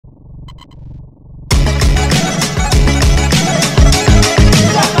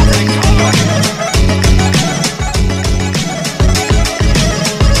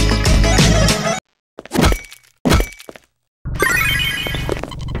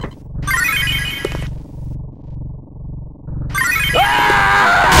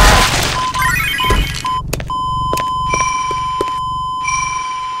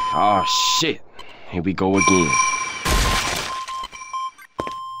Oh shit, here we go again.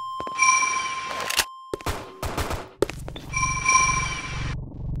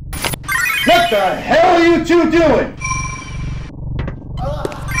 What the hell are you two doing?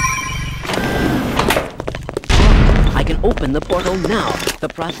 I can open the portal now. The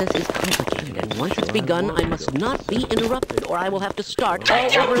process is complicated, and once it's begun, I must not be interrupted, or I will have to start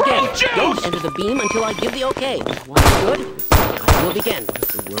all over again. Don't enter the beam until I give the okay. Good? I will begin.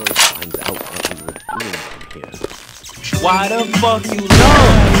 The world finds out what we were doing here. Why the fuck you know?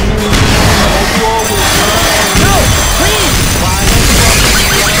 No, please! Why the fuck you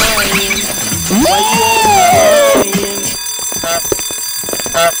lying? Why you always lying?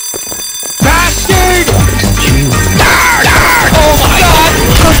 Bastard! Oh my god!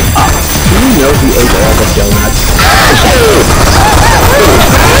 Do you know he ate all the donuts? Oh my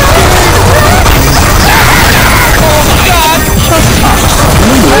god! Do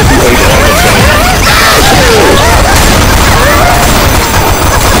you know he ate all the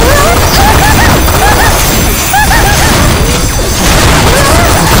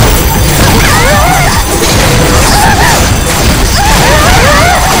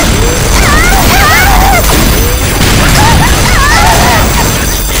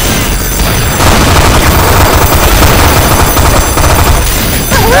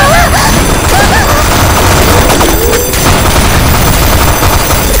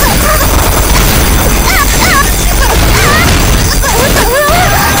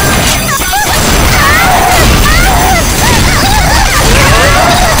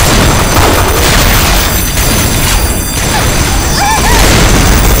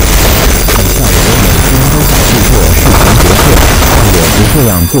这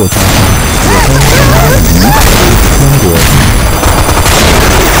样做下去，我将相当于中国。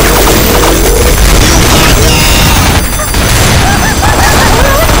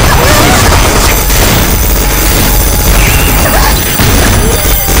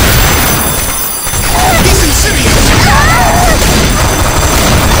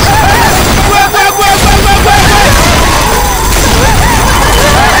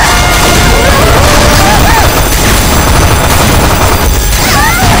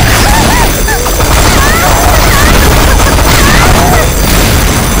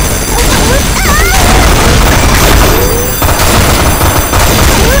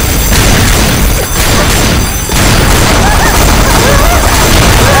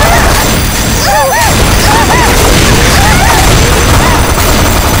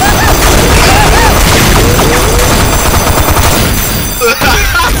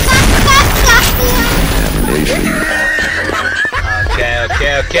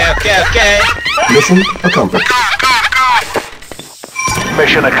Okay. Mission accomplished.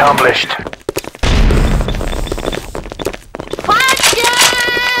 Mission accomplished.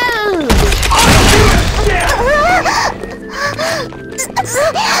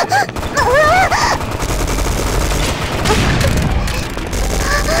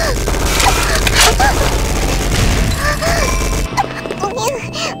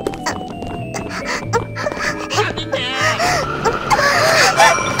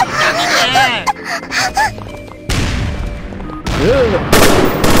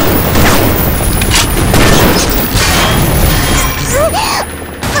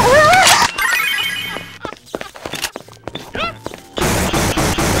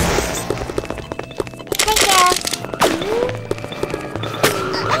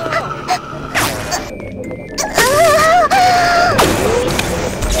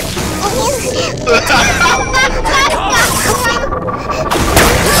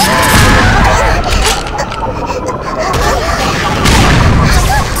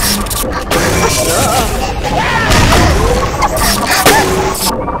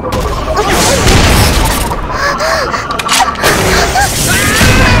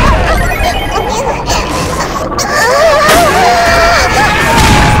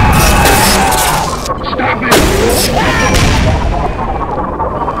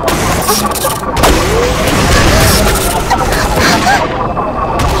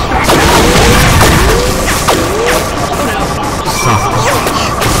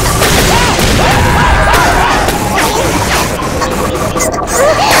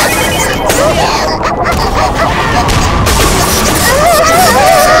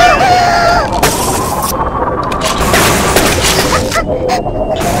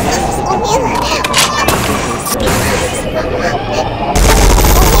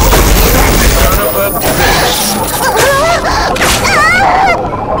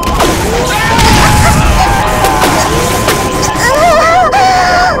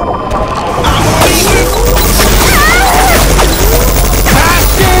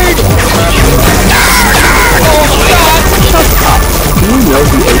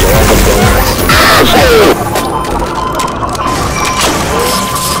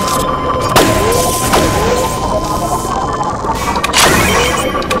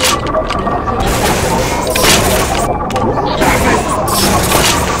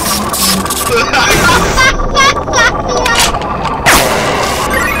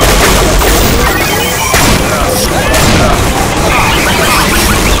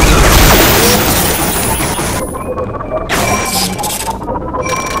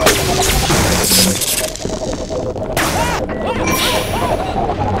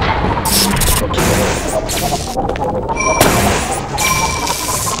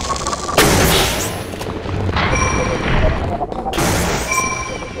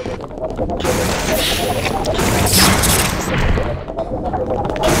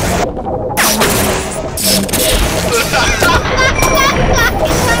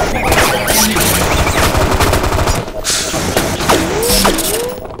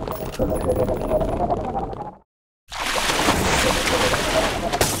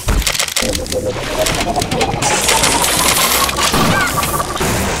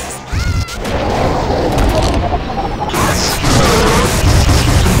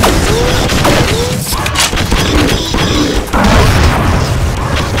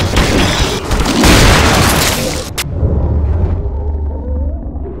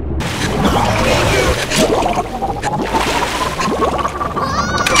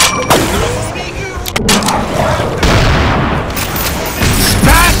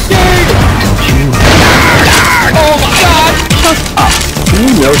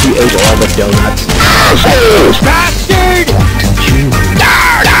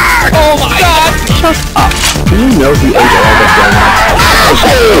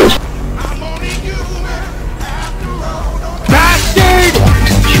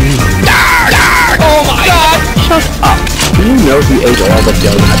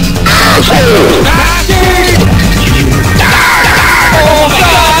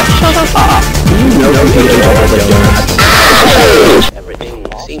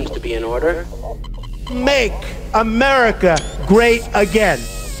 America great again.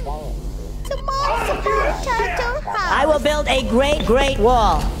 I will build a great, great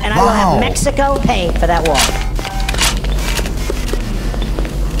wall, and I will have Mexico pay for that wall.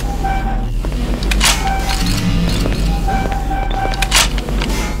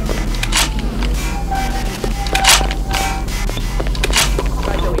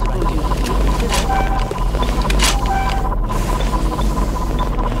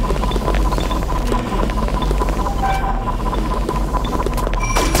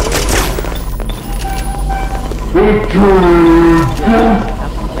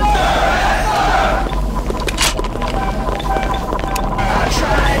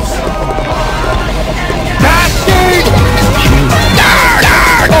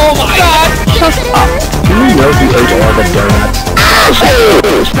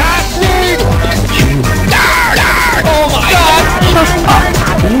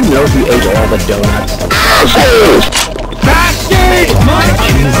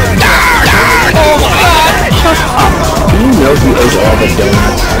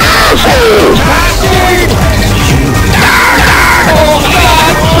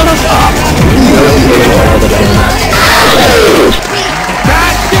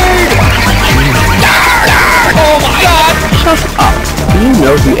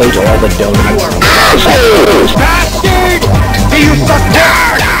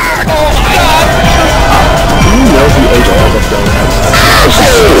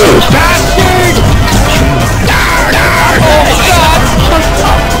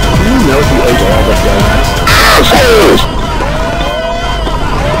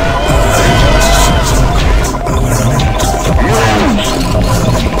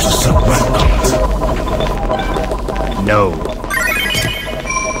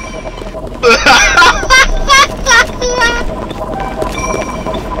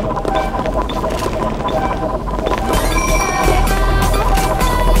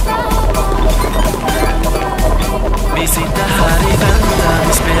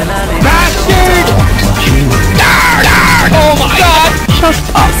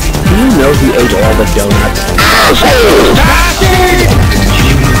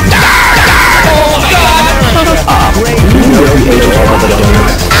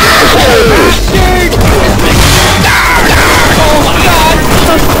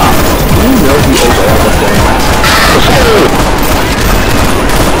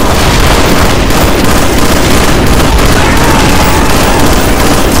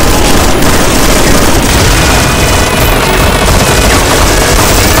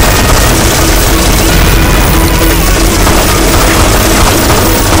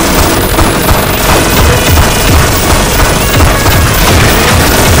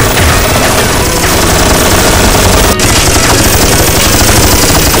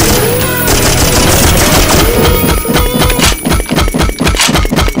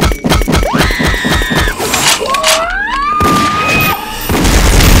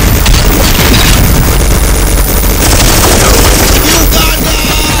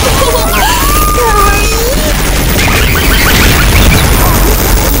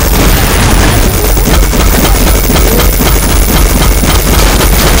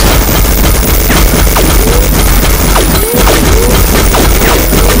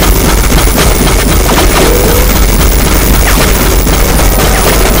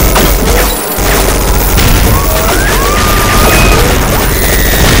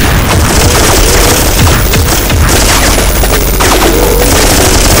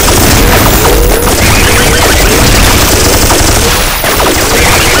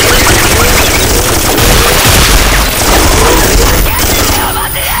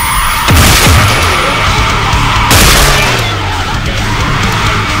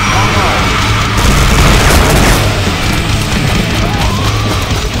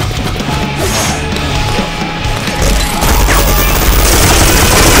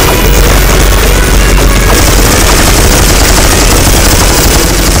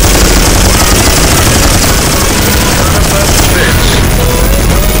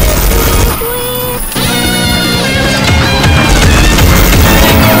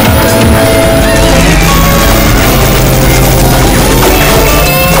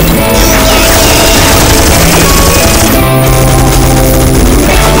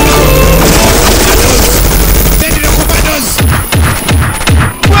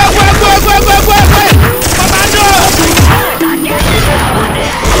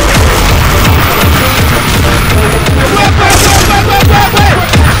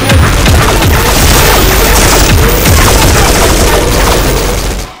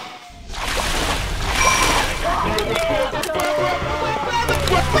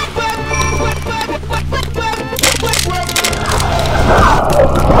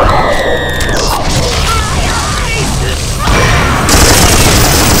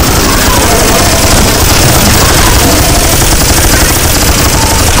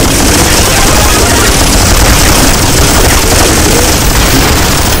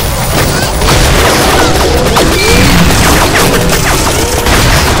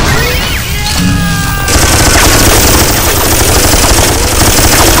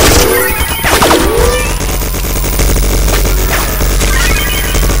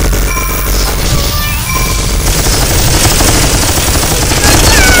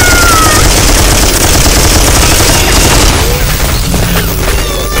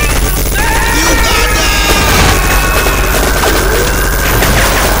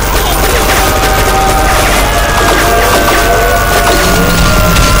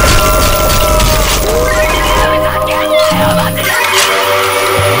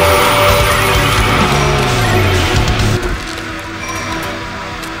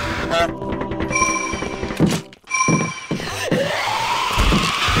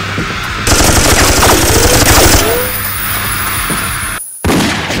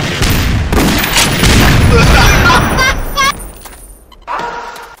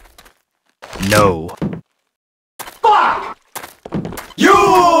 No. Fuck!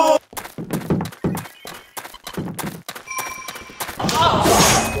 You!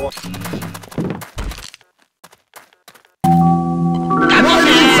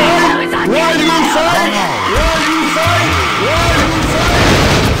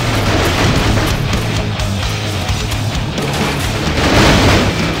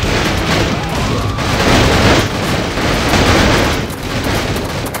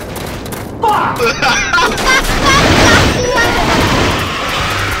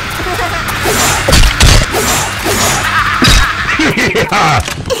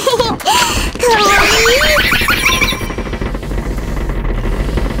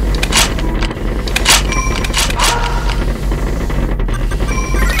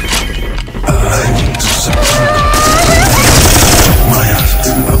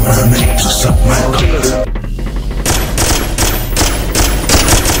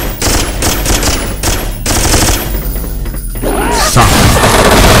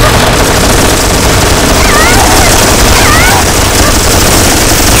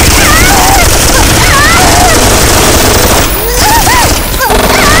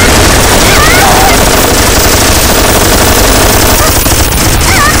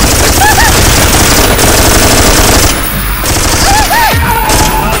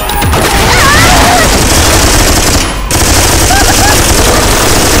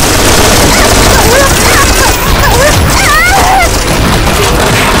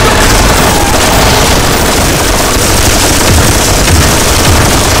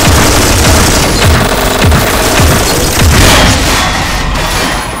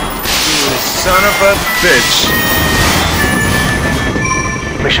 Son of a bitch.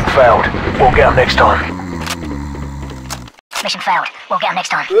 Mission failed. We'll get them next time. Mission failed. We'll get him next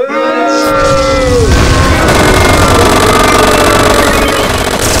time.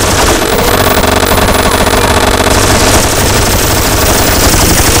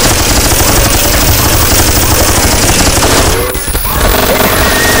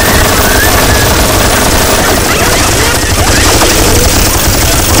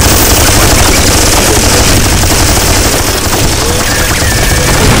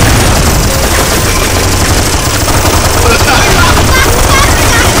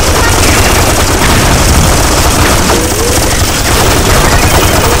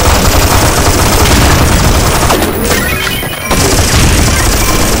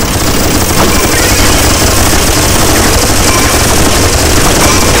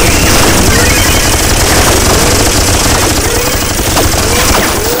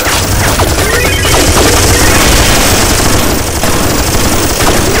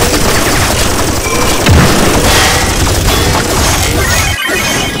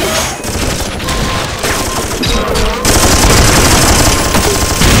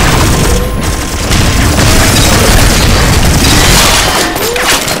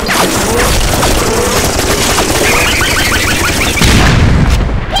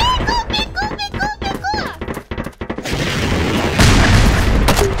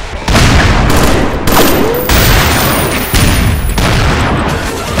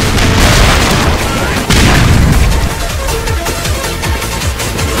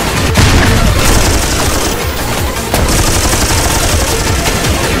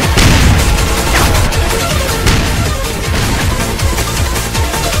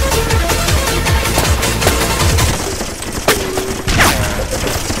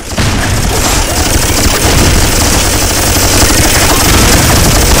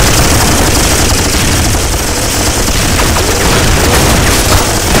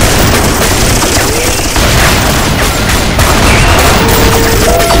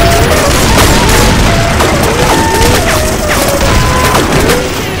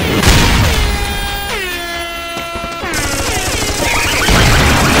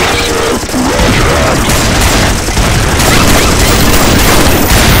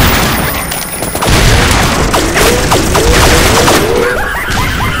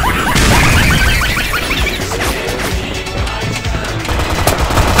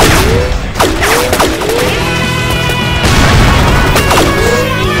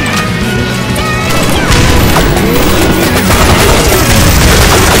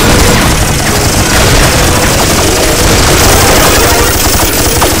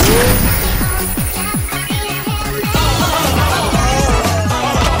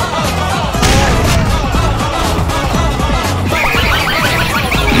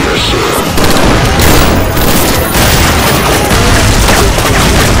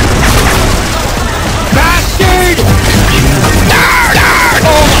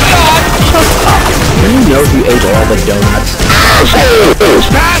 you ate all the donuts?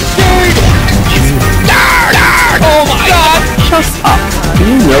 Bastard! Oh my god! Shut up! Do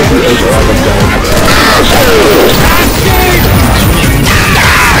you know who ate all the donuts? Bastard!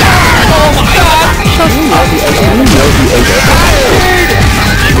 Oh my god! Do you know who ate all the donuts?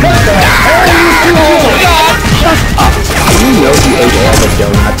 Oh my god! Shut up! Do you know who ate all the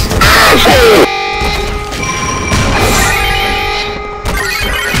donuts?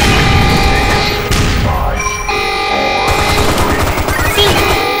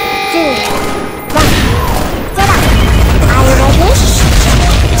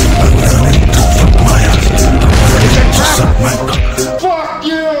 Fuck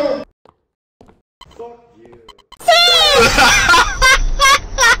you!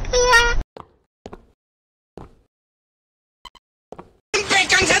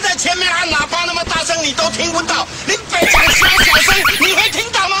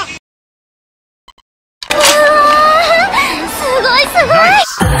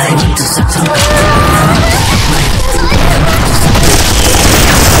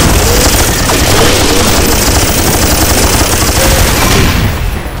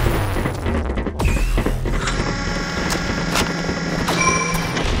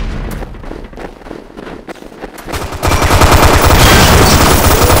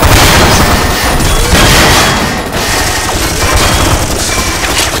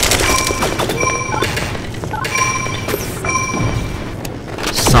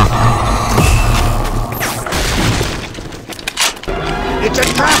 It's a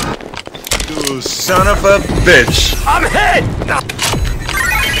trap! You son of a bitch! I'm hit!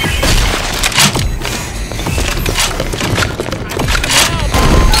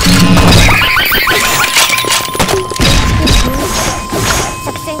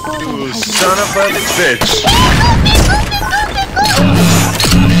 You son of a bitch!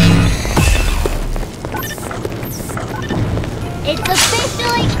 It's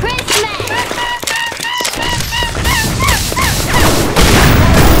officially Christmas!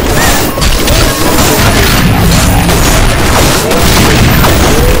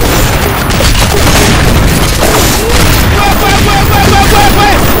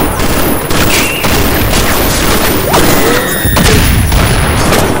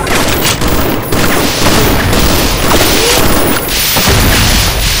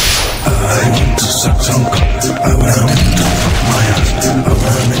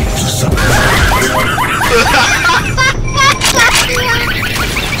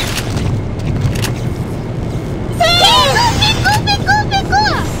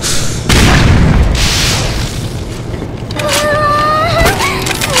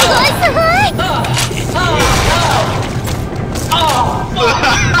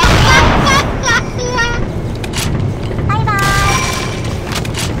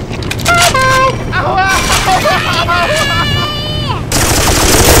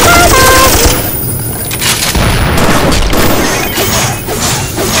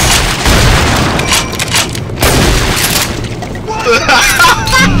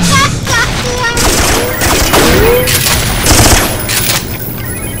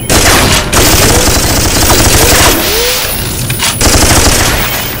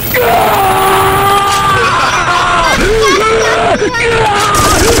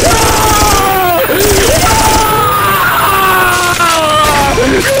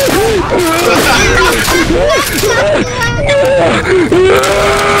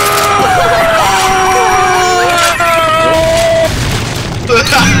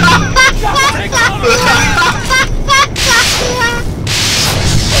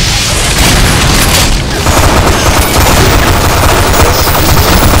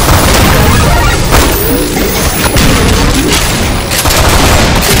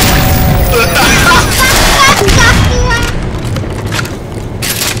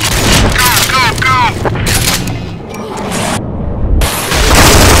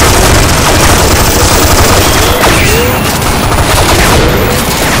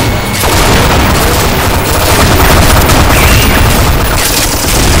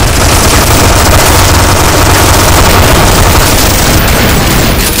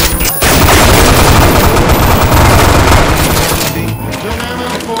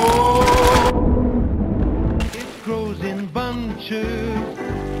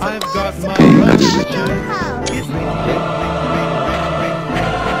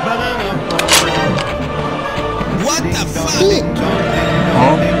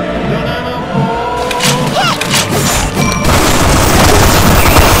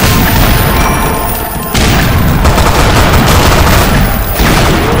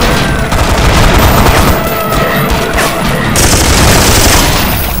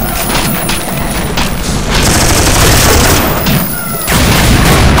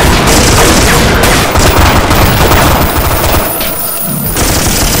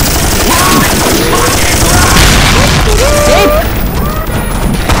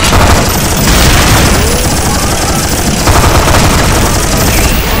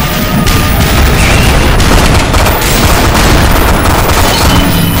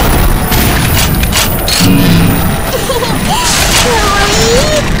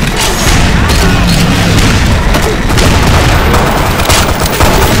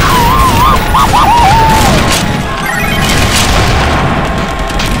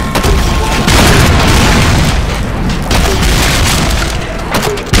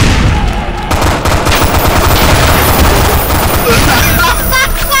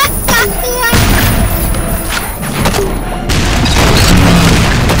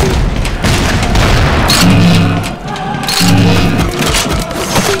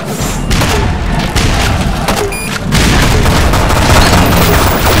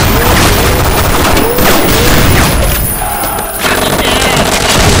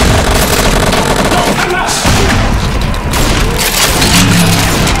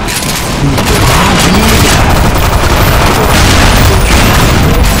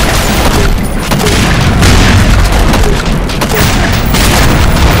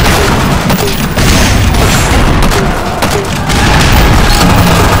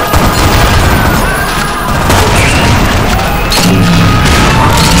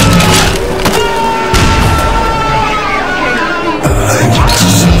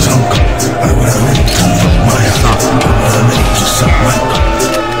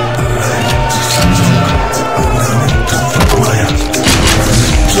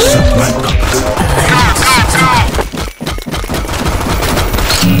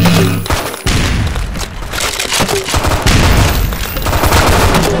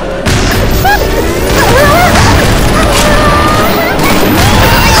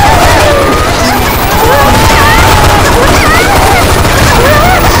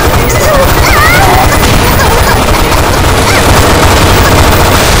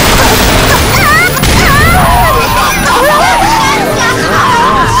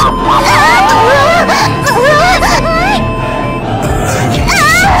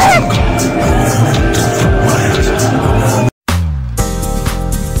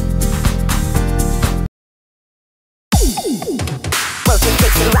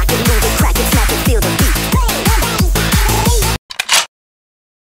 Rock it, move it, crack it, snap it, feel the beat.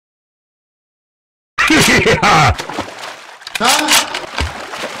 Yeah! Huh?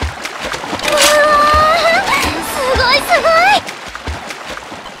 すごいすごい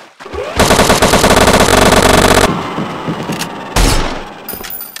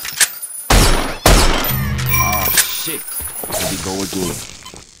Oh shit. Here we go again.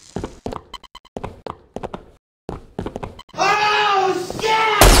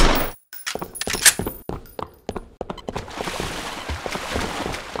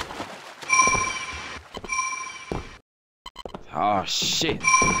 Oh shit.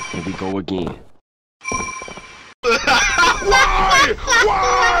 Here we go again. Why?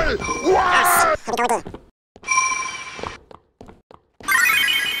 Why? Why?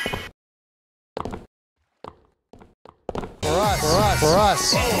 For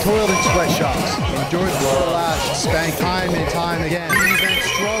us, toiled in sweatshops, endured the lash, spanked time and time again, even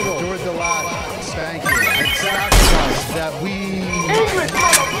struggled, endured the lash, spanking, and sacrifice that we... English,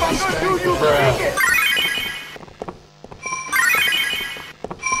 motherfucker, do you speak it?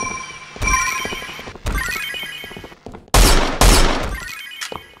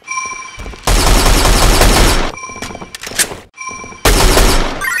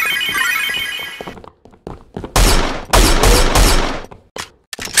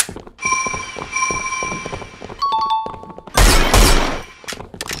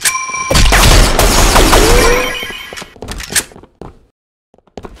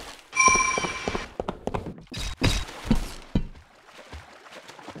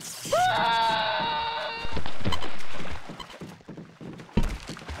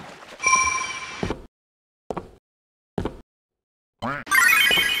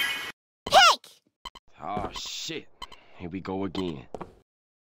 Oh shit. Here we go again.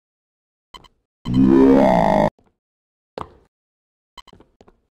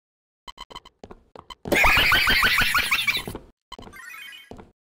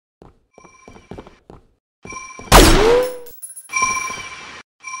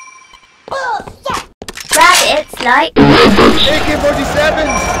 Rabbits like AK-47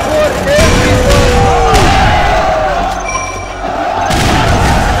 for everyone!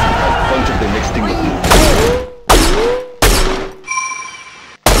 Bunch of them next thing to do.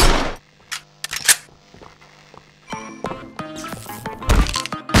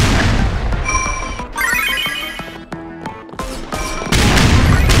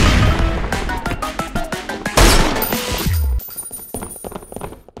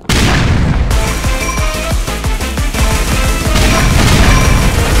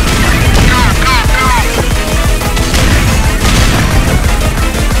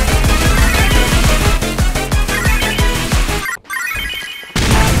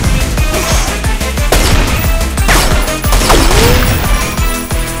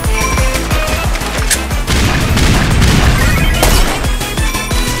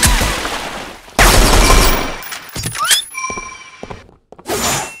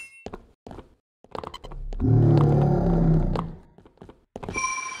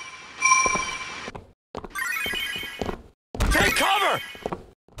 Take cover!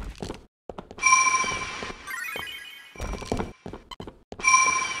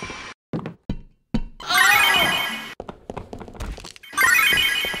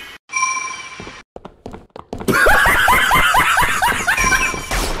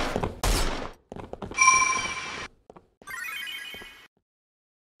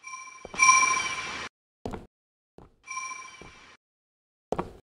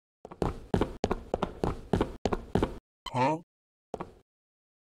 Huh?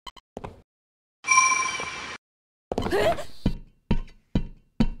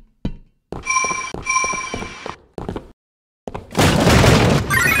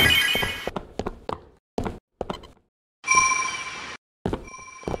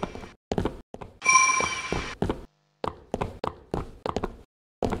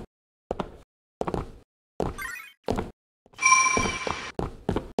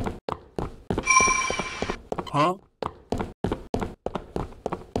 Huh?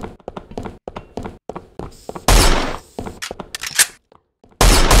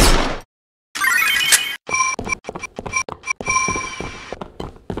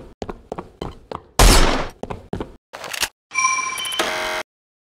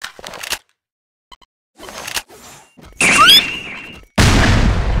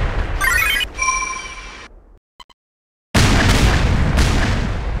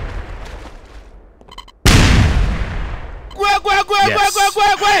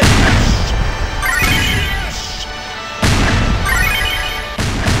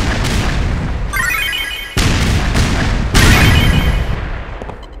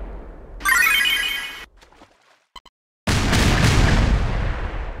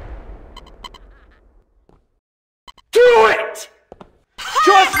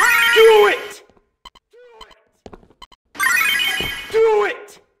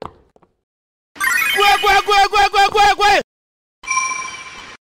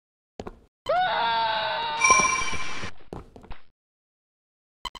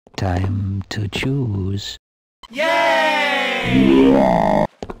 time to choose. Yay!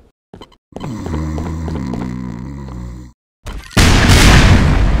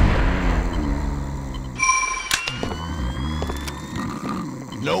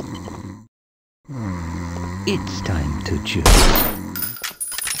 Nope. It's time to choose.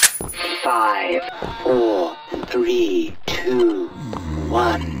 5, 4, 3, 2,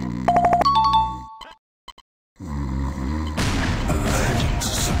 1.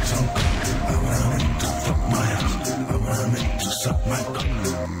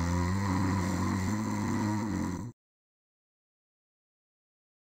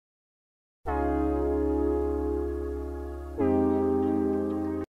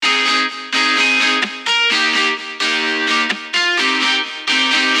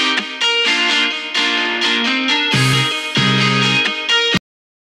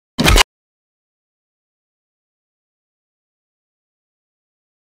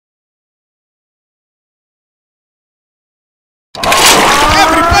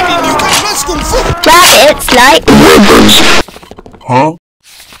 It's like Huh?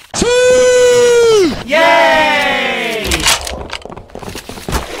 Yay!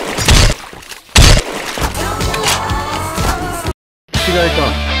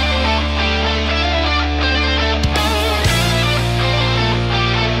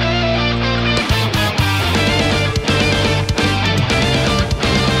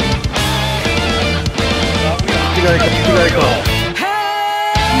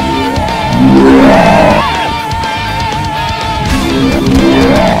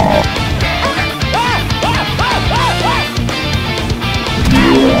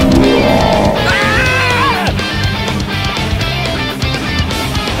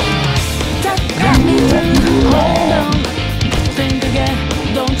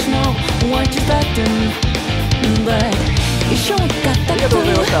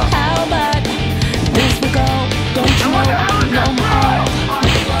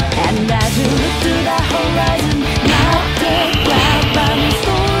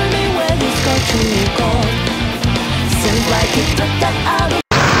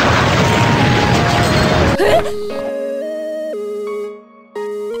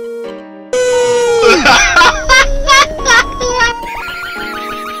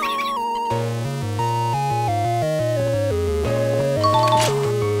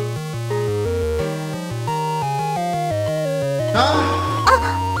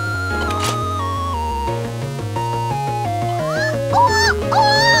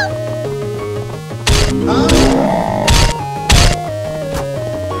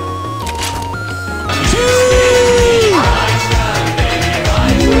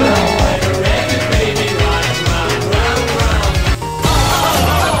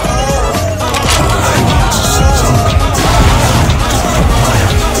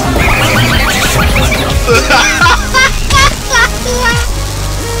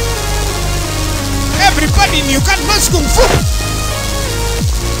 Everybody knew can dance kung fu.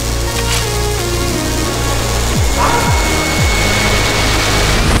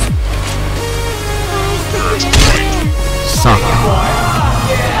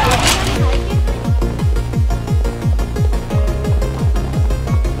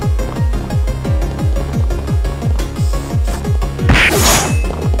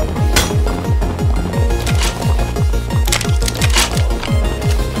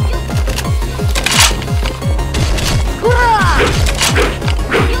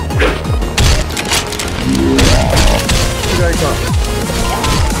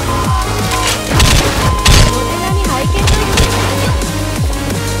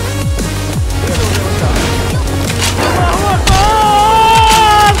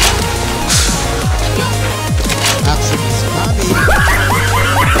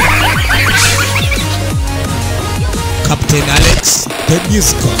 Captain Alex, the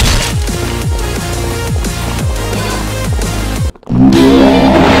musical.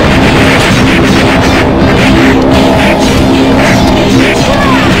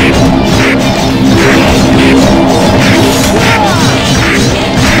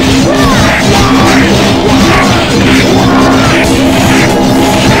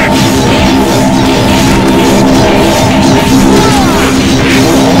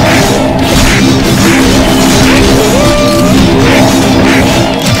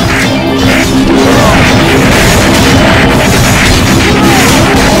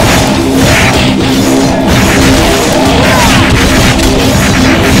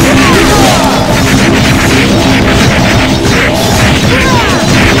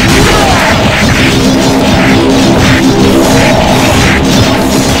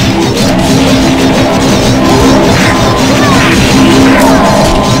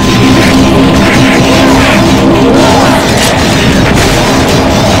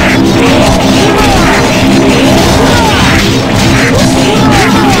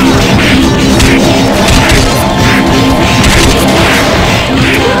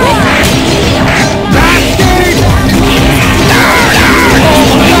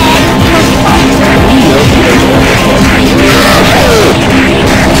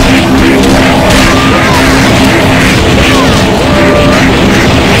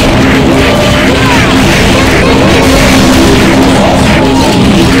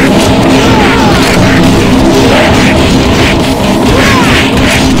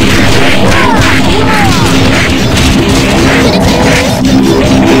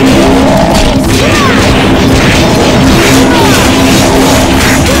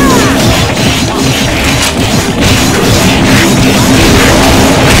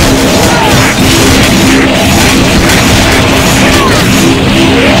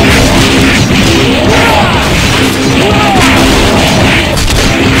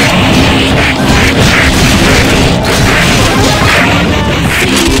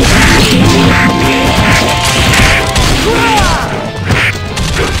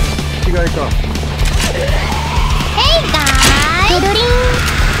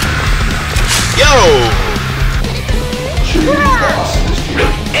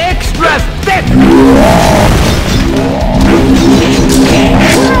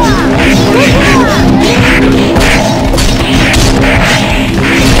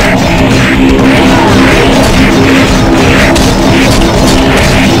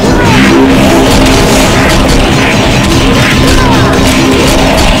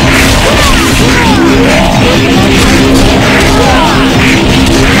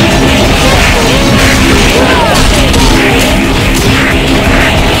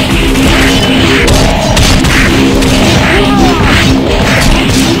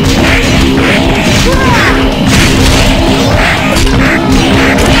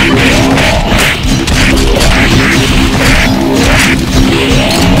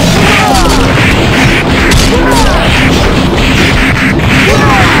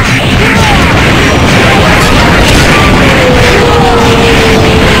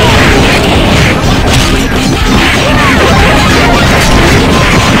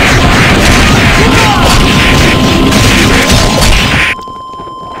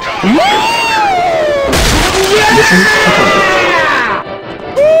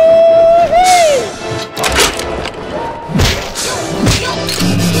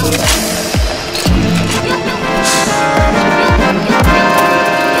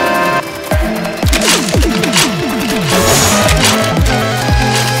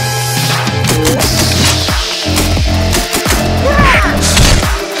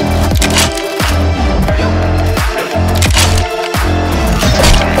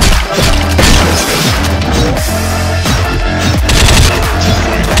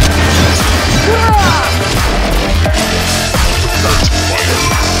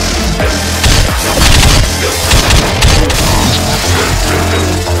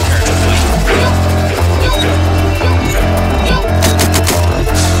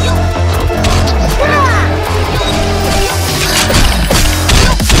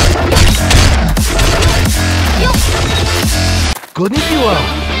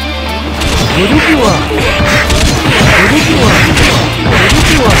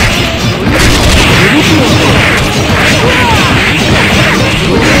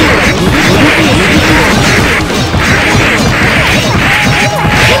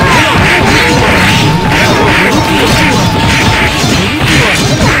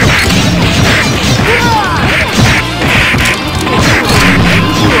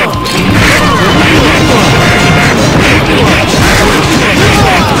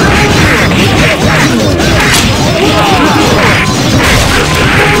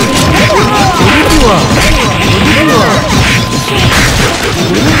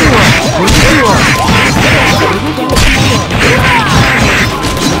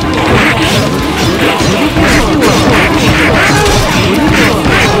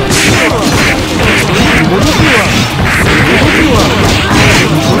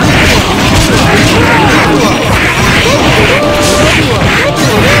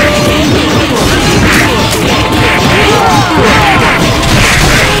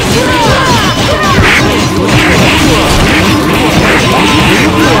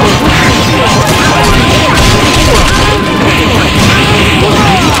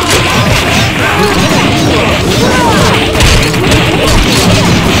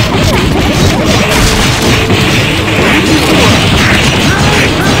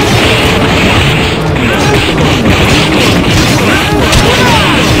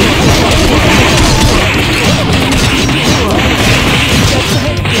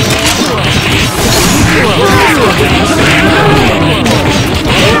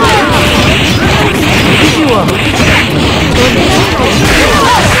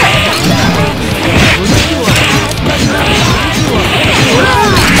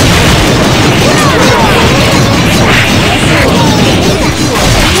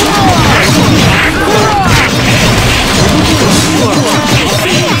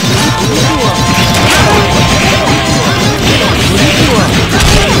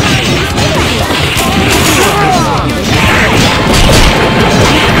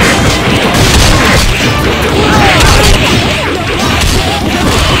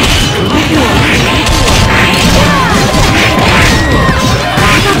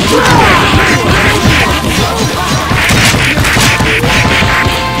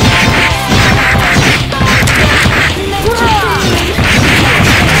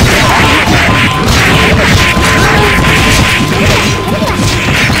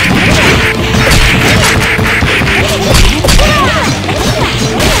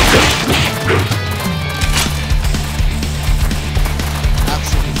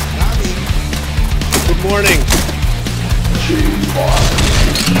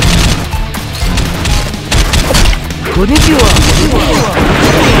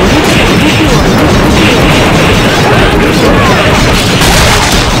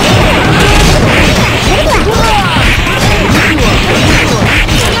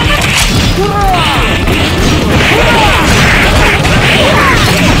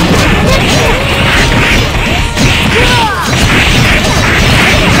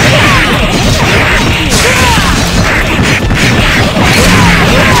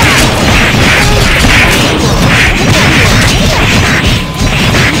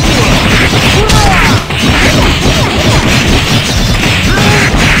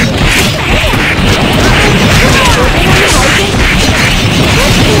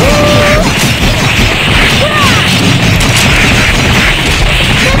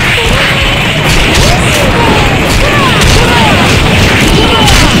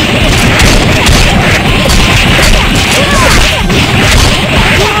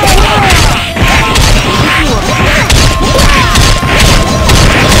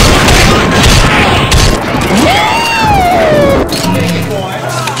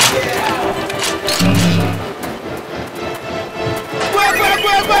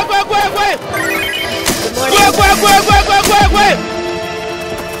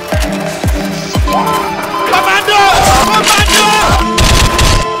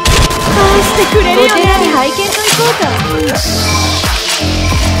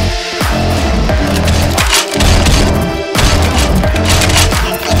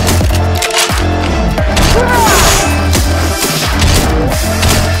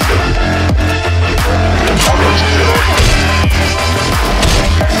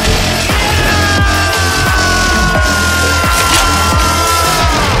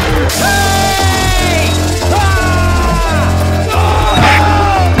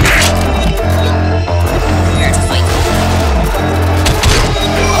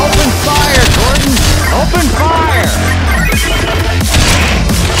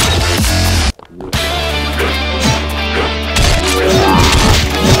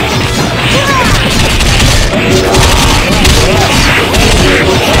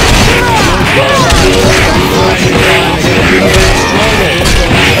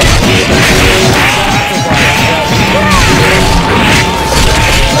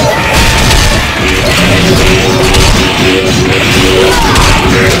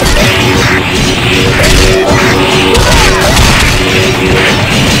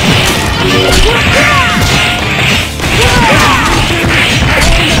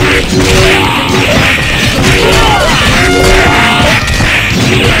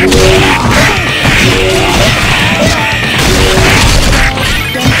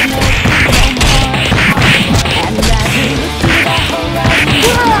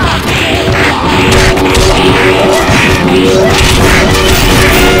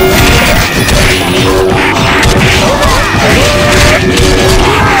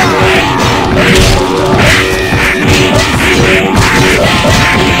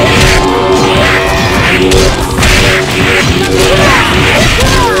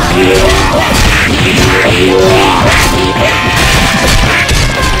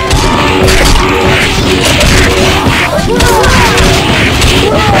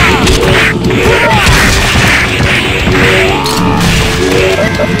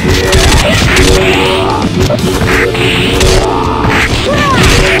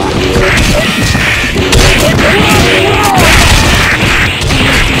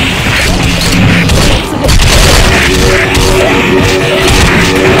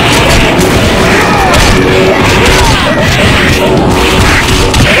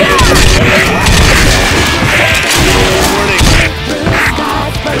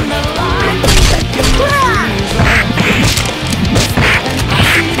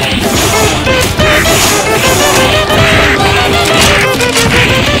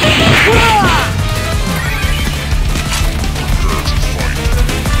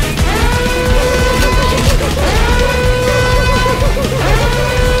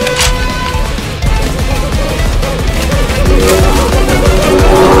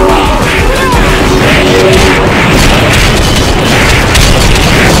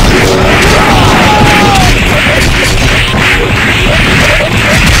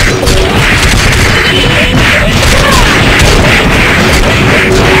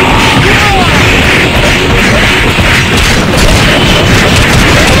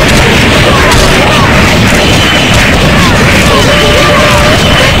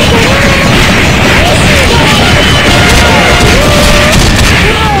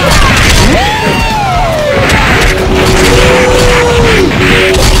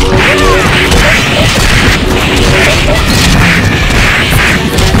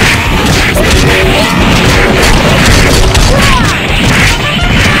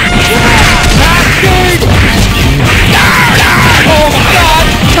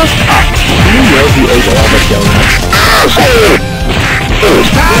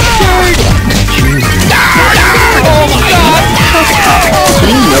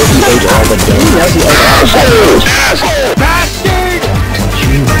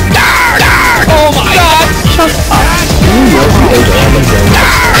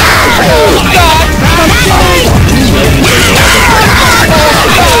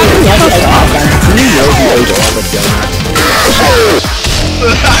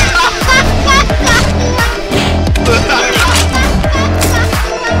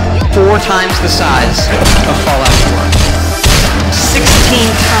 4 times the size of Fallout 4. 16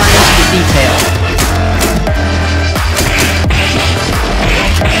 times the detail.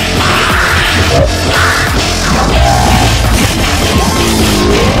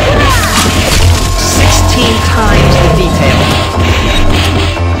 Times the detail.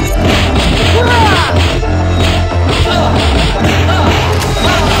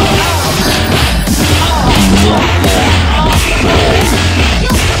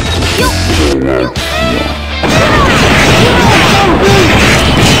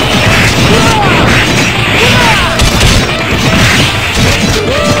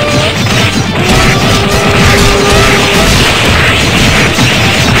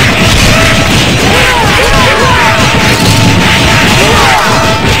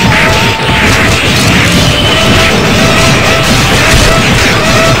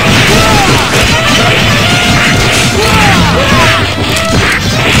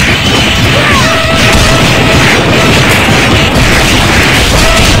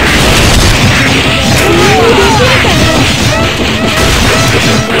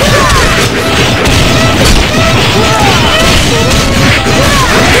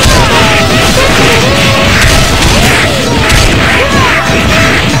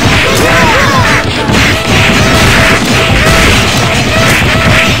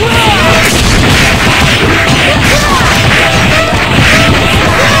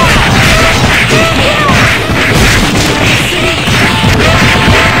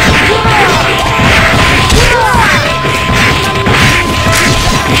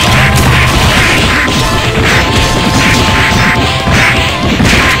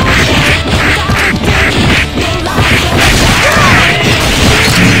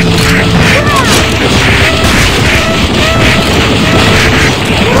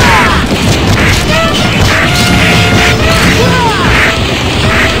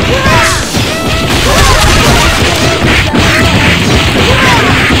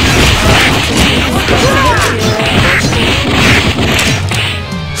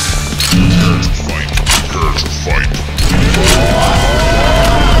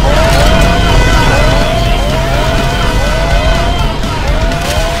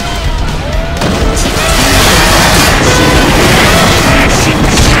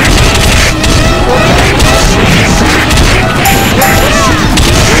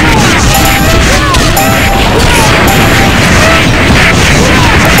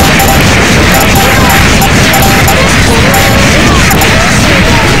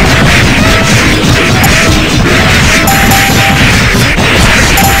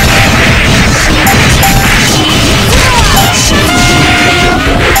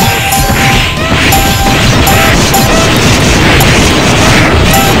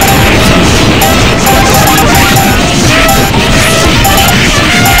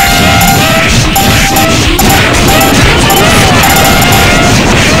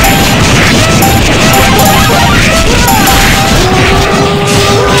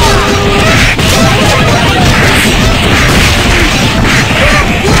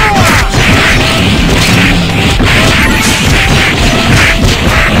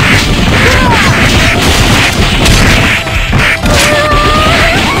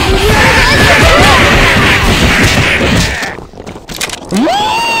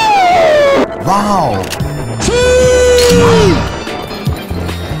 Wow.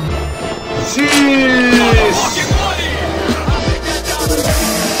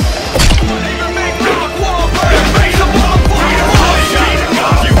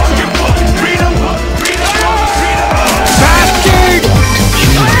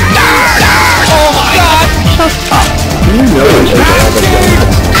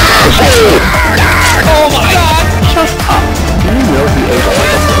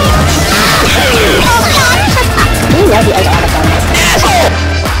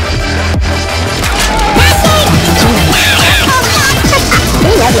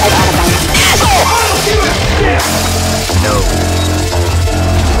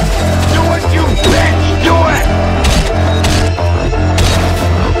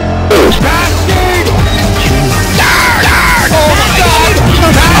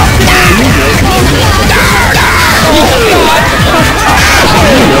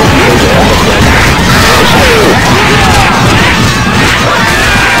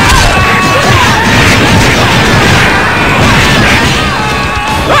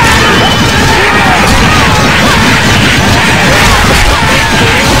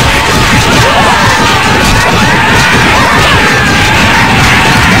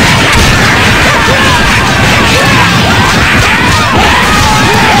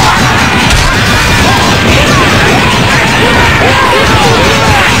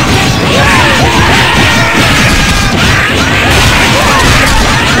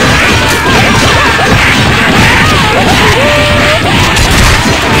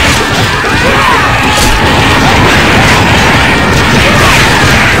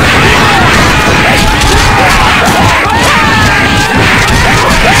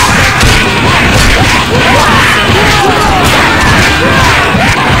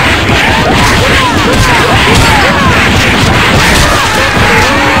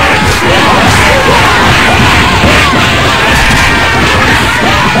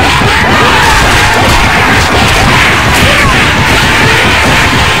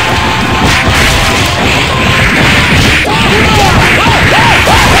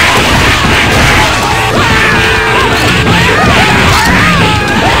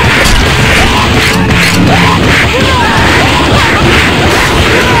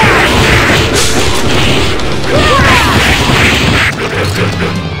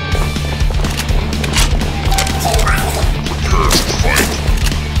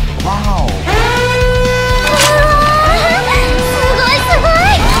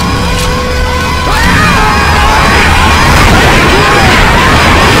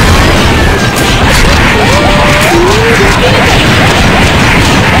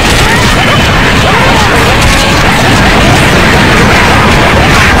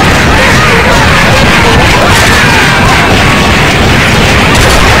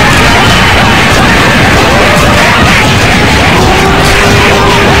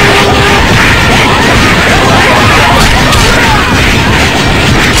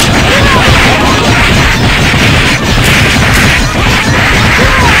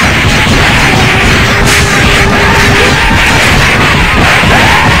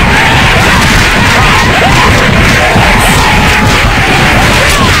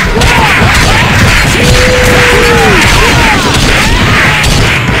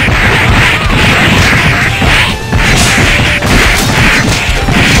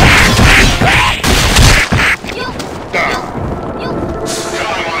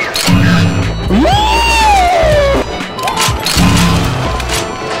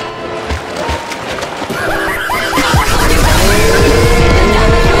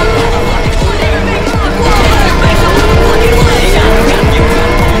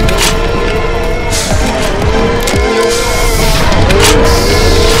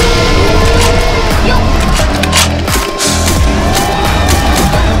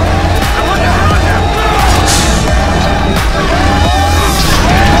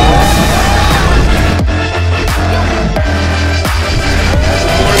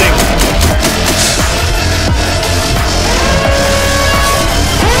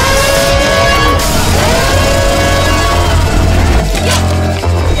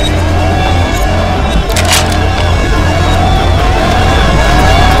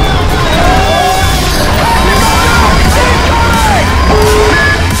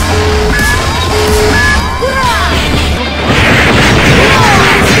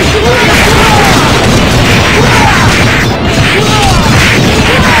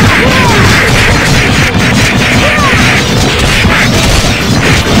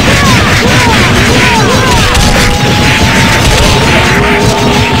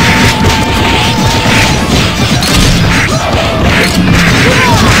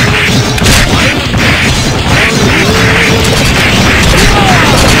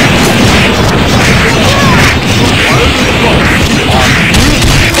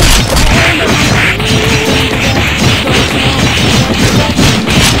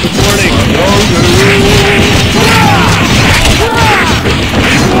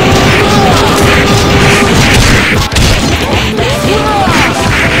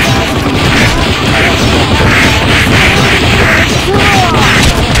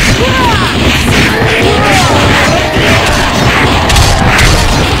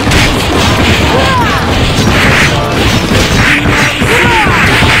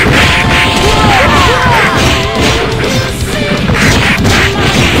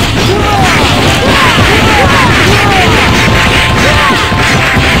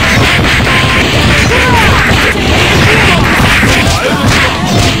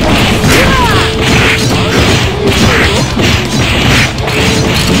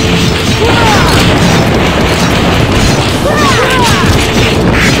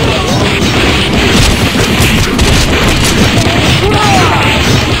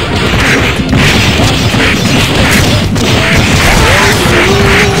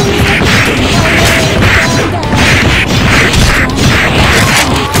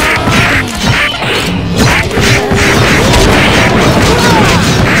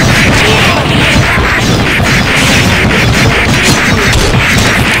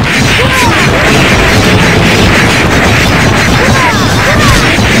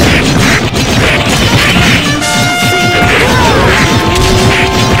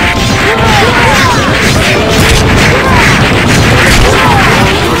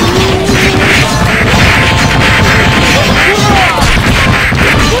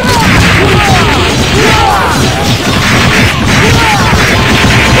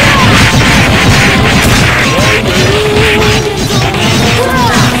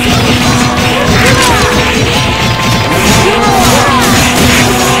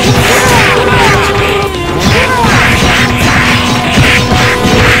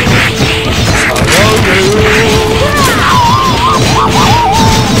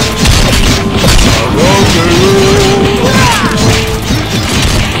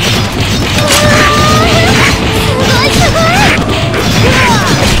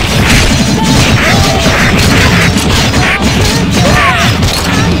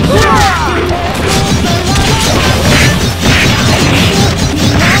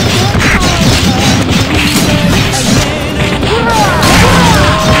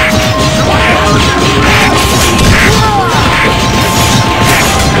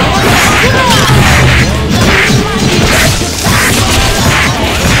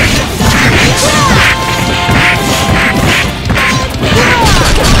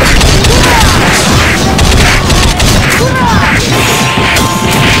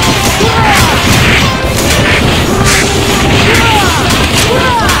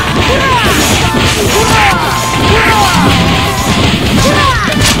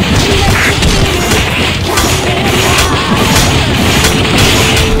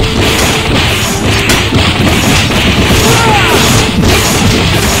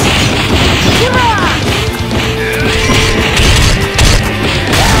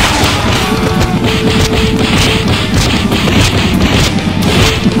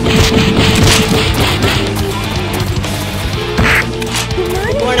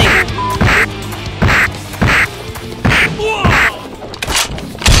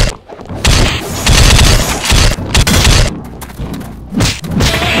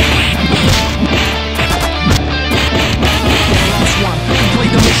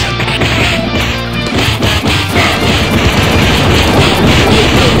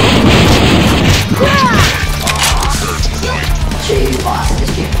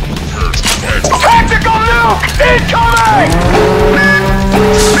 Tactical nuke incoming!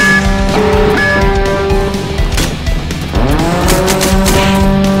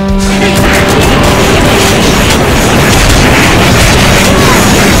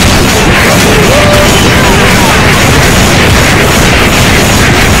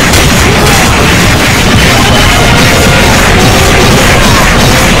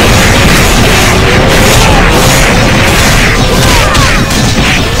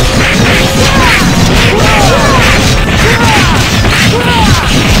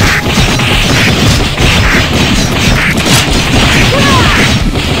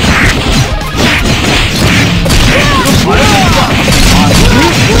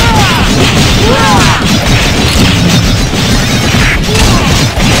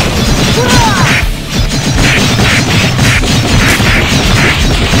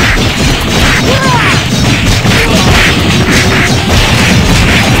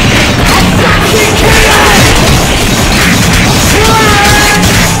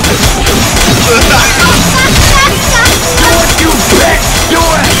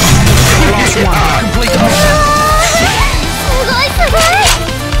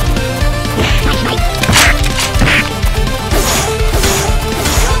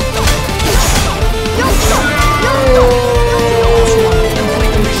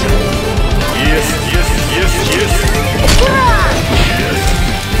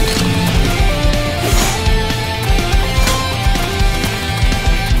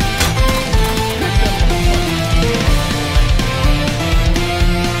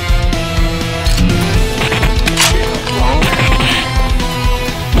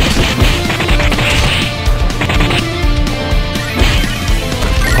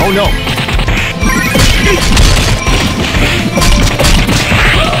 Oh no!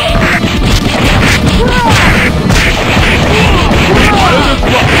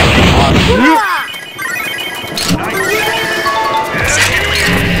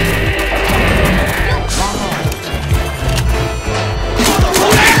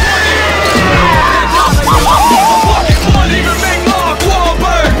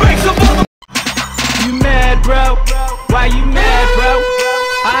 You mad, bro? Why you mad, bro?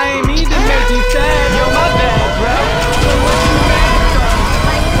 I ain't mean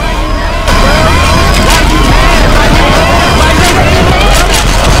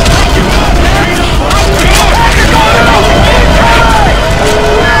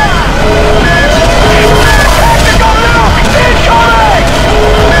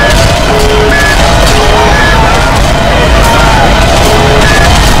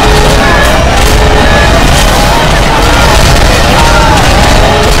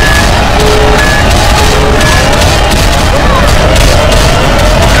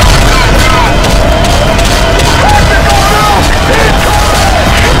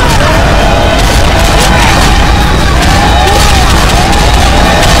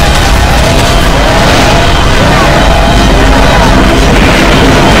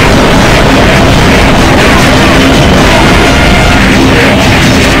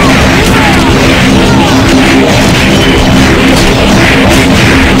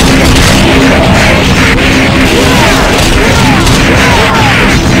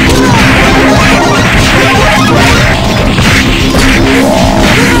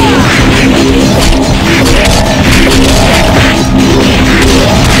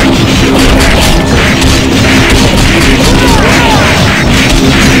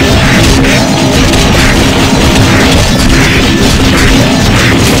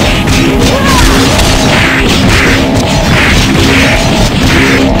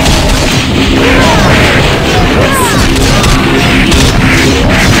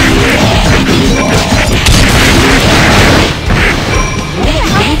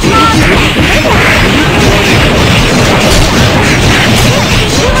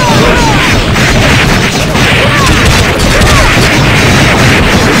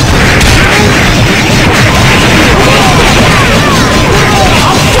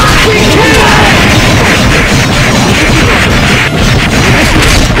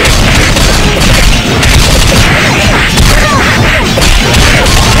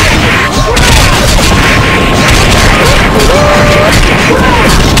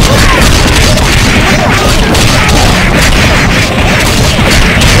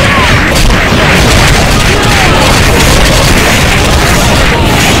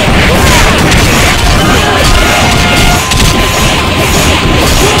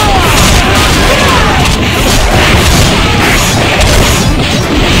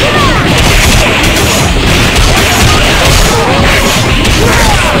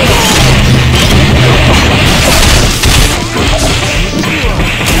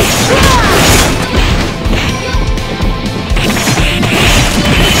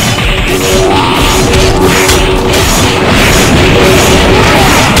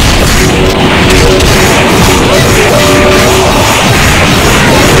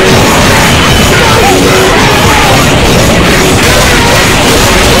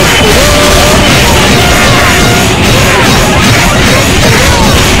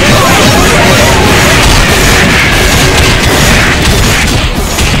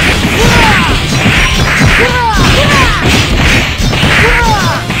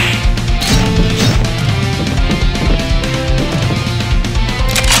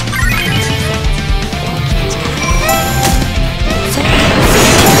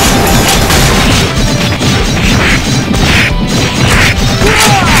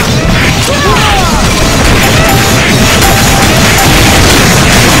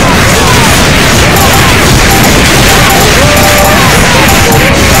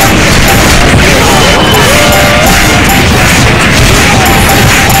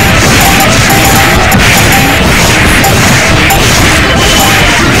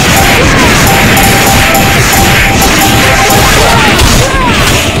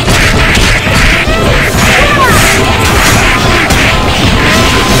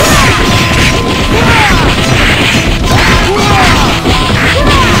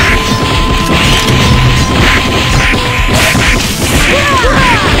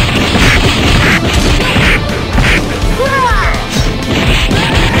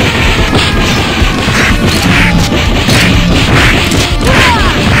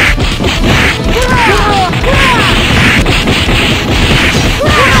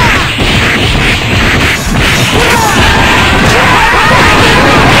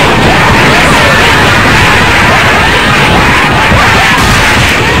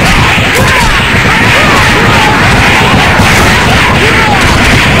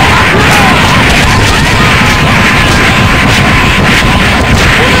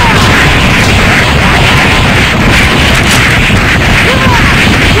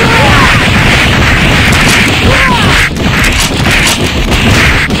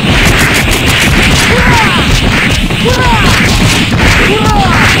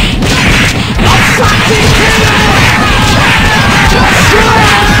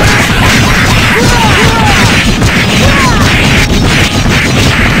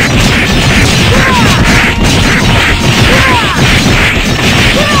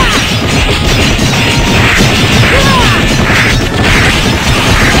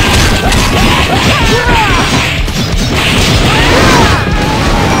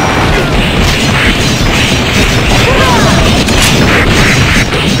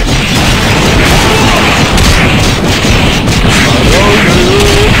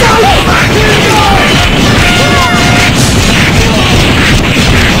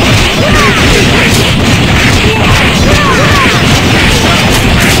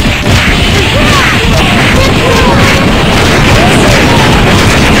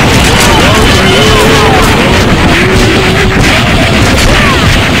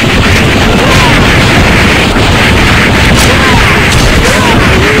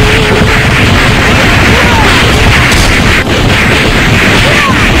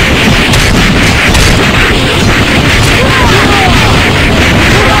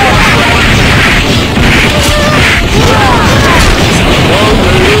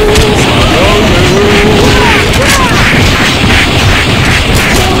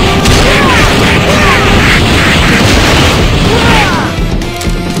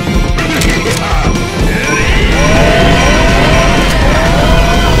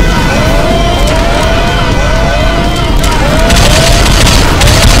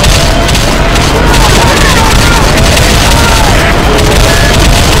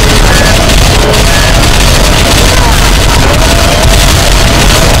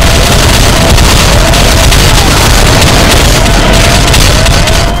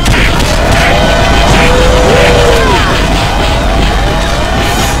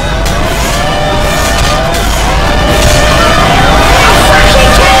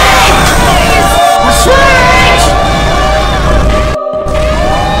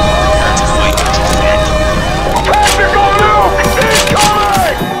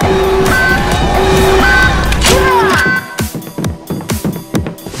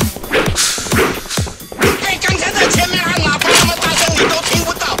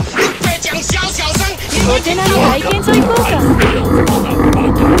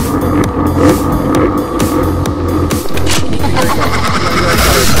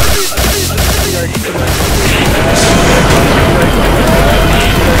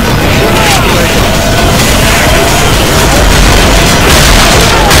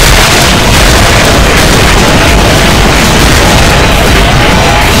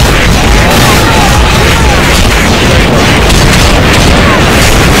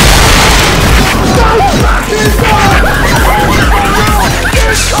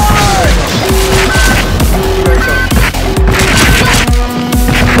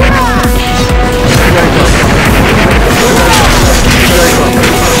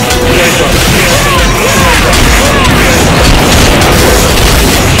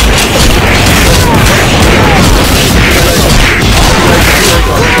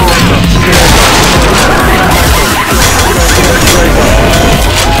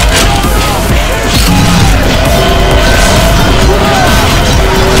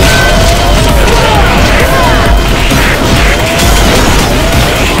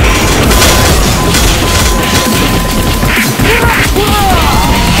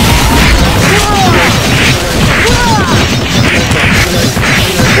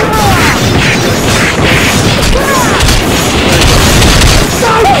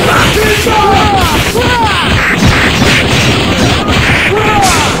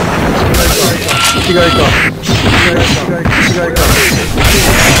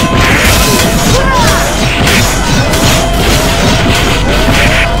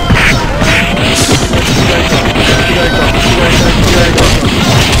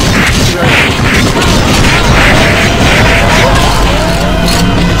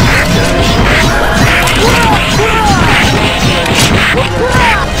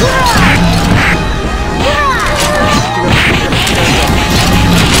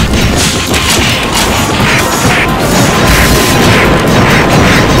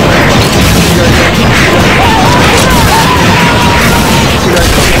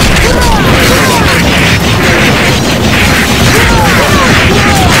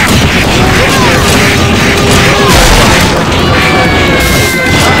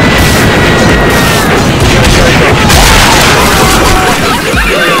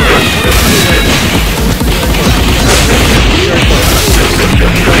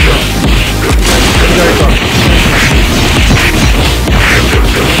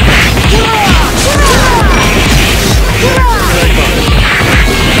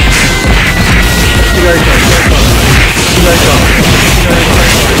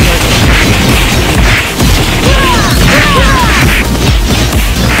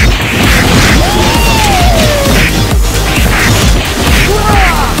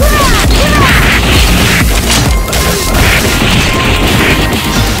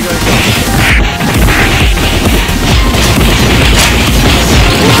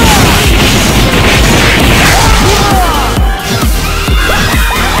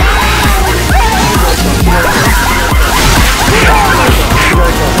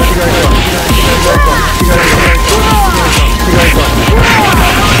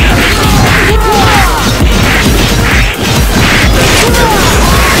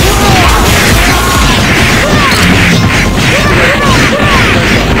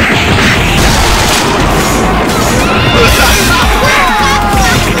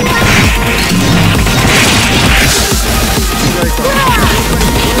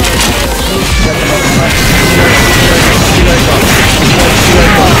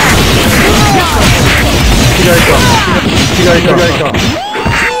在香港。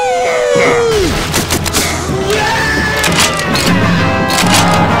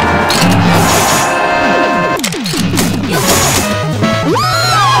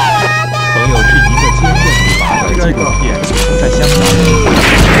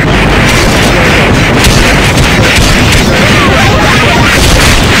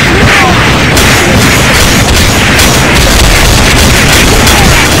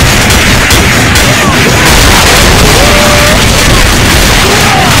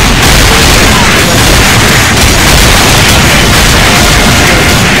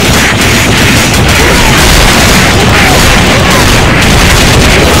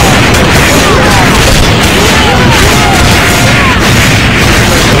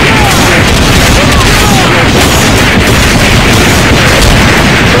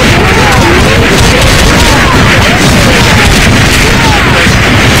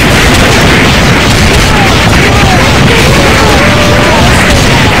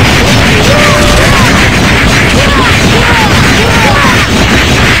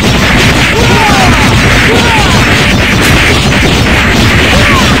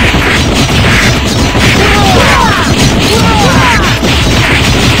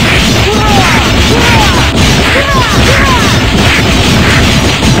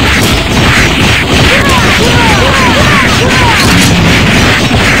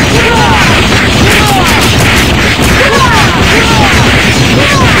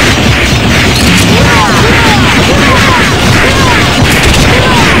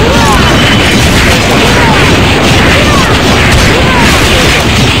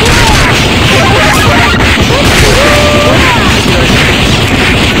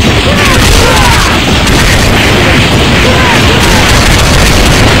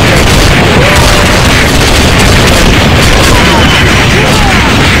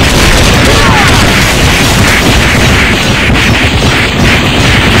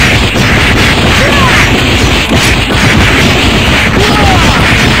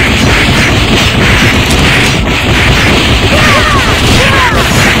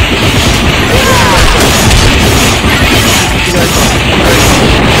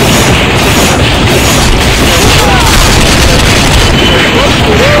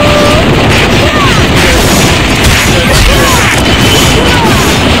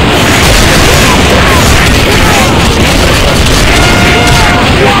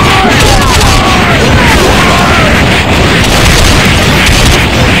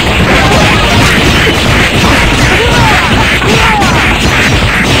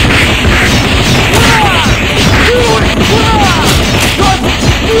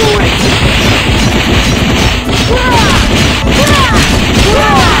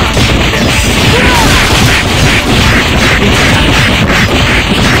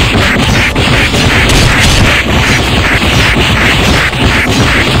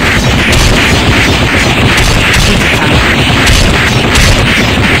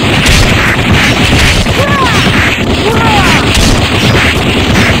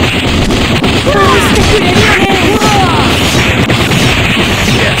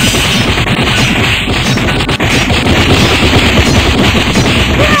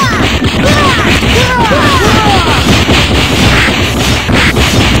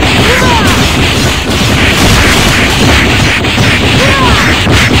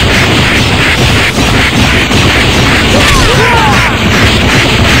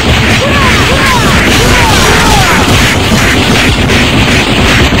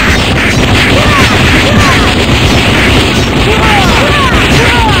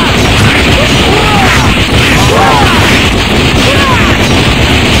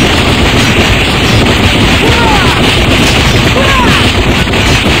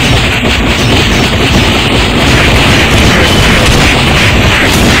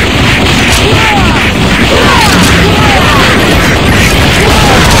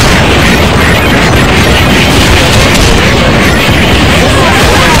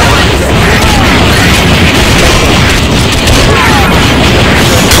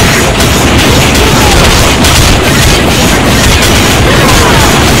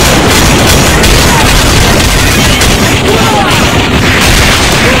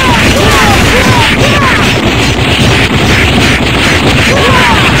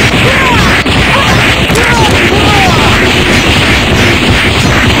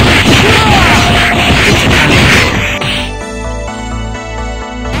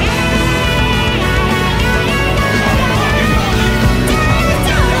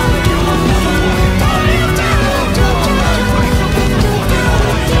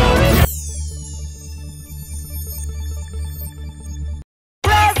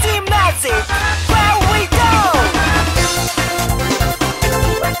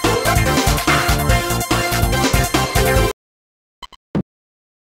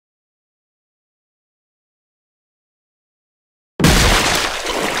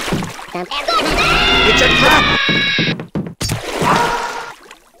It's a trap!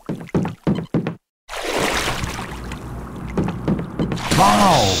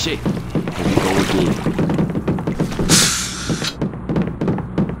 Wow! Shit! Here we go again.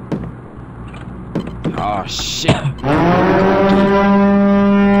 Oh shit!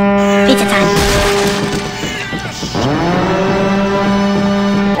 Pizza time.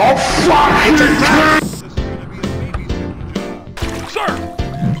 Oh fuck! It's a trap!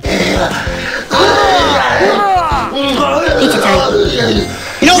 Pizza time.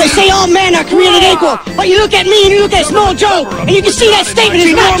 You know, they say all men are created equal, but you look at me and you look at Small Joe, and you can see that statement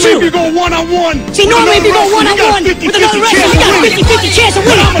is not true. Normally if you go one-on-one, See, normally if you go one-on-one with another wrestler, you got a 50-50 chance of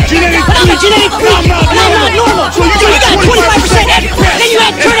winning. But I'm a genetic freak, and I'm not normal. So you got a 25% edge. Then you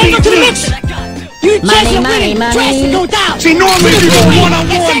add Kurt Angle to the mix. Your chance of winning drastically go down. See, normally if you go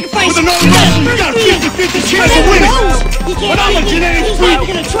one-on-one with another wrestler, you got a 50-50 chance of winning. But I'm a genetic freak,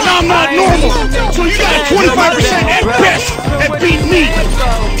 and I'm not normal. So you got a 25% at best at beating me.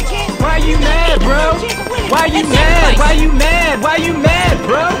 Why you mad, bro? Why you mad? Why you mad? Why you mad,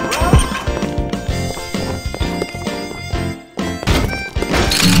 bro?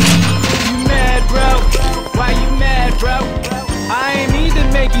 You mad, bro? Why you mad, bro? I ain't mean to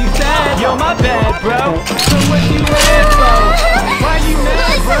make you sad. Yo, my bad, bro. So what you mad for? Why you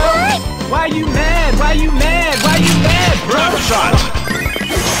mad, bro? Why you mad? Why you mad? Why you mad, bro? Shot.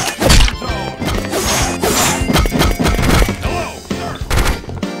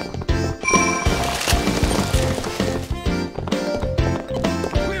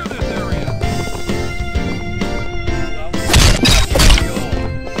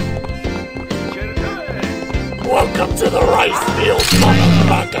 Welcome to the rice field,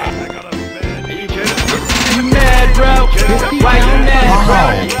 motherfucker. You mad, bro? Why you mad, bro?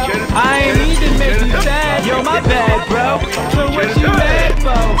 I ain't mean to make you sad. Yo, my bad, bro. So what you mad for?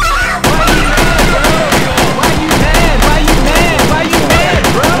 Why you mad, bro? Why you mad? Why you mad? Why you mad,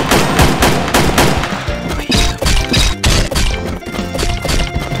 bro?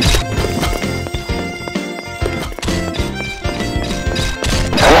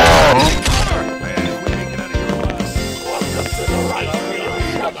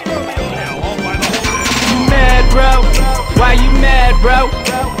 Bro, why you mad, bro?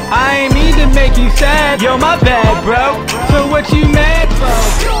 I ain't mean to make you sad. Yo, my bad, bro. So what you mad for?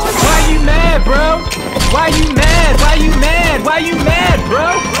 Why you mad, bro? Why you mad? Why you mad? Why you mad,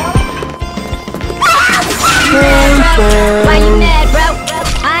 bro? Why you mad, bro?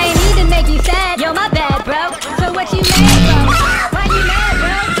 I ain't mean to make you sad. Yo, my bad, bro. So what you mad for? Why you mad,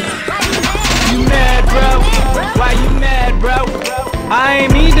 bro? Why you mad? You mad, bro? Why you mad, bro? I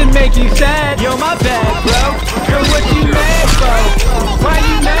ain't mean to make you sad. Yo, my bad, bro. So what you mad for? Why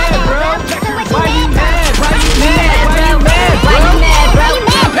you mad, bro? Why you mad? Why you mad? Why you mad, bro? Why you mad, bro?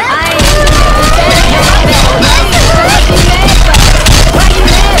 I ain't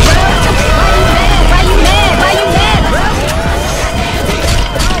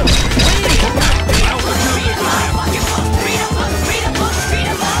mean to make you sad. Yo, my bad, bro. So what you mad for? Why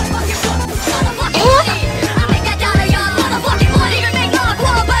you mad, bro? Why you mad? Why you mad? Why you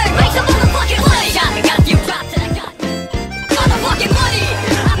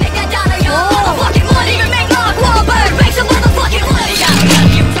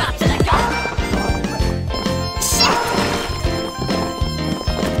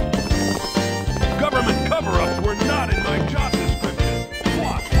mad, bro?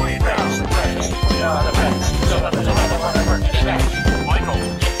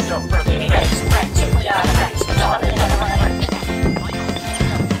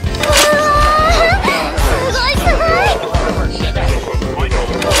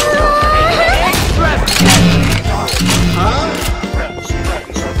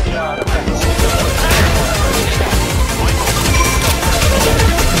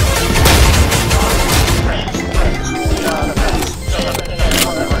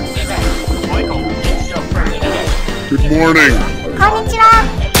 Good morning. Konnichiwa.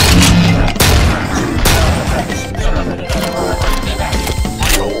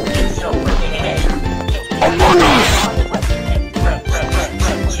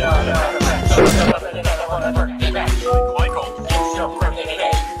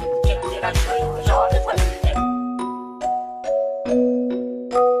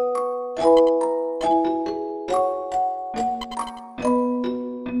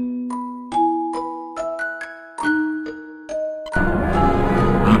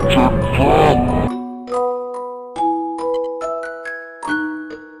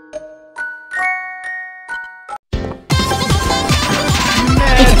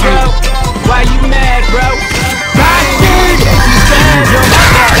 Why you mad, bro? Bastard! You said you're my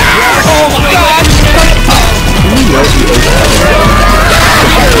bad, bro.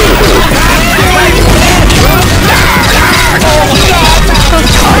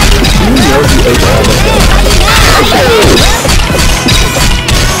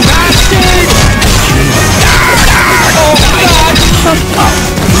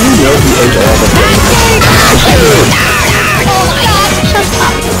 know who ate all the donuts? Asshole! Shut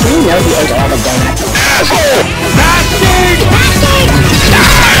up! Do you know who ate all the donuts? Asshole! Bastard! Bastard!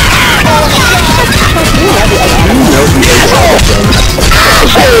 Do you know who ate all the donuts?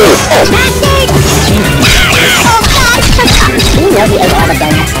 Asshole! Bastard! Do you know who ate all the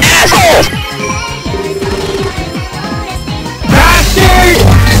donuts? Asshole! Bastard!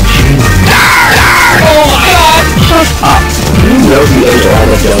 Oh my god! Shut up! Do you know who ate all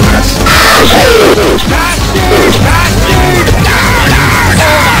the donuts? Asshole! Bastard! Bastard!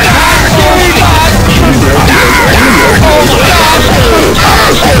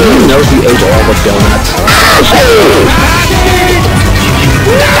 Do you know who ate all the donuts? Asshole!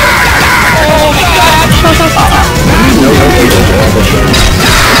 Oh my god! Shut up! Do you know who ate all the donuts?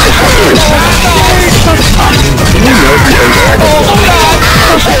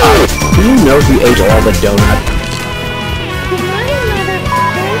 Do you know who ate all the donuts?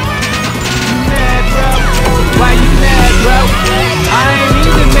 Why you mad, bro? I ain't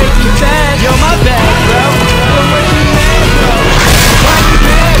mean to make you sad. You're my bad, bro. So what you mad, bro? Why you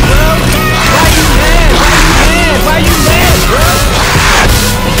mad, bro? Why you mad? Why you mad? Why you mad, bro?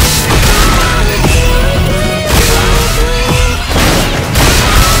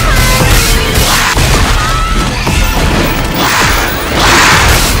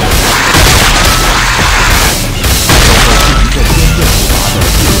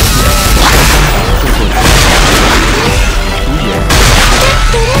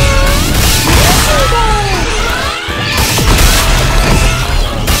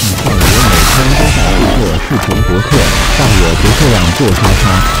视频博客，但我不这样做叉叉，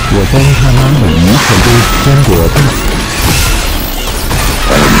我真他妈美鱼可都坚果的。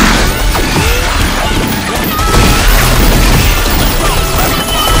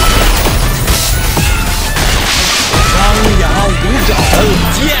张牙舞爪，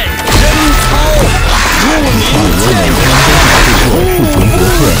见真操。但我每天都在制作视频博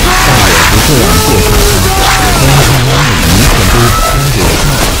客，但我不这样做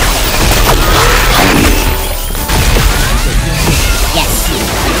叉叉，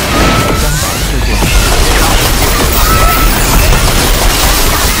我真他妈美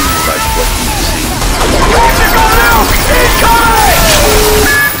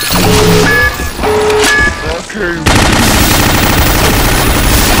鱼可都坚果的。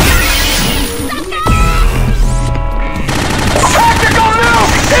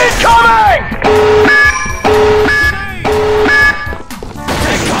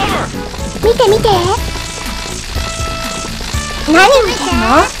見て見て。何見てんの？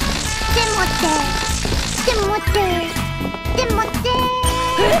でもって。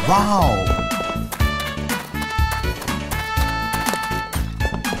わお。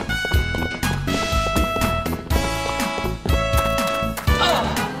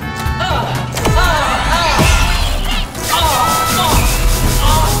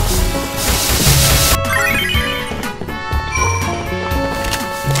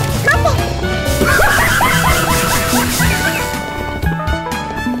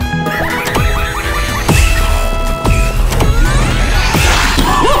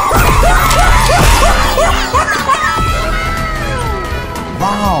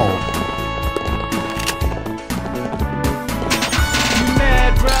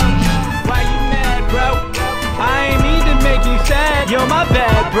You're my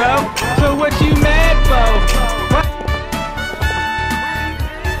bad, bro. So what you mad for?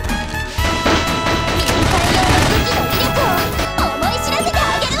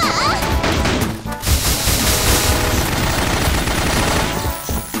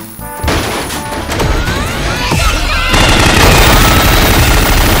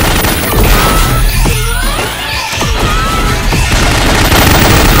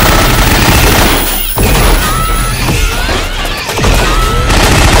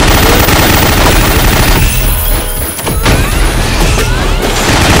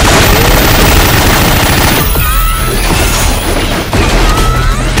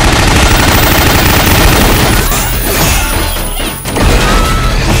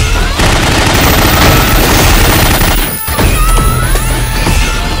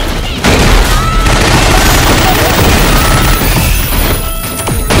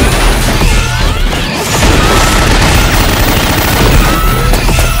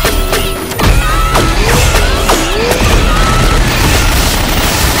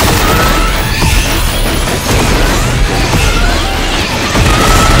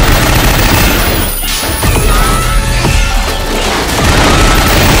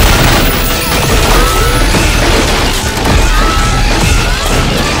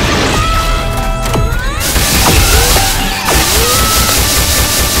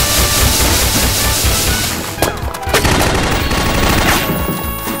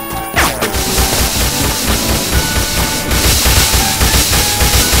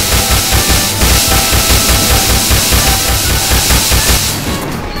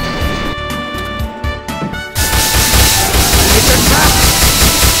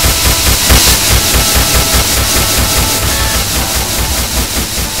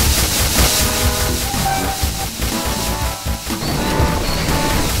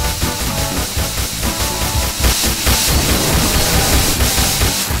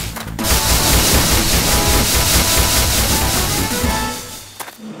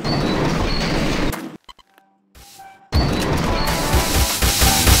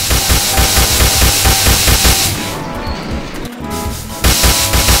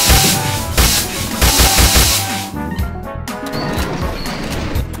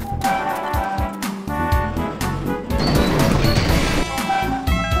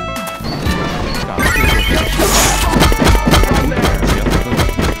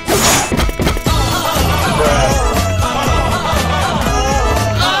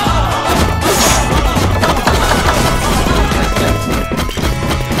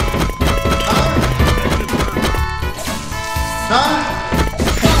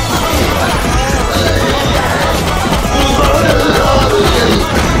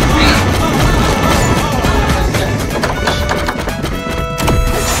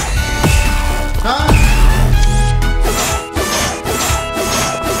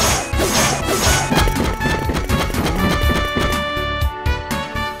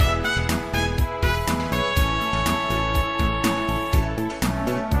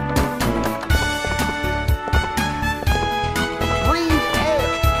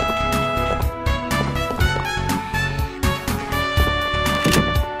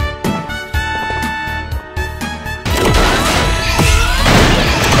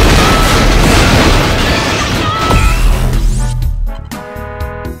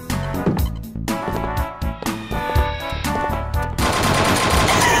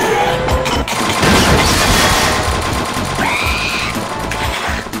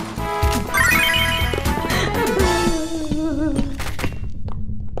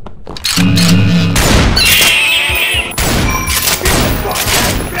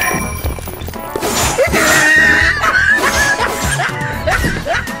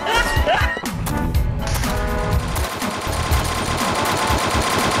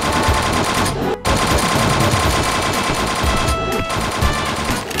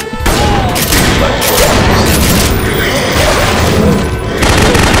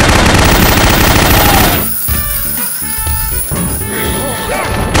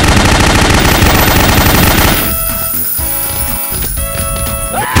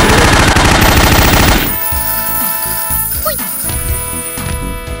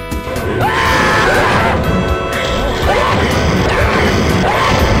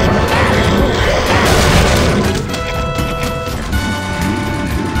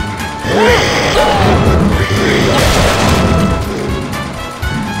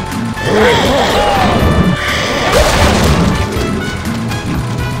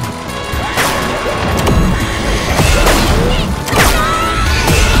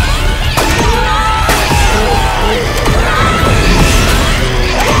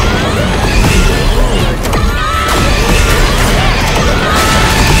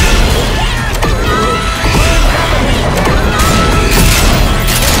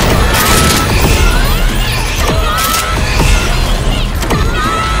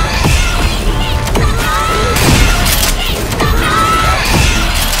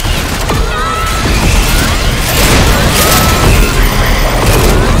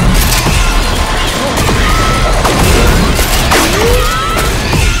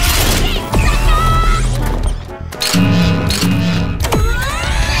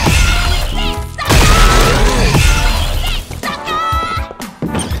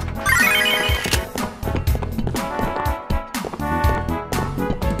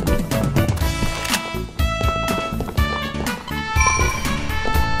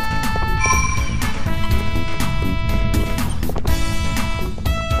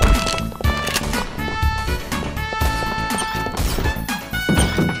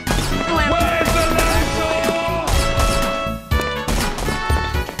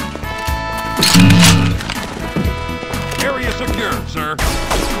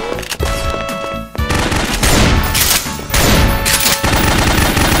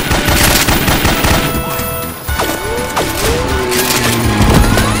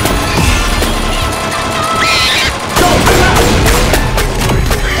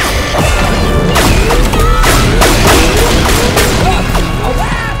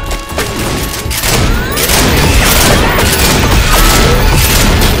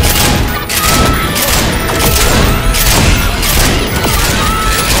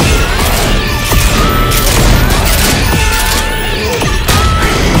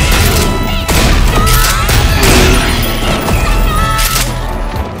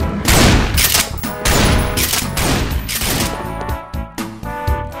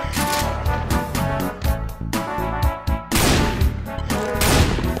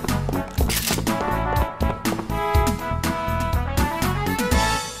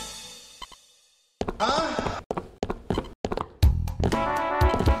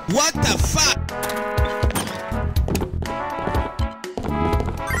 What the fuck?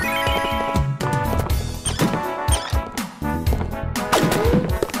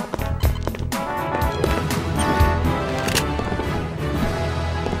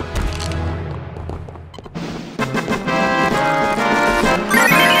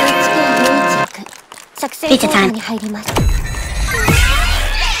 Pizza time.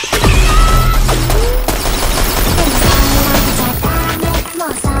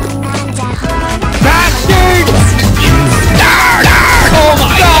 Bastard! Oh my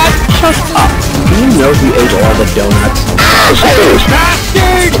god! Shut up! Do you know who ate all the donuts?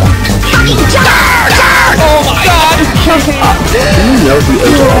 Bastard! Oh my god! Shut up! Do you know who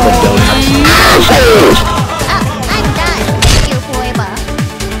ate all the donuts? I'm done. You forever.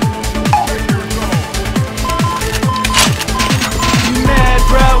 You mad,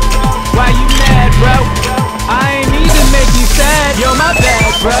 bro? Why you mad, bro? I ain't need to make you sad. You're my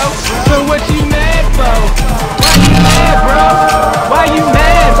bad, bro. So what you mad for? Why you mad, bro? Why you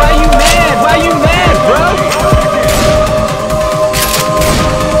mad? Why you mad? Why you mad, bro?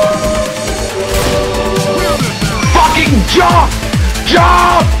 Fucking jump!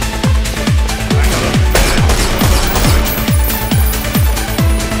 Jump!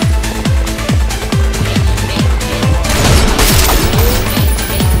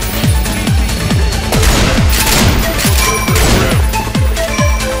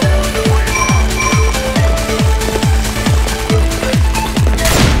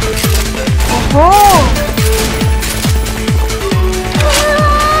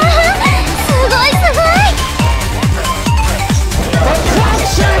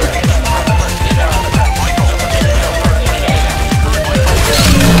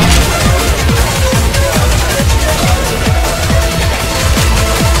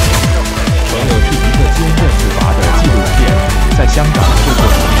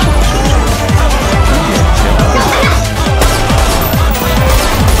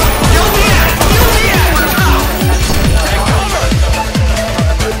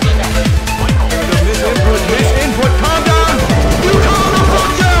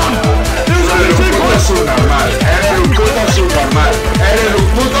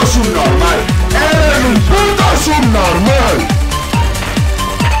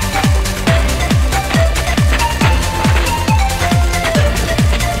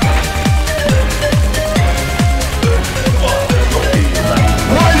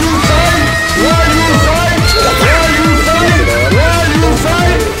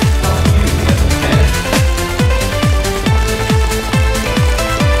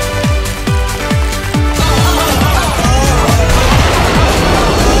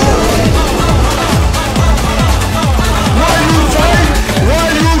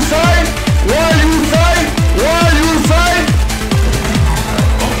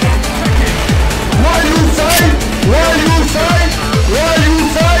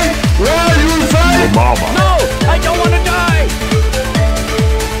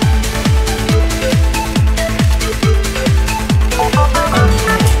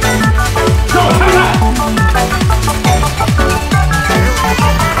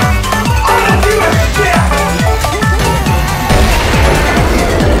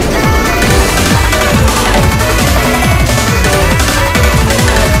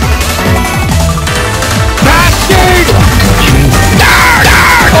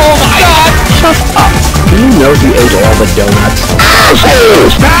 know who ate all the donuts?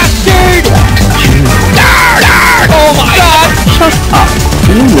 Bastard! Oh my god! Shut up.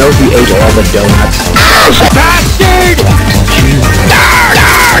 Do you know who ate all the donuts? Bastard!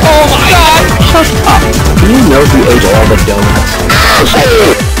 Oh my god! Shut up. Do you know who ate all the donuts?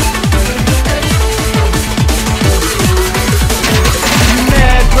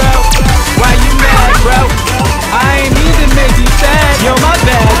 Mad, bro? Why you mad, bro? I ain't mean to make you sad. Yo, my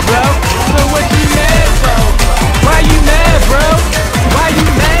bad, bro. So what you mad, bro? Why you mad, bro? Why you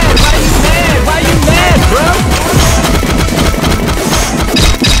mad? Why you mad? Why you mad, bro?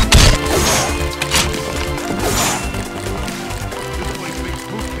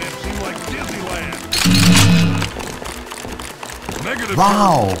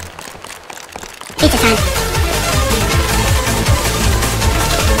 Wow. Pizza time.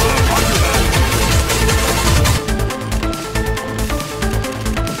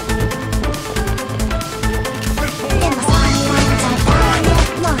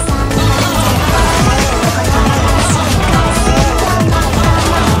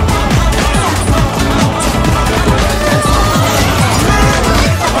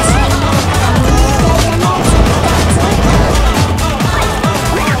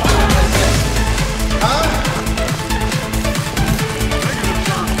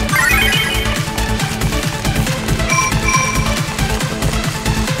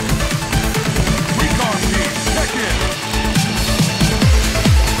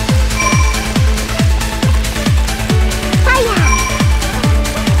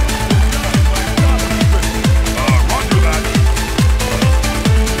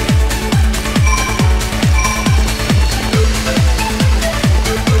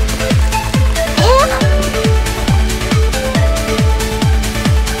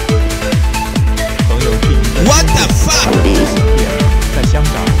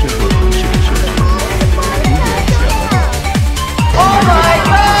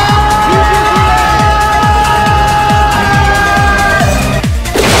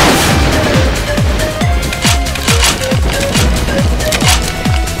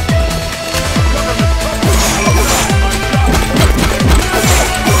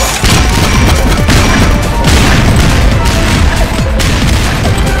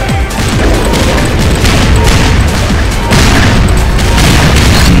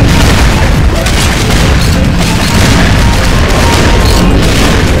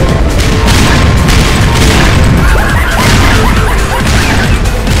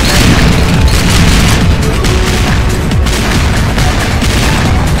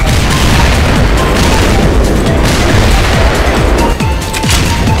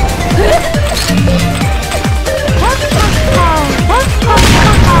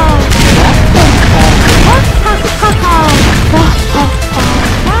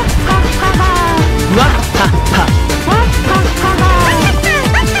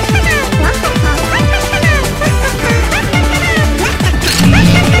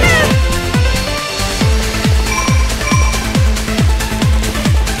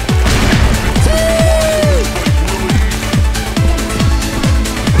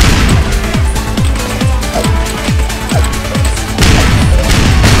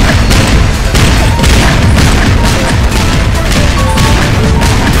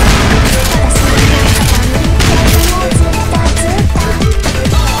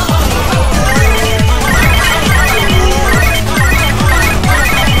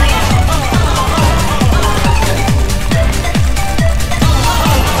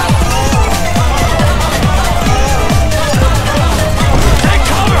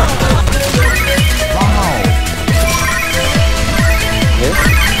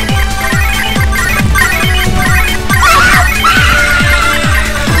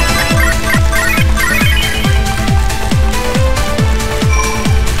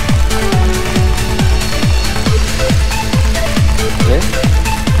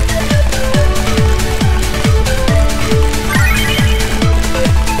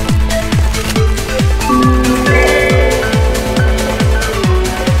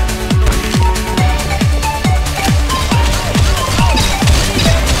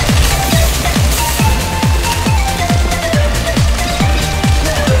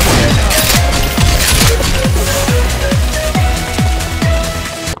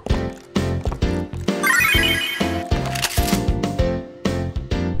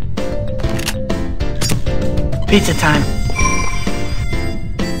 Pizza time.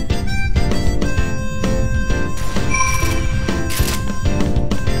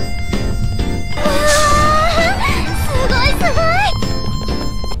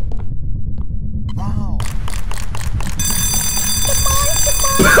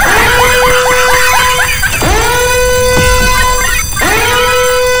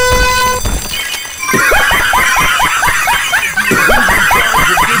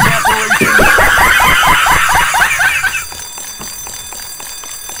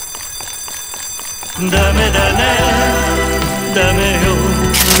 ダメだねダメよ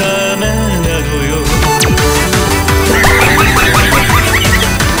ダメなのよ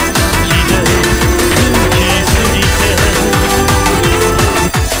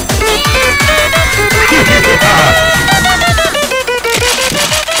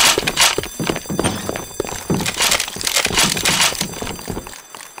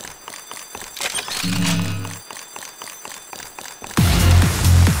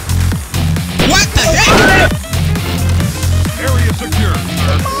Area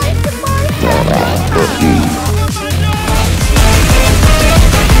secure.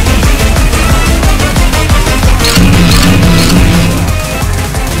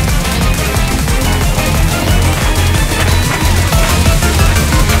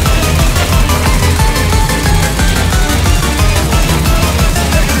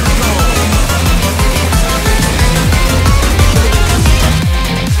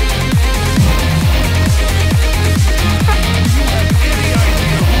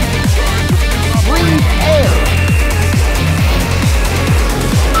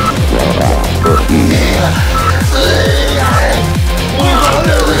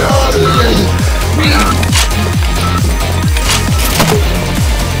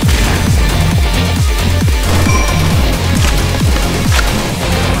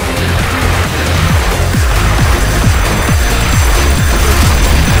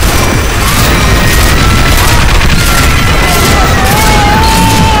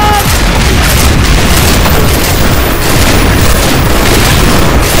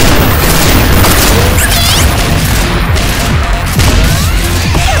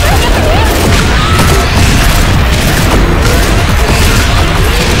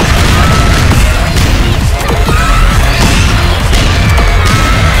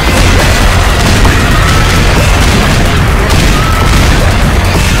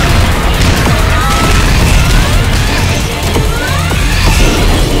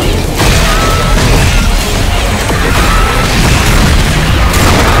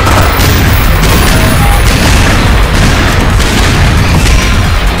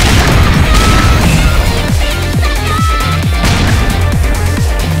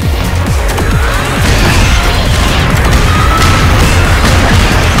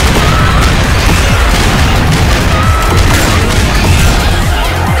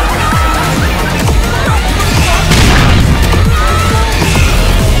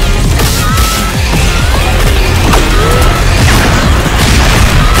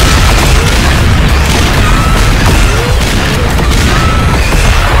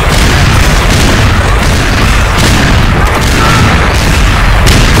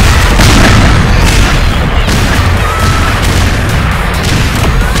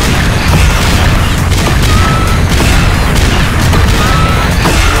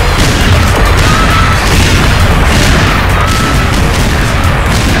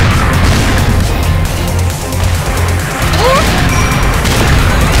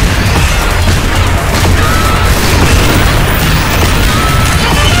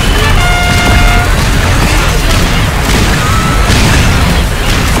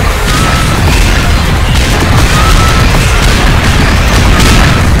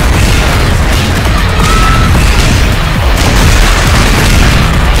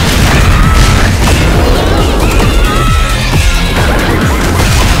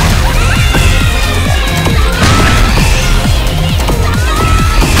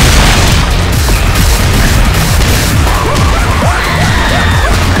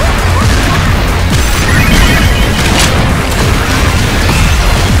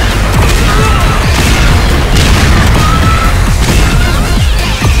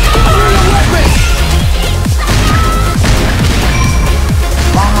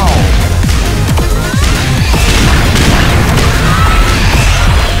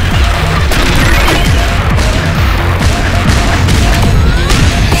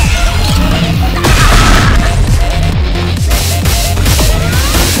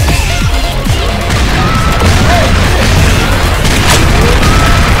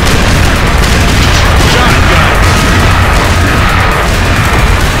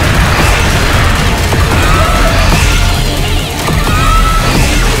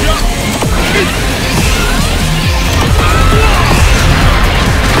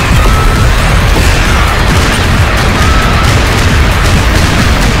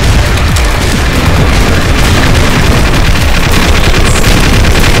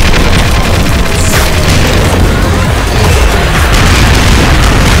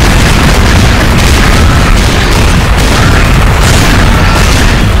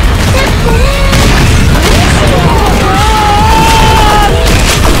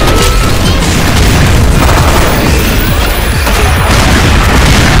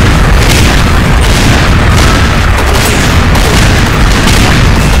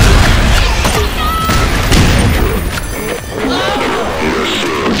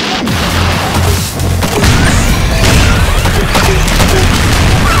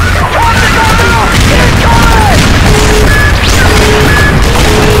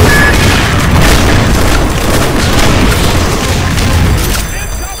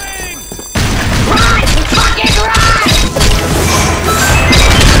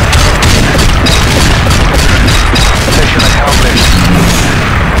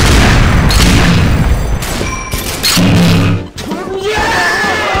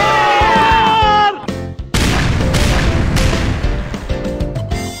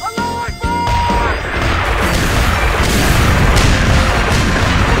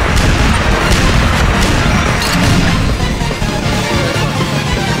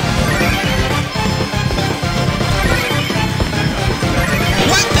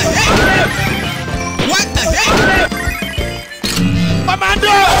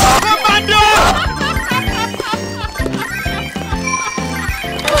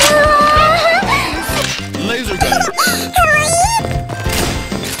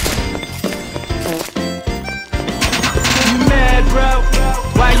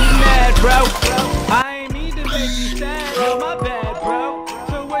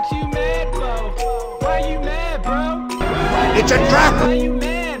 It's a trap! Why you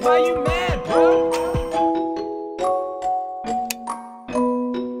mad? Why you mad, bro?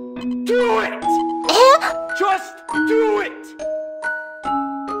 Do it! Just do it!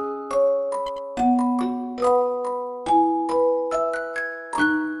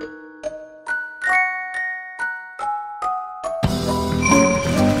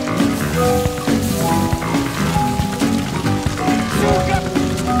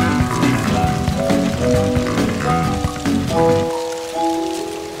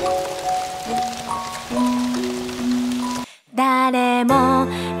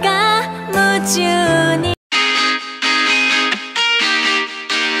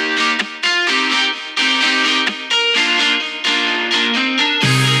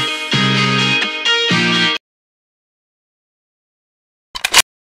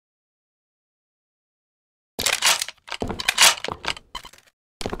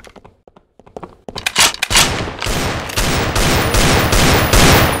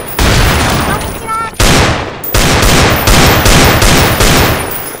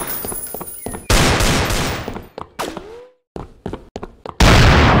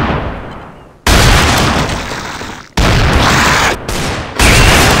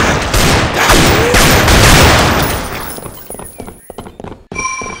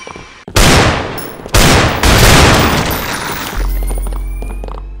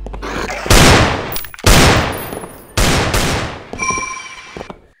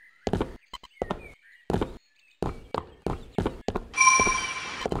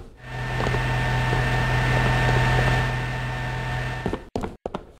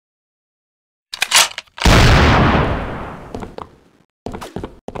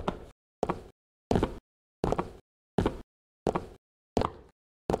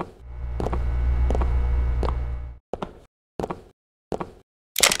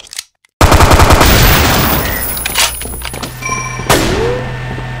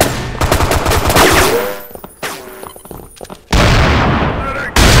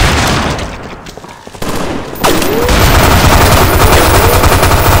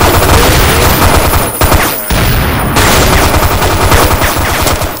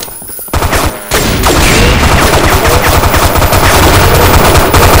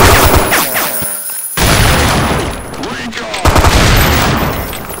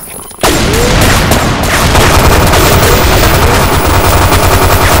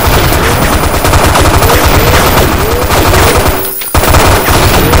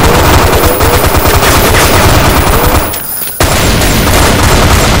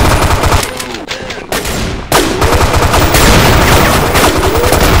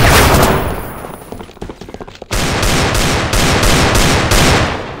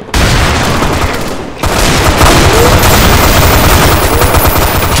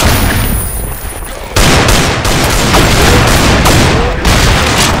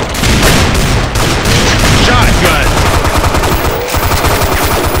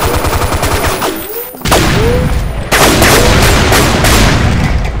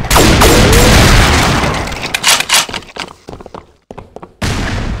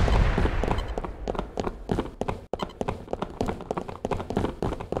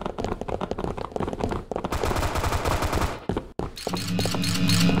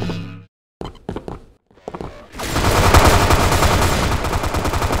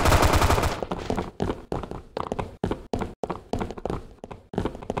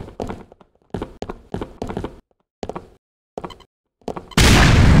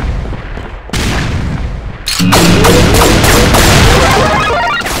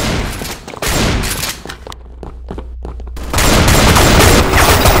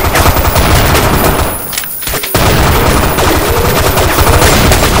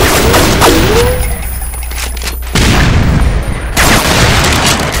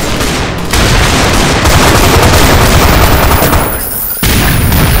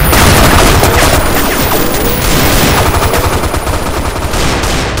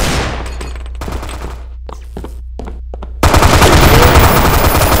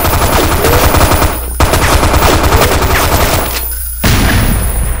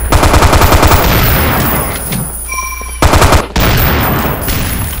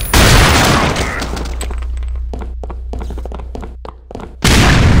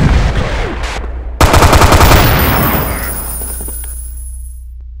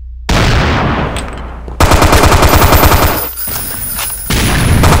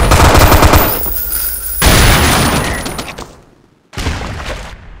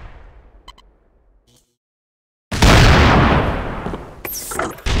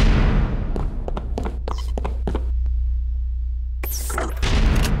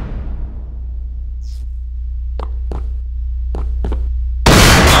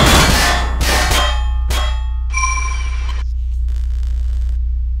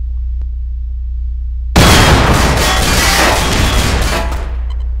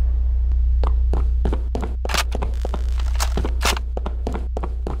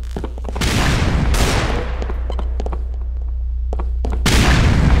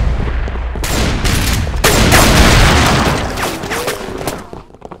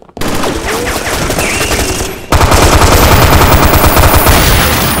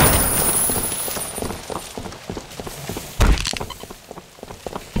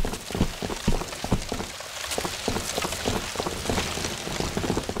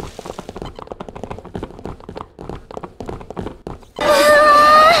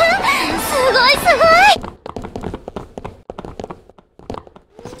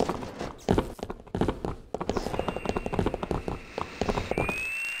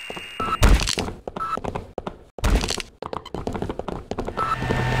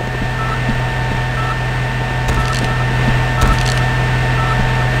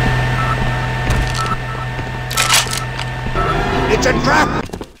 Kitchen trap!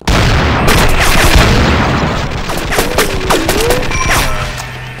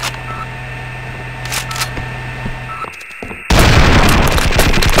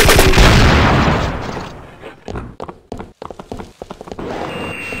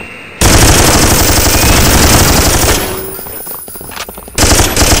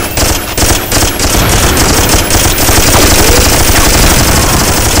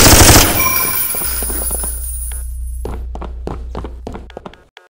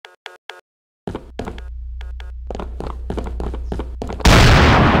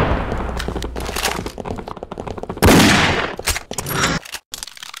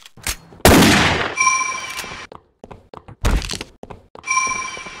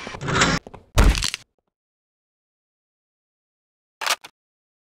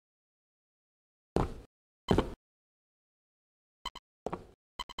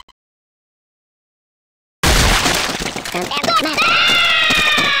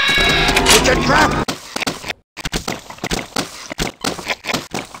 Kitchen trap!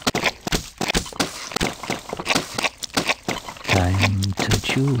 Time to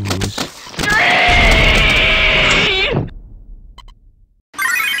choose.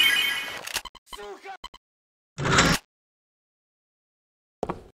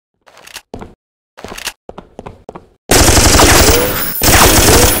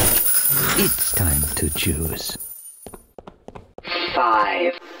 It's time to choose.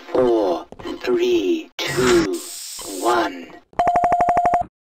 5, 4, 3, 2, 1.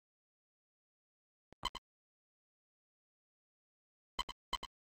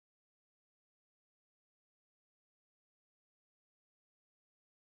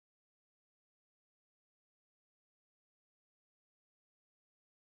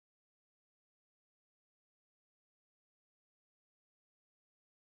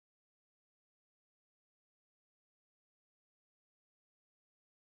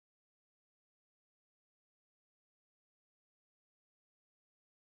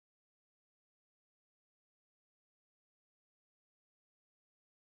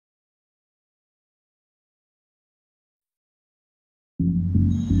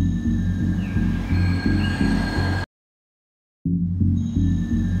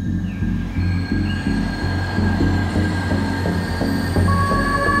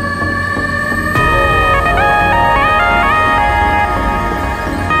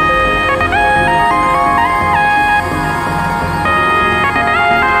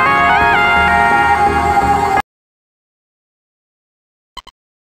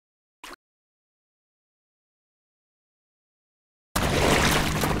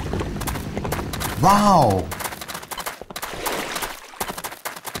 Wow!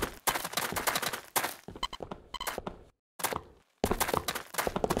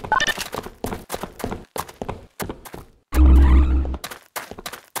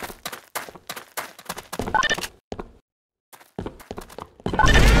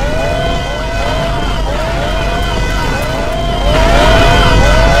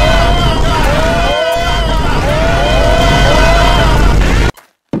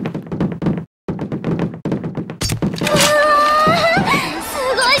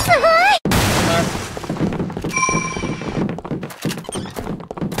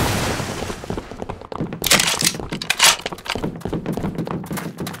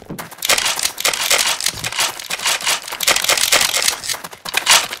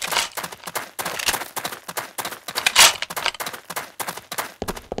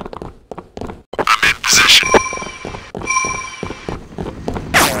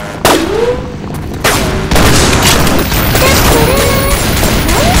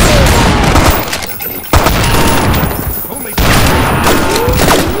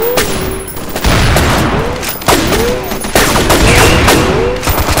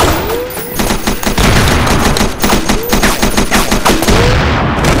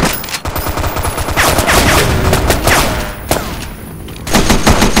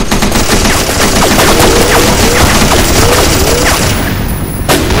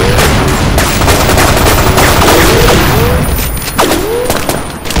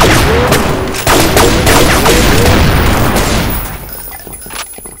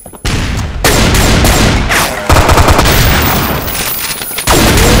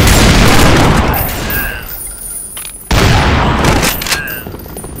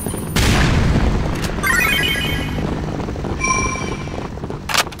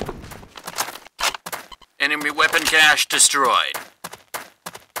 Enemy weapon cache destroyed.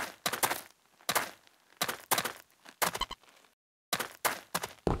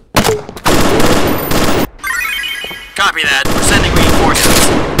 Copy that. We're sending reinforcements.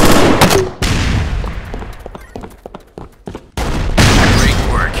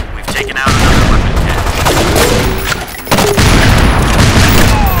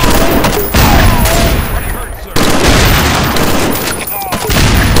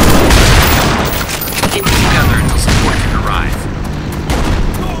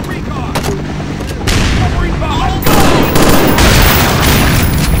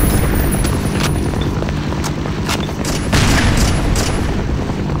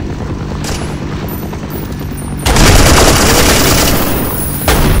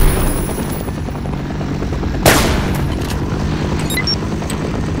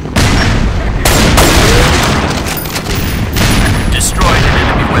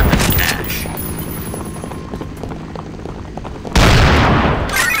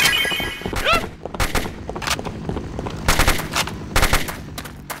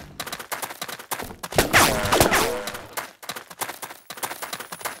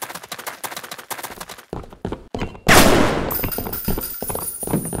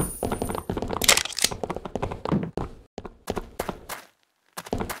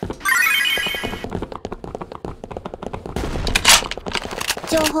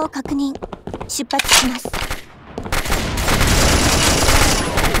 情報確認。出発します。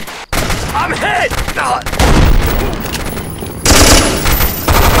I'm hit!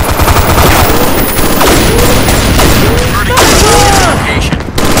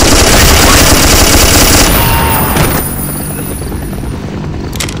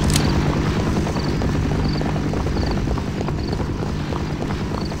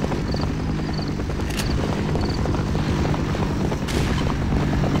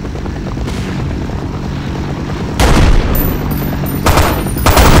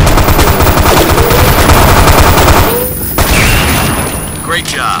 Great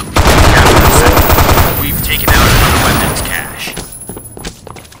job. We've taken out another weapons cache.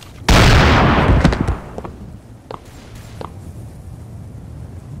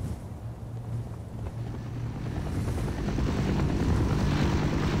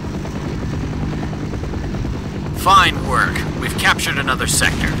 Fine work. We've captured another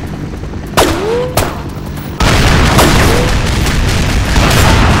sector.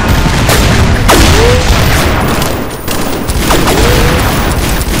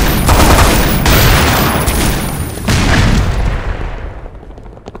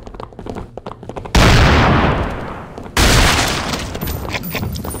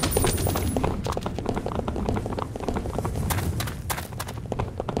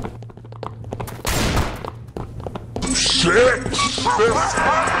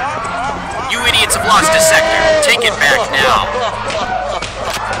 You idiots have lost a sector. Take it back now.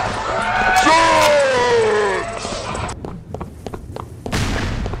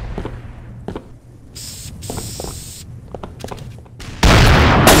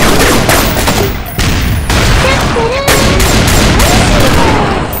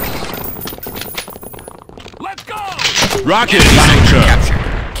 Let's go! Rocket launcher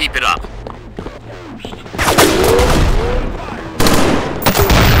captured. Keep it up.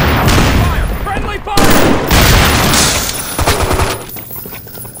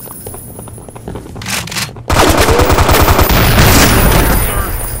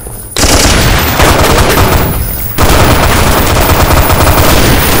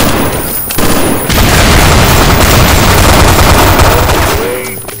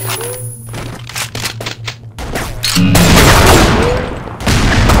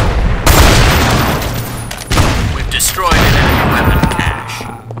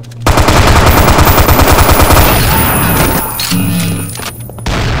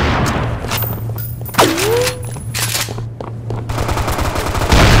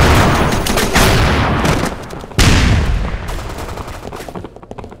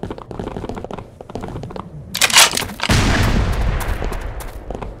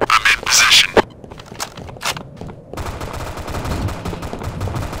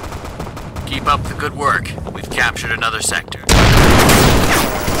 Keep up the good work. We've captured another sector.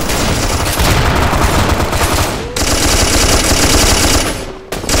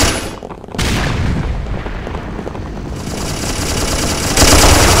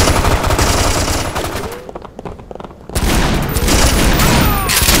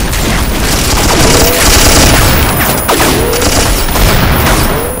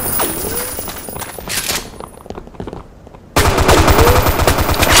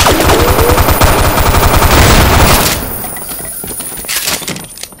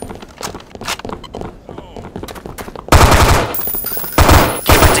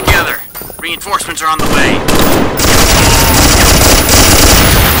 Reinforcements are on the way.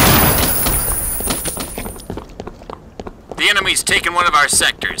 The enemy's taken one of our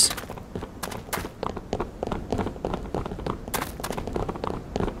sectors.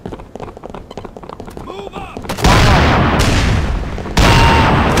 Move up!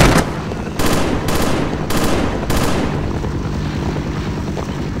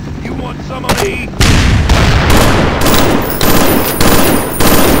 You want some of me?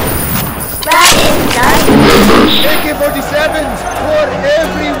 AK-47s for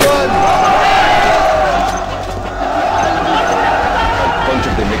everyone! Bunch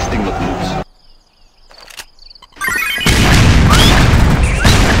of the next thing that moves.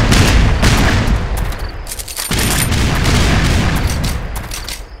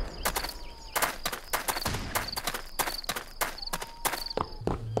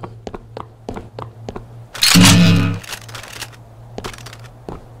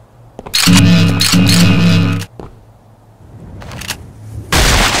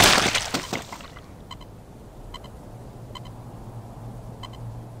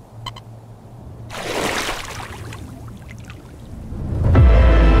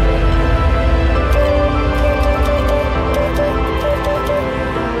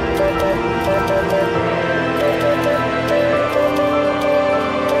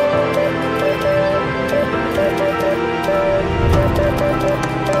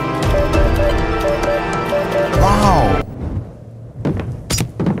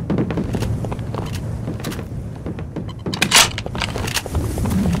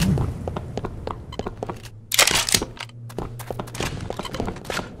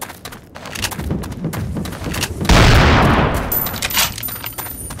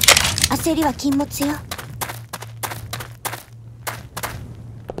 焦りは禁物よ。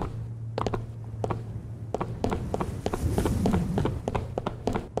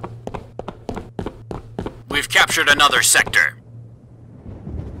 We've captured another sector.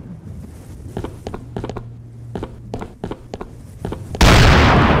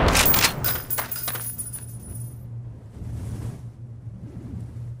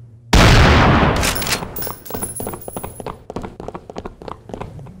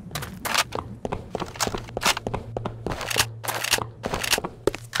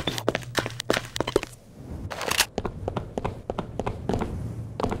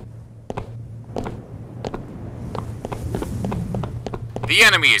 The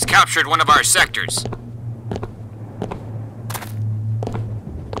enemy has captured one of our sectors.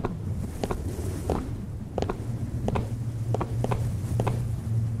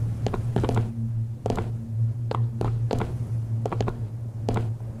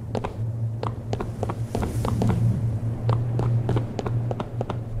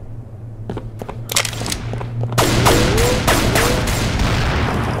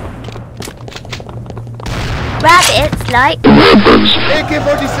 Rabbits like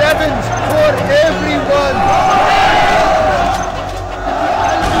AK-47s for everyone!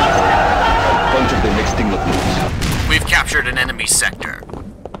 Bunch of them extinguished. We've captured an enemy sector.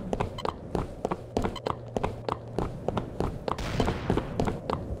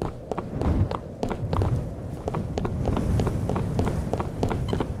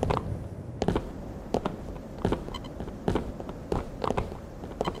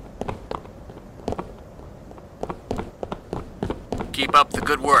 Keep up the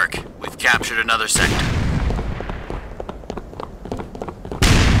good work. We've captured another sector.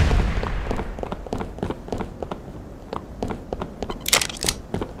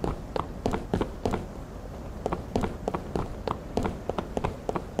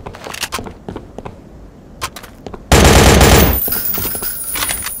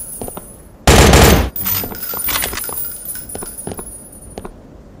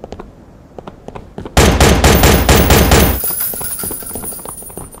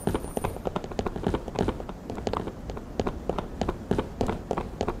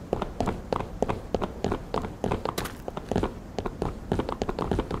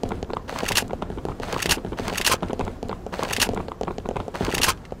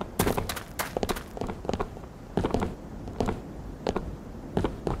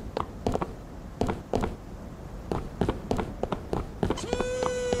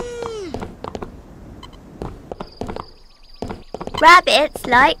 rabbits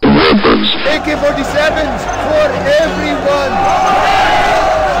like AK-47s for everyone!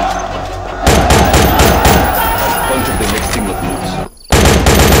 Bunch of them extinguished.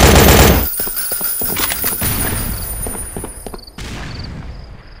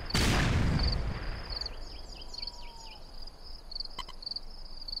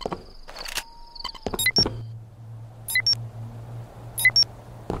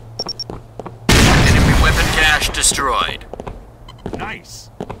 Enemy weapon cache destroyed. Nice.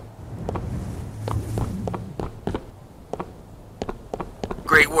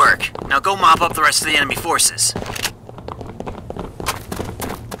 Great work. Now go mop up the rest of the enemy forces.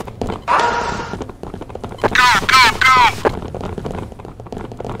 Go, go, go!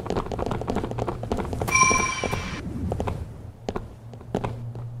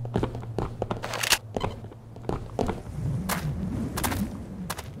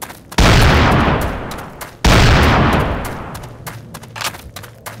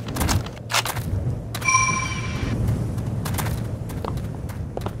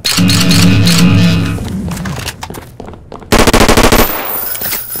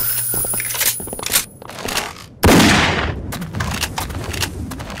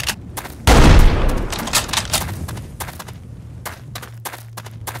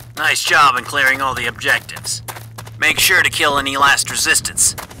 Nice job in clearing all the objectives. Make sure to kill any last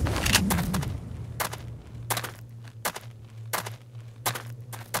resistance.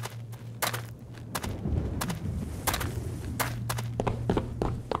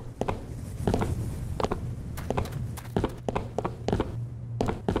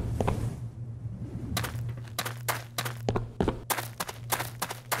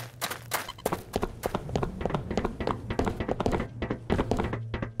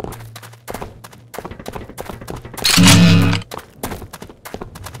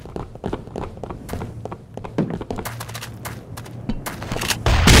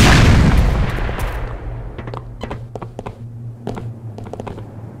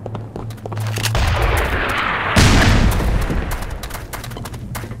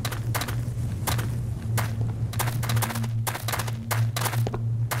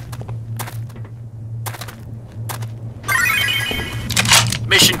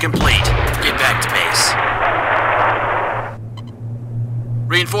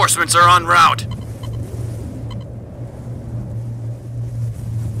 Reinforcements are en route.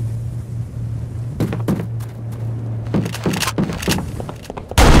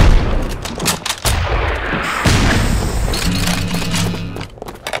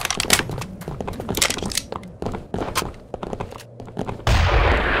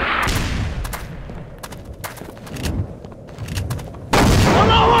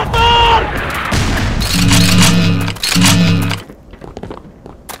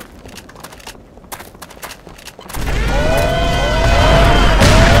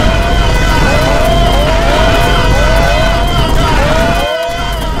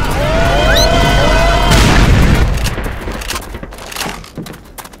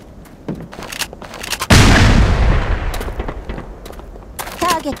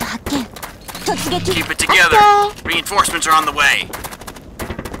 Keep it together. Reinforcements are on the way.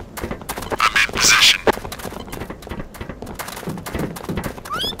 I'm in position.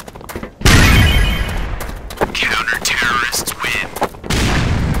 Counter-terrorists win.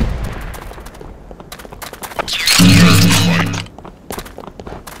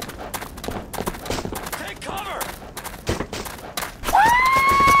 Take cover!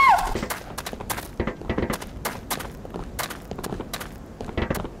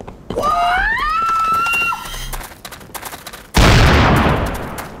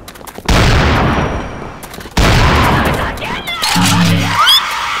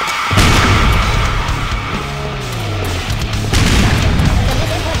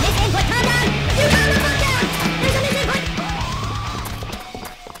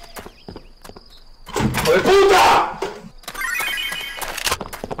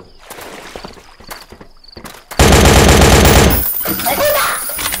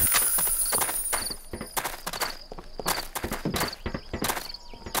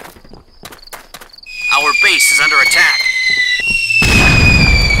 Our base is under attack.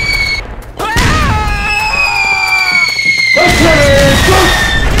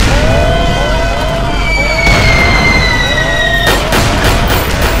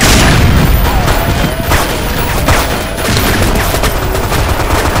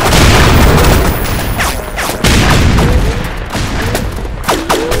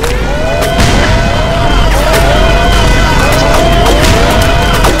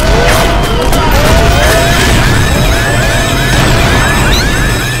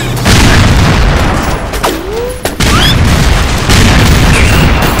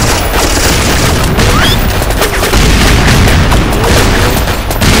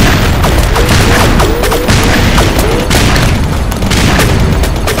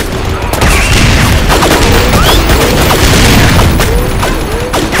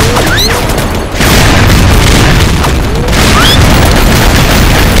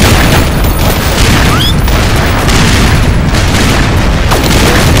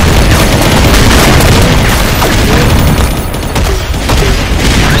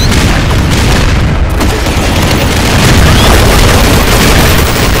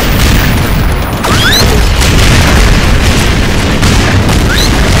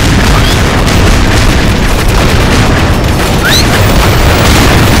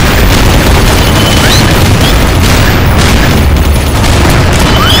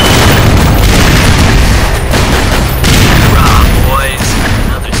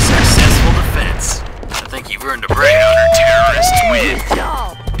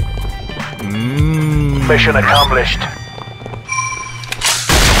 Mission accomplished.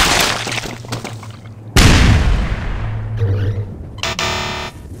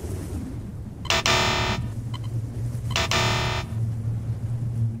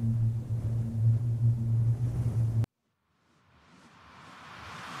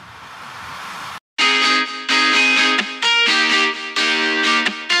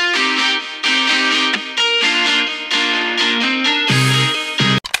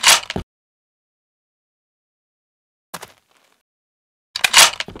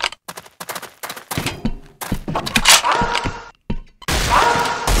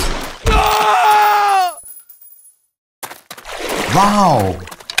 Wow!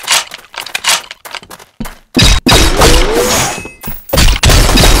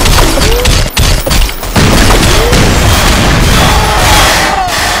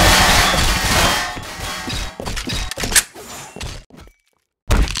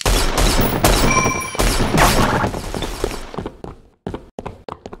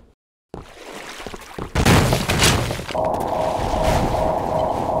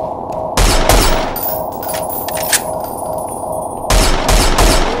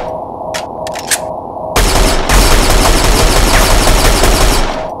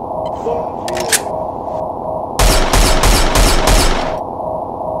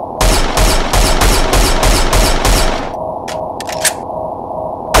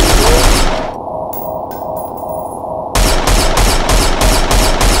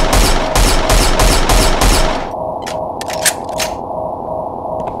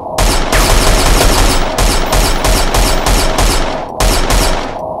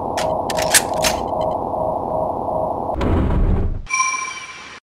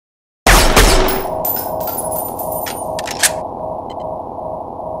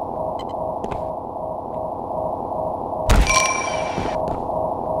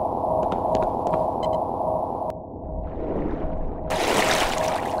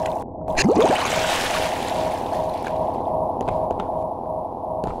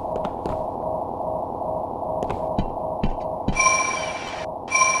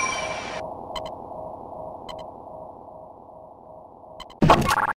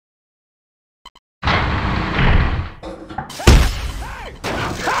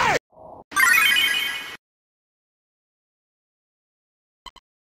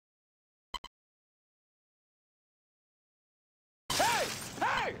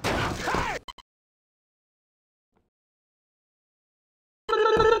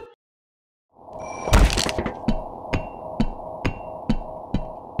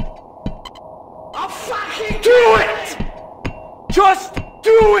 I'll fucking do it! Just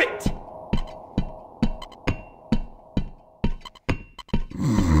do it!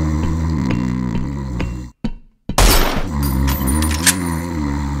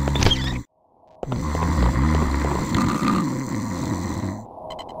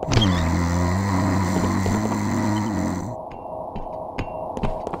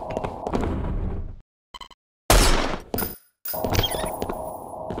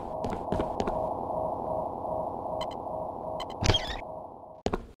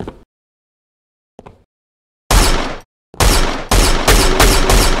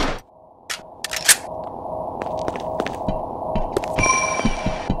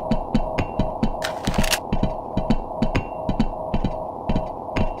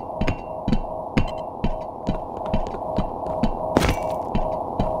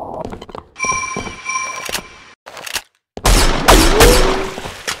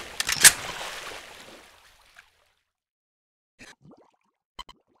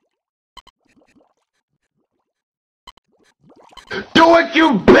 Do it,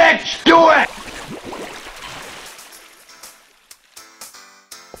 you bitch! Do it!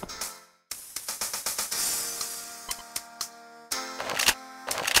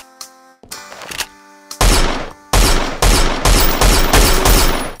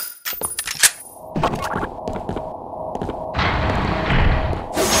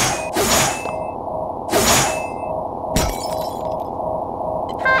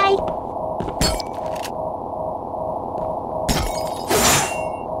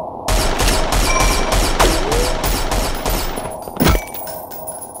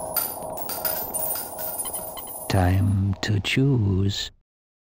 Time to choose.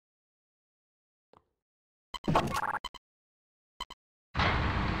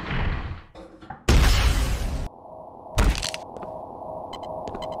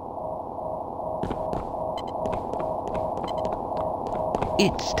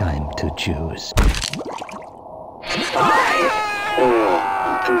 It's time to choose. 5,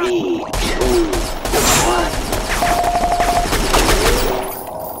 4, 3, 2, 1.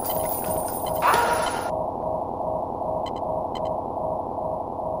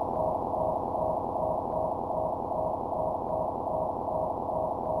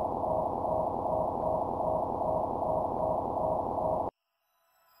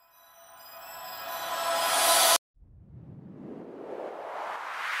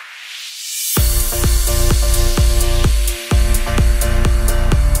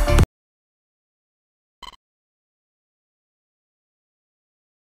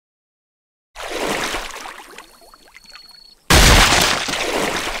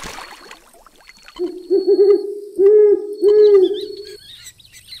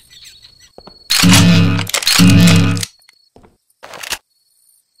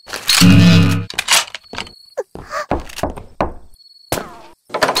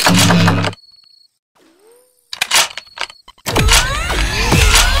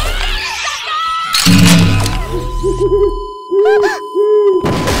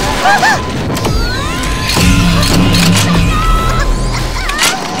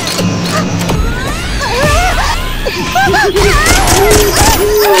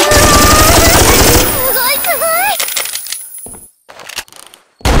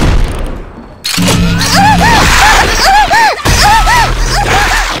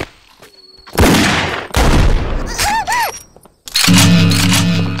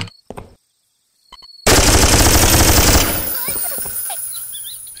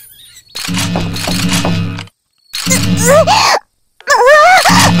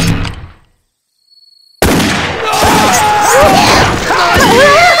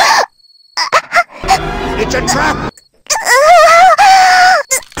 It's a trap!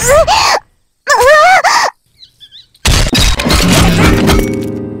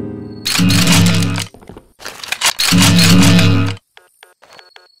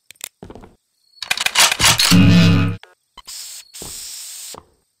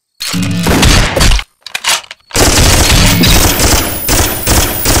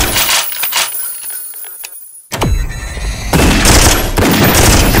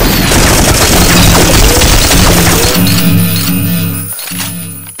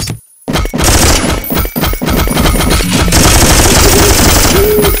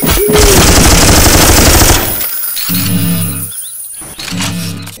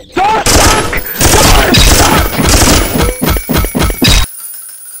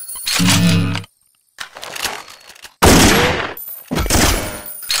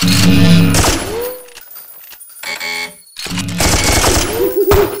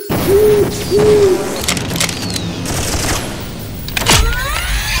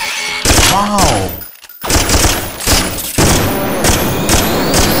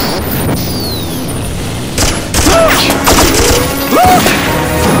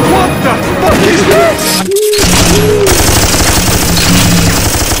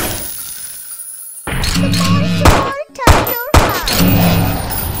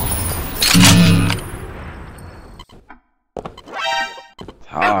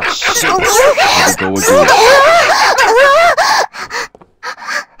 Ah, shit. Here we go again.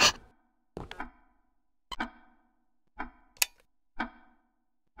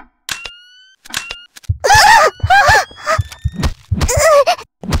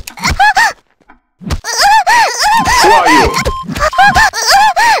 Who are you?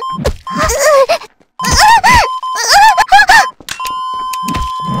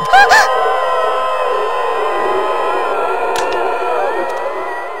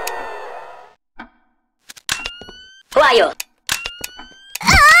 Who are you?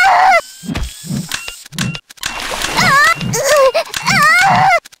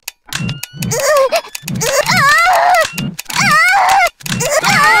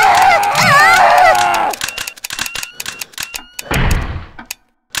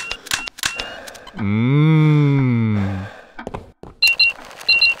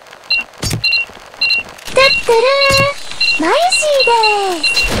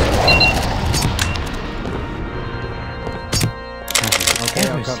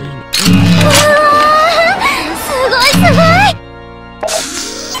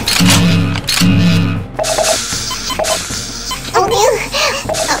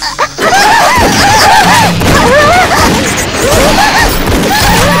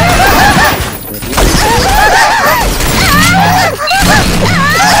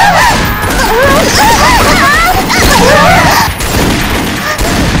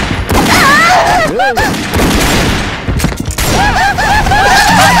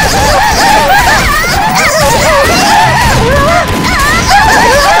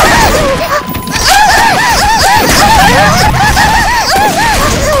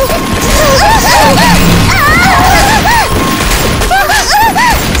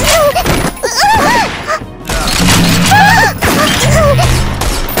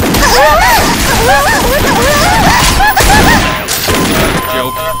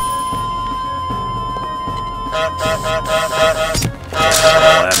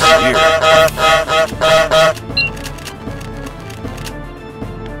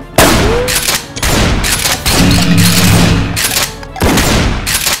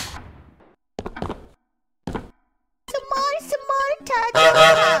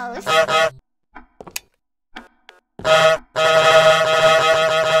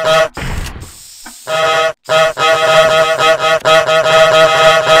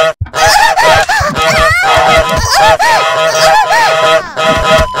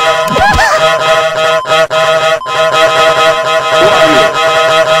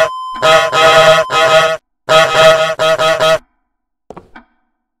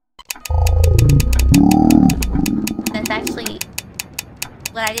 That's actually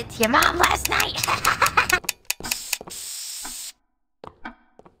what I did to your mom last night.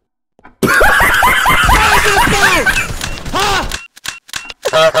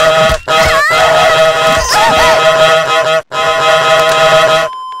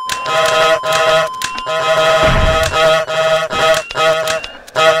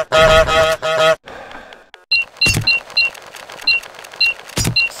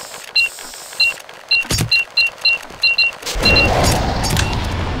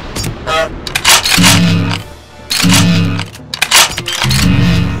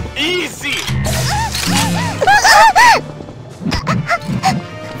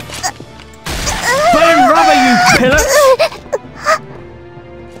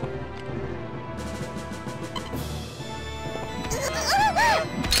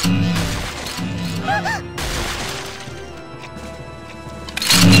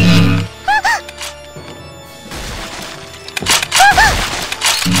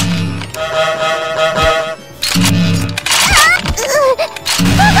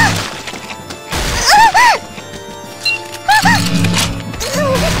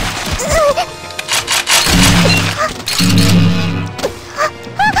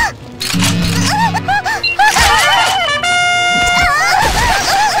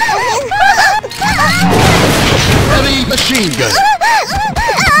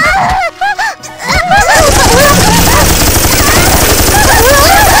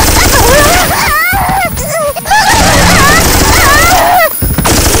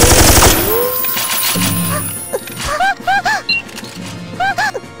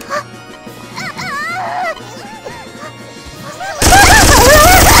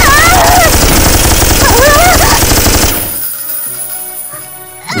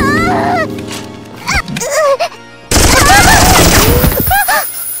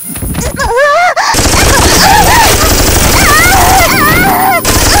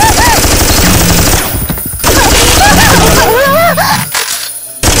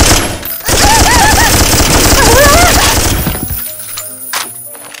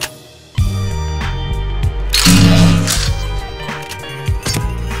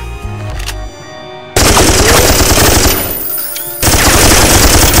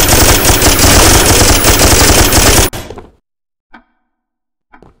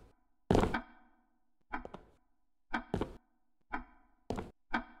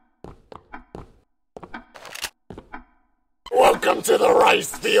 Welcome to the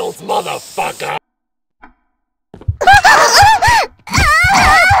rice fields, motherfucker!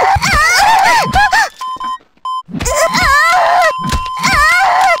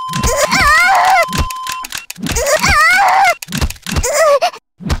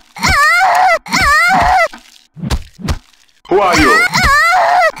 Who are you?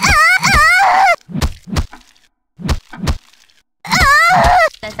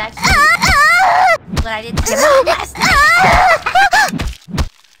 That's actually what I did to him last night.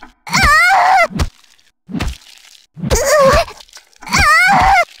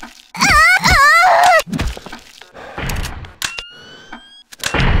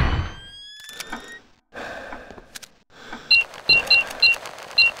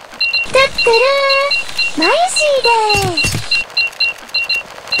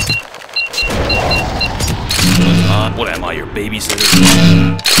 What am I, your babysitter?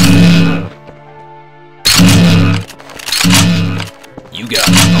 You got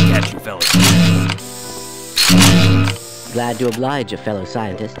it. I'll catch you, fellas. Glad to oblige a fellow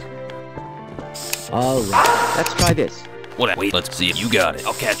scientist. All right, let's try this. What? Wait, let's see if you got it.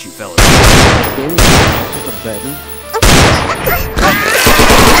 I'll catch you, fellas. Again, took a burden.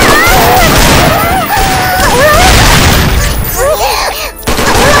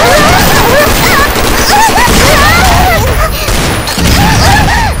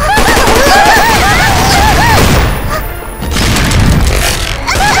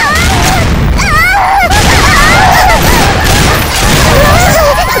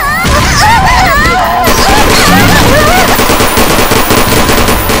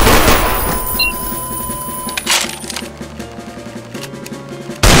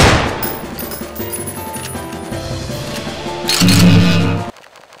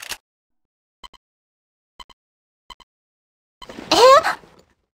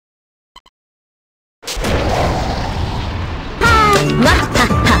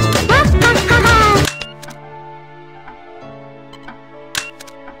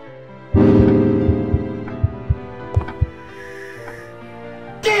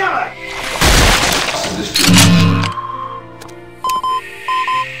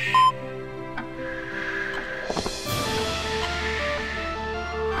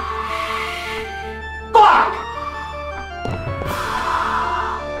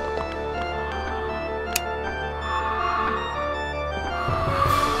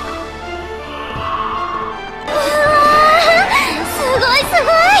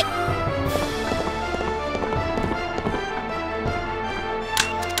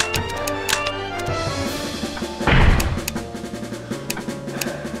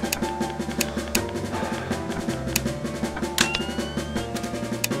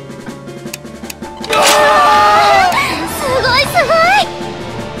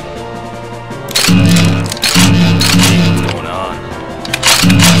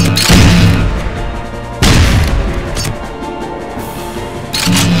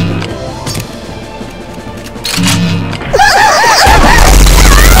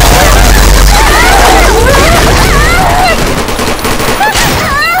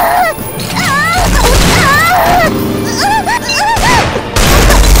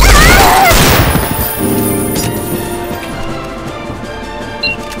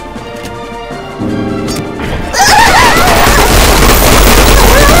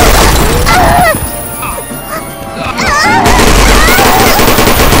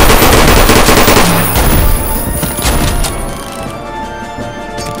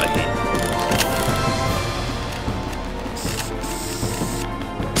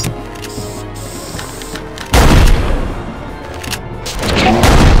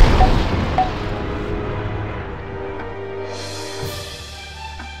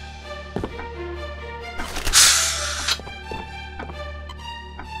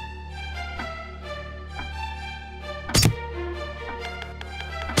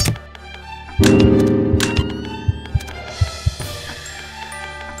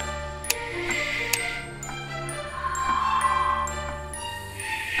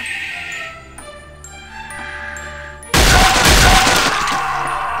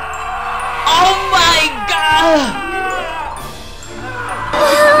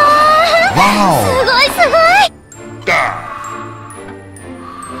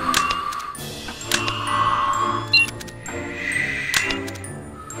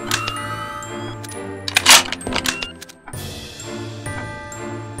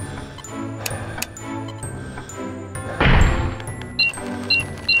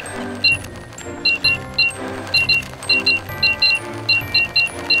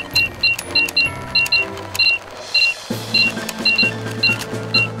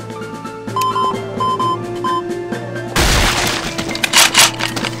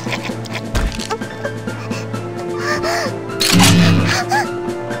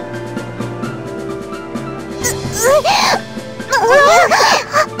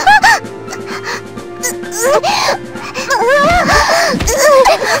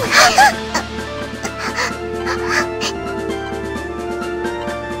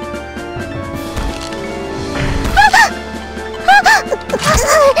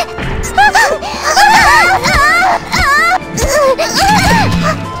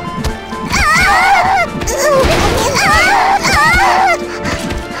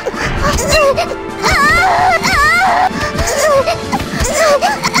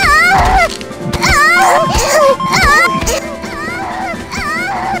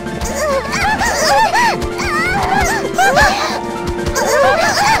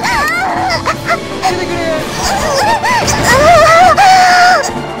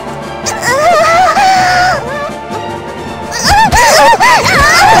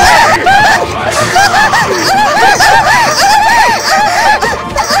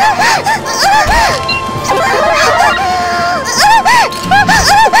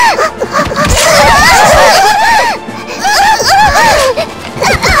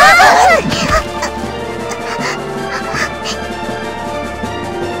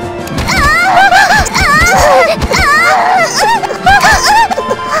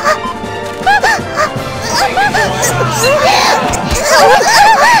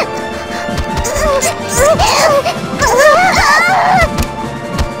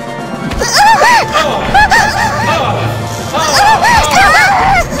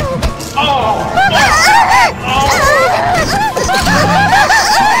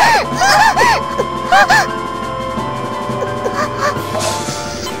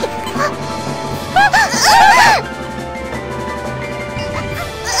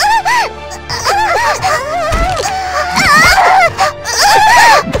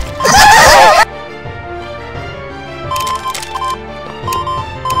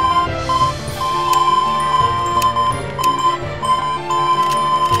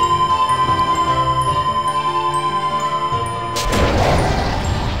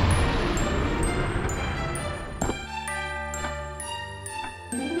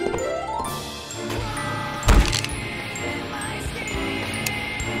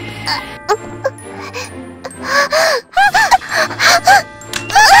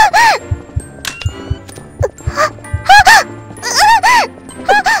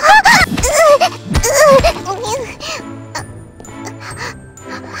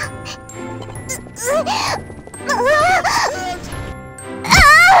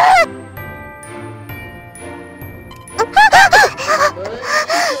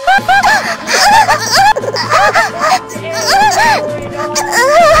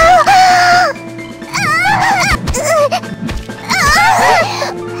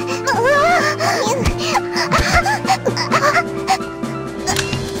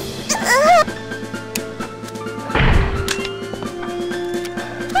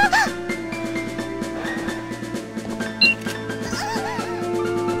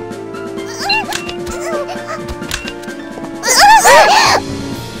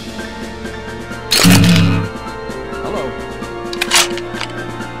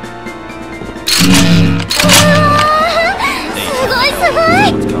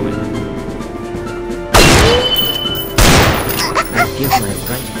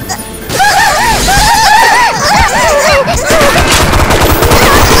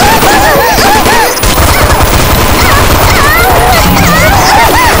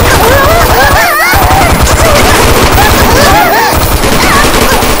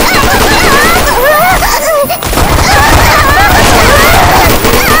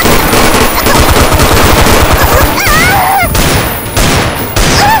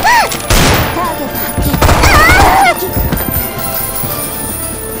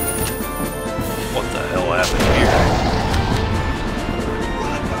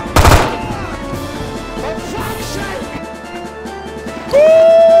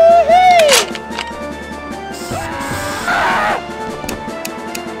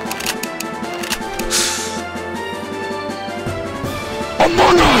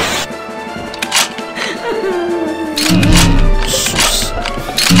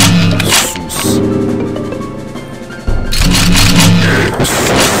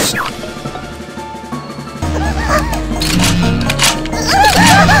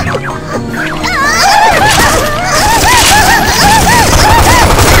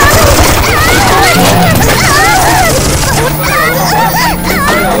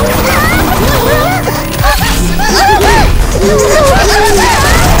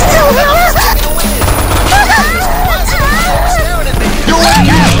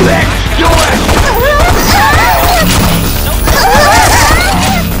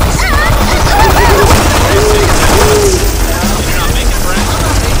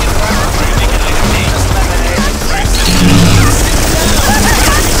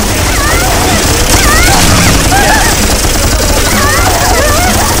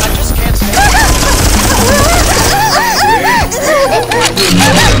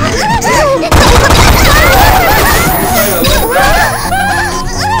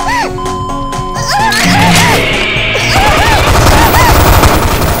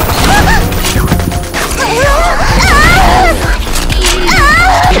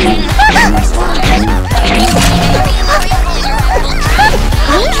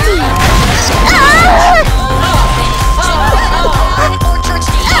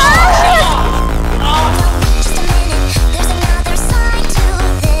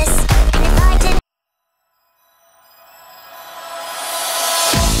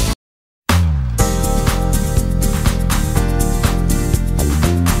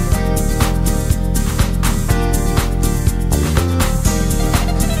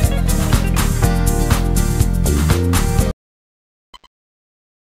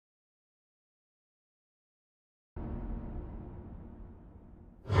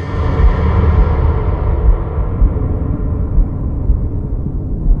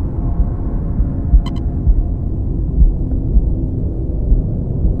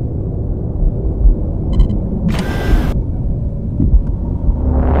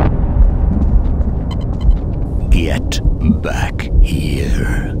 back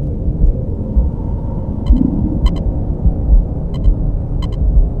here.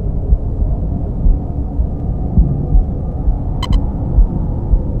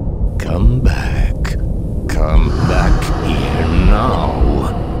 Come back. Come back here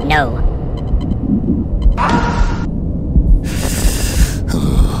now. No.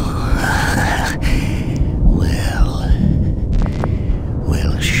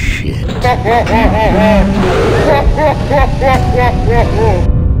 Well, shit.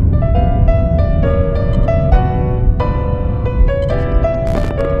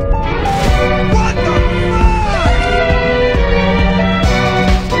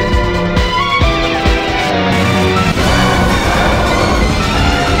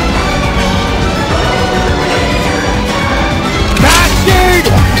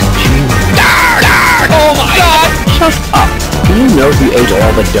 knows you ate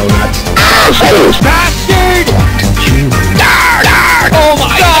all the donuts? Bastard! Oh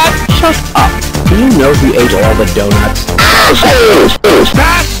my god! Shut up! Do you know you ate all the donuts? Bastard!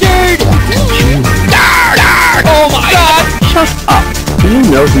 Oh my god! Shut up! Do you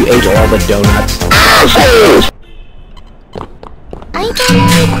know you ate all the donuts? アイドライ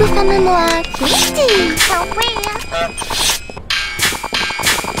ク様もあキッチンかっこいいや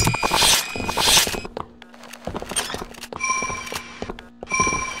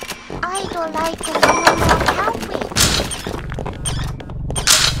I don't like the cowboy.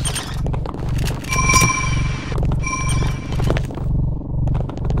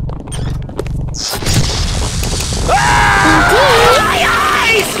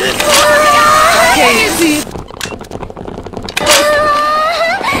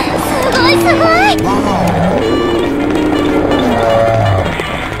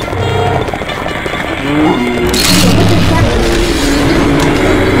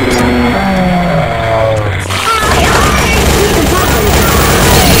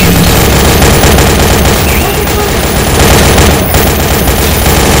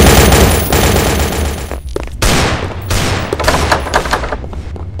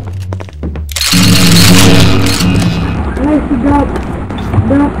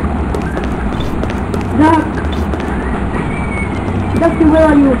 Ducky, where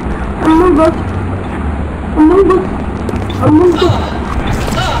are you? Among us! Among us! Among us!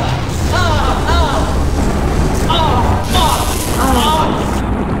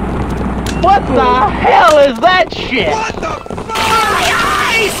 What the hell is that shit? What the fuck? My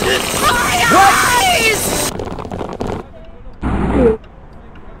eyes! My eyes!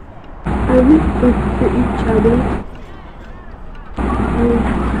 Are we supposed to each other?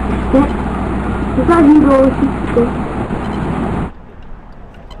 Is that hero or Chico?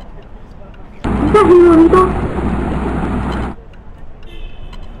 Is that hero Rito?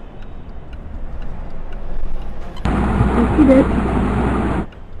 I see that.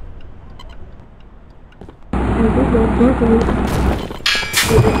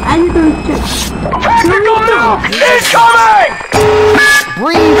 I need to check. Tactical! Incoming!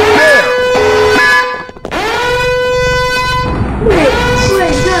 Breathe air!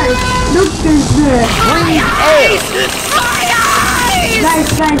 Wait, guys. Look at this. Breathe air!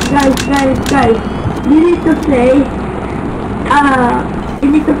 Guys. You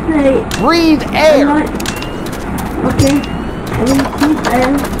need to say, breathe air! Okay. I will breathe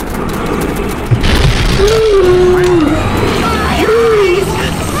air.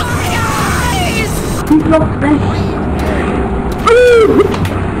 Keep your flesh.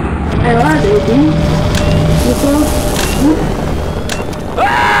 I love it, I'm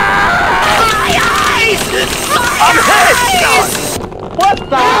hit! What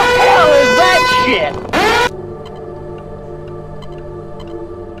the hell is that shit?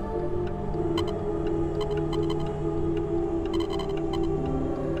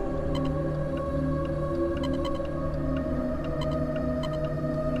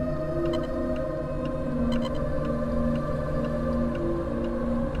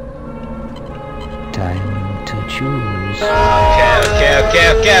 Time to choose.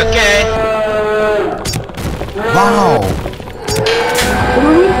 Okay. Wow!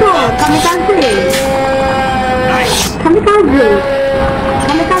 Bonito, kamikaze. Nice! Kamikaze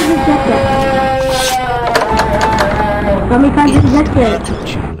jacket. Kamikaze jacket. To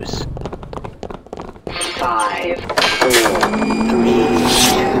choose. 5, 4, 3, 2.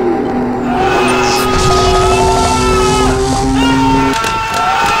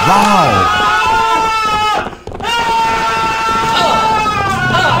 Wow!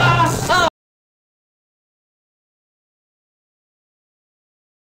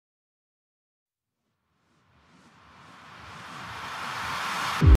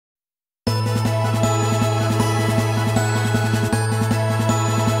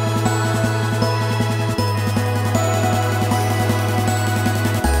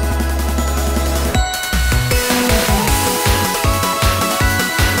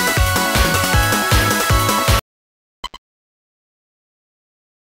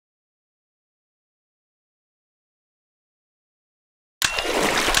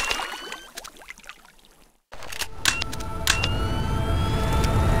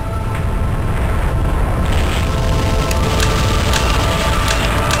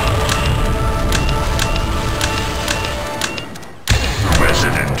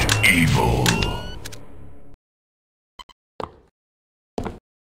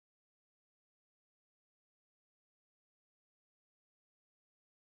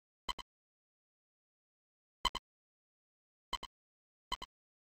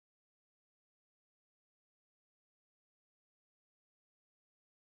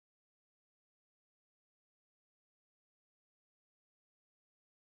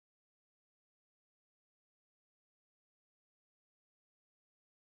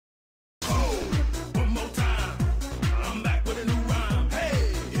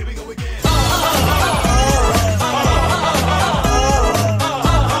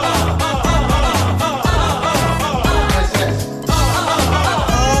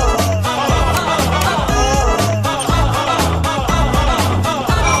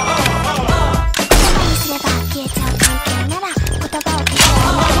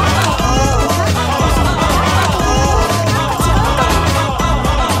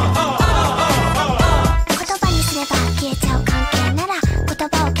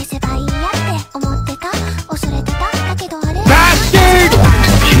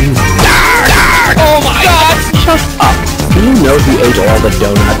 Shut up. Do you know who ate all the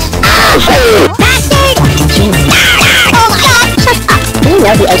donuts? Bastard! Oh my god! Shut up! Do you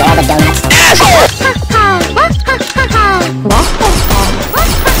know who ate all the donuts?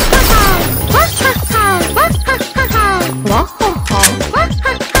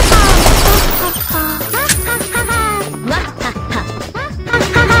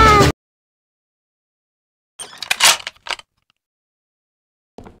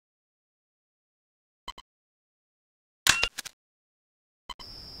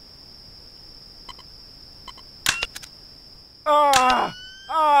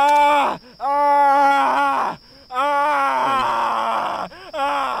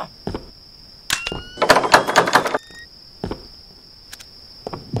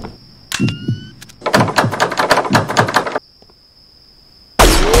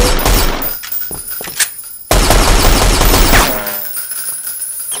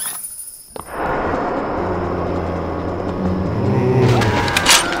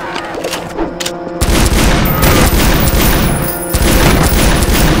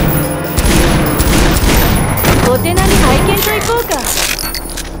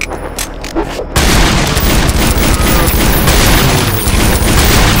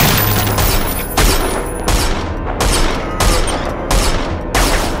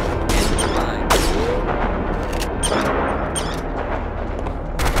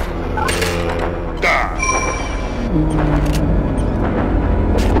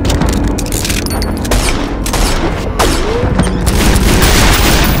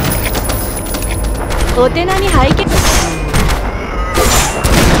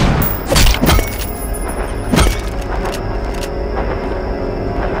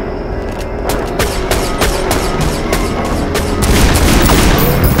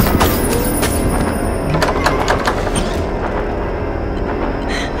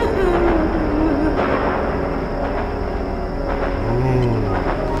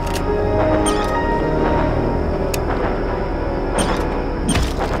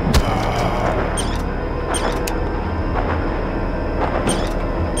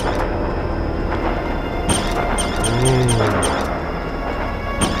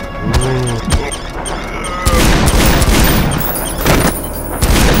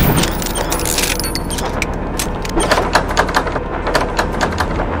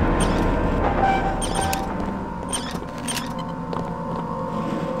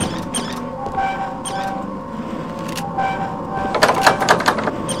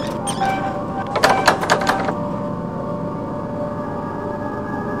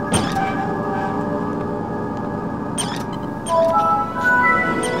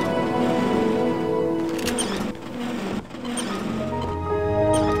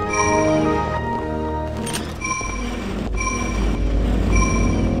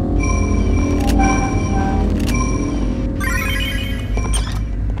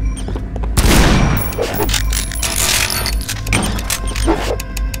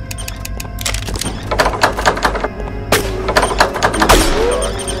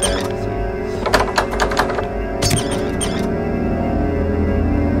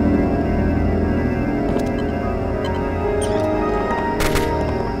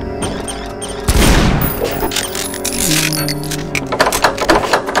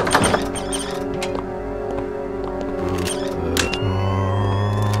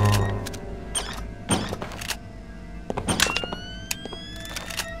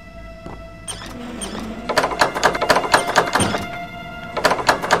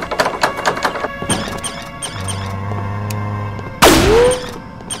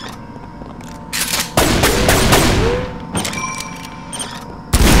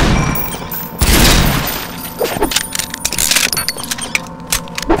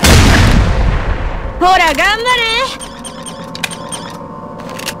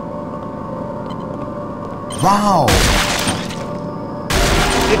 Wow!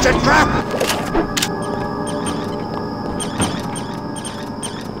 It's a trap!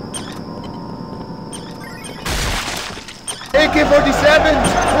 AK-47s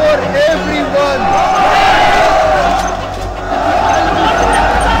for everyone!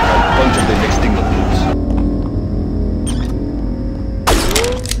 Bunch of the next thing of news.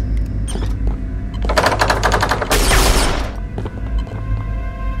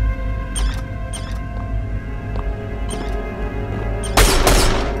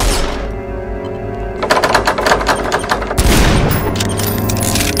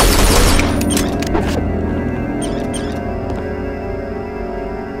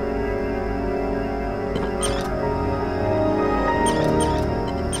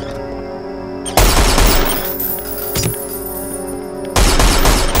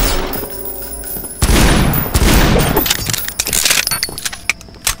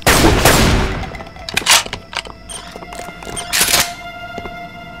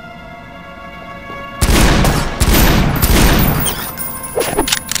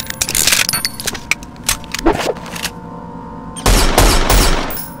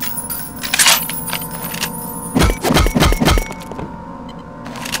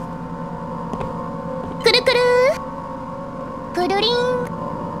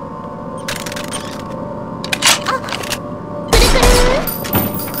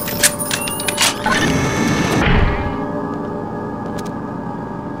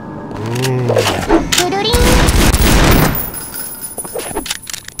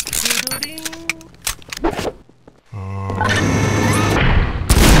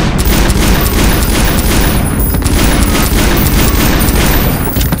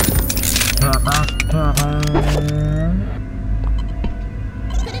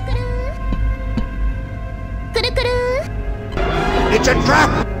 It's a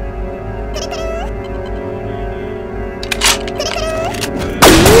trap!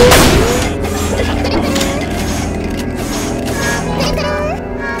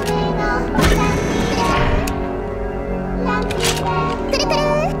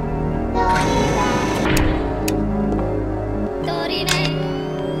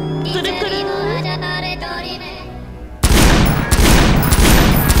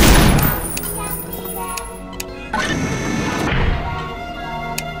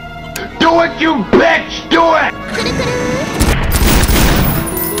 Do it, you bitch! Do it!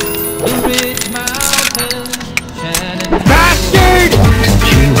 Bastard!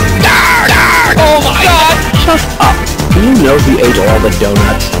 Oh my god! Shut up! Do you know who ate all the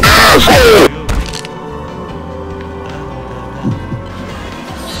donuts?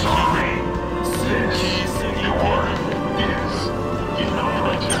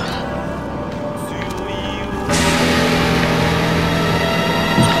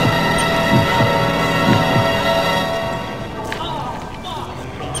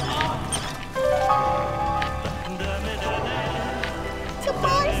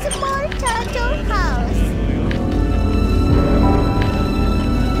 Small turtle house.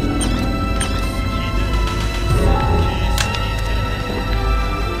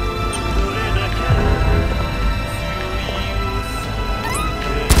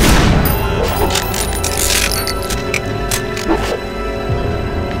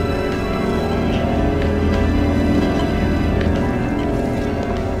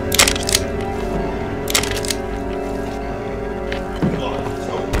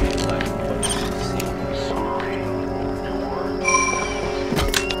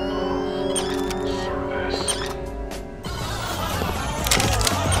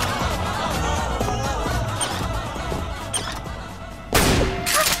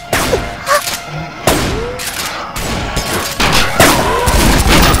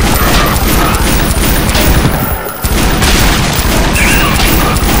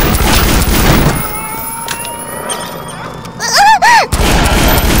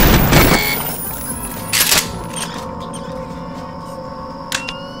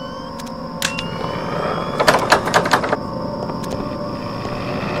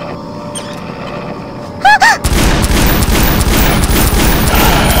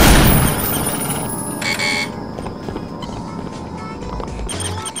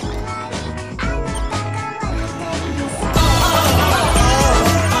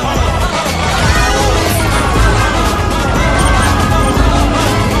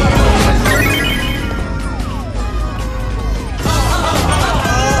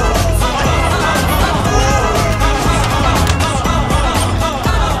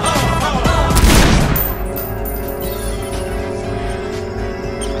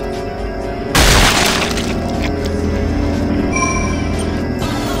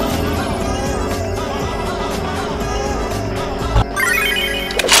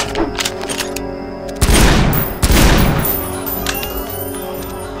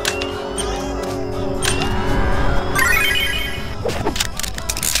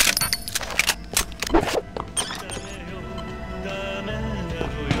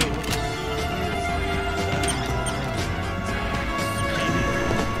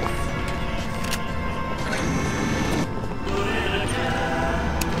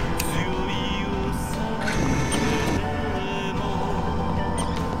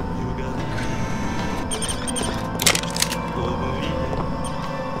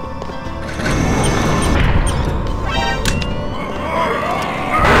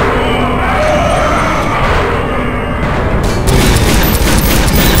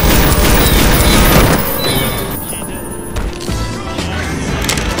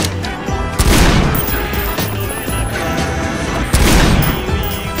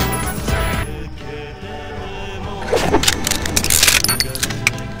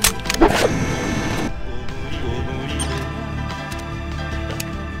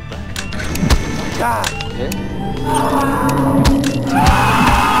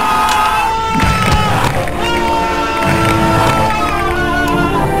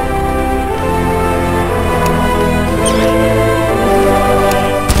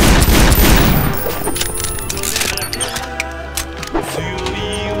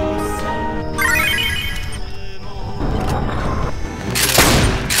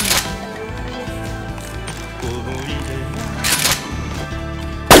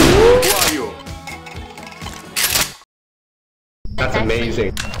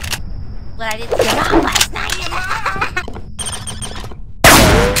 amazing. What I didn't get on last night.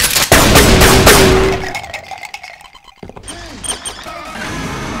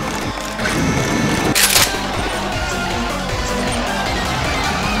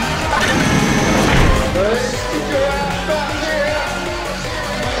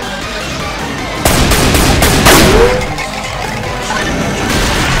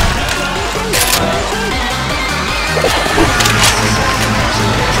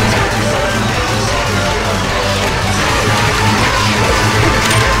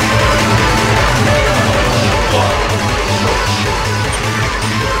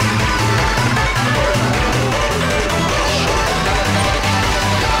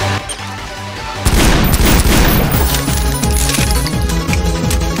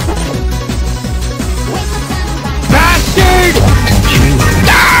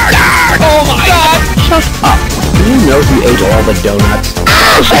 You know he ate all the donuts.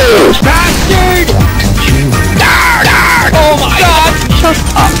 Bastard! Oh my god! Shut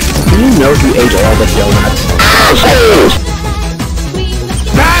up! You know he ate all the donuts.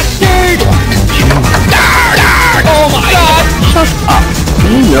 Bastard! Oh my god! Shut up!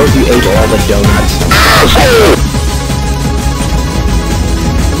 You know he ate all the donuts.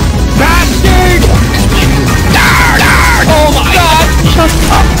 Bastard! Oh my god! Shut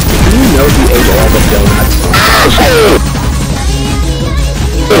up! You know he ate all the donuts.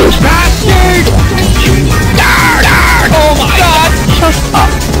 Bastard! Oh my god! Shut up!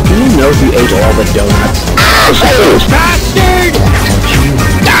 You know he ate all the donuts. Bastard!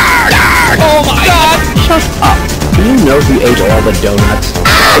 Oh my god! Shut up! You know he ate all the donuts.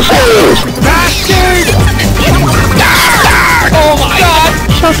 Bastard! Oh my god!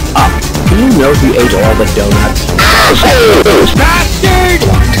 Shut up! You know he ate all the donuts. Bastard!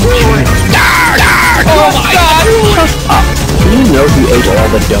 Oh my god! Shut up! You know he ate all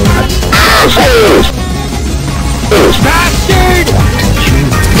the donuts. Bastard!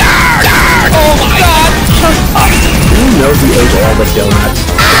 Oh my god! Shut up! You know he ate all the donuts.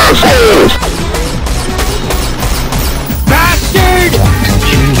 Bastard!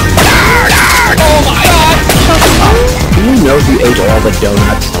 Oh my god! Shut up! You know he ate all the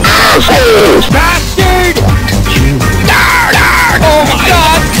donuts. Bastard! Oh my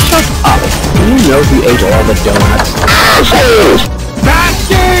god! Shut up! You know he ate all the donuts.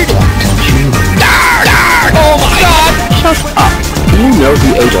 Bastard! Oh my god! Shut up! You know he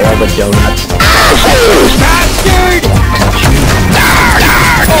ate all the donuts. Bastard!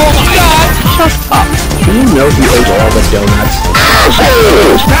 Oh my god! Shut up! You know he ate all the donuts.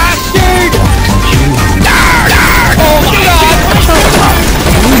 Bastard! Oh my god! Shut up!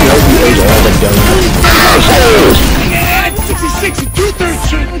 You know he ate all the donuts. 66 and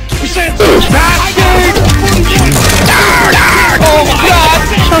 2/3%. Bastard! Oh my god!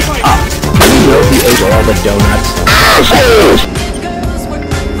 Shut up! You know he ate all the donuts.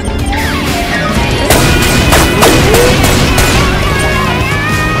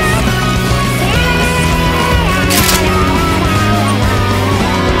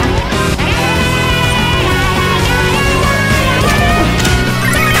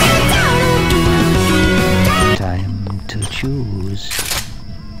 Time to choose.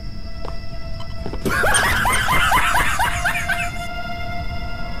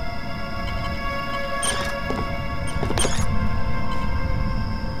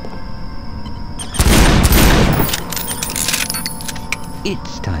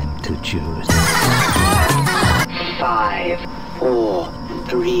 It's time to choose. 5, 4,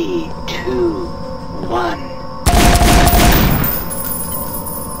 3, 2, 1.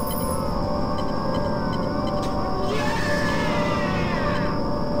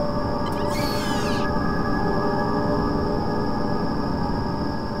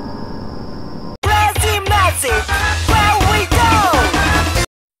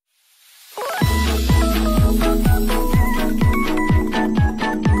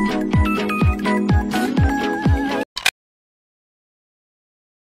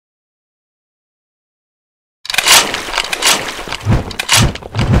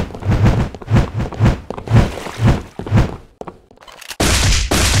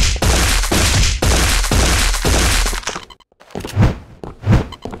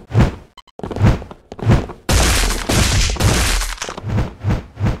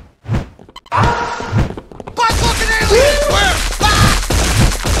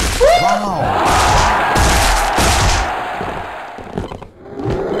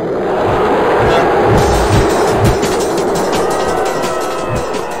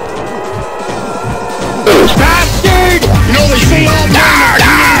 Bastard! You know they say all men are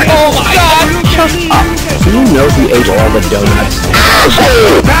Oh my god! Shut up! Do you know who ate all the donuts?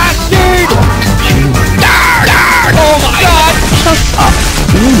 Bastard! Oh my god! Shut up!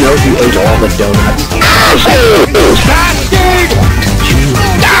 Do you know who ate all the donuts? Bastard!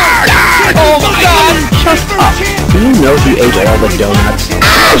 Oh my god! Shut up! Do you know who ate all the donuts?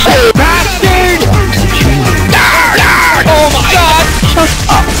 Bastard! Oh my god! Shut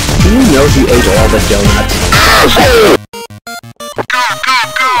up! Do you know who ate all the donuts?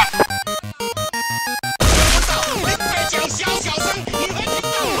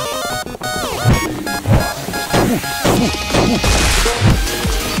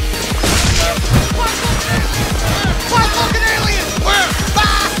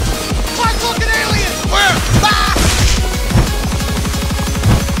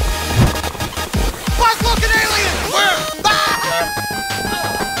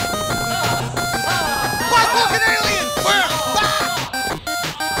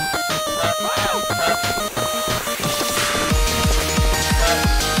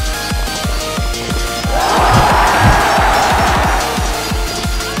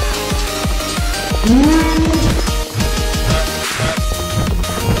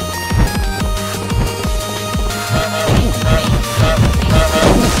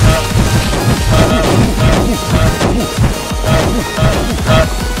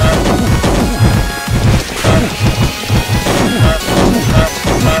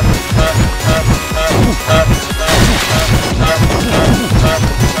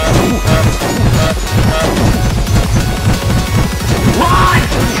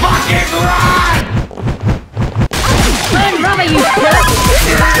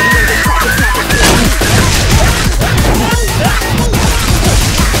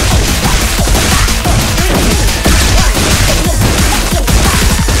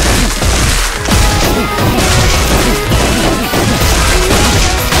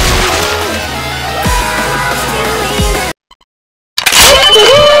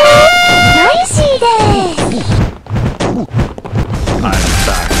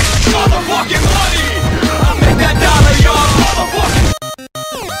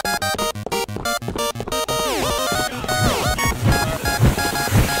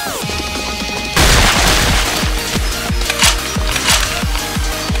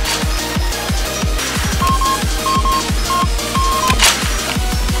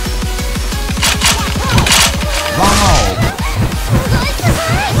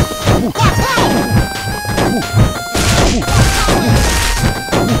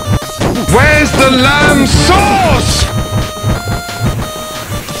 Where's the lamb sauce?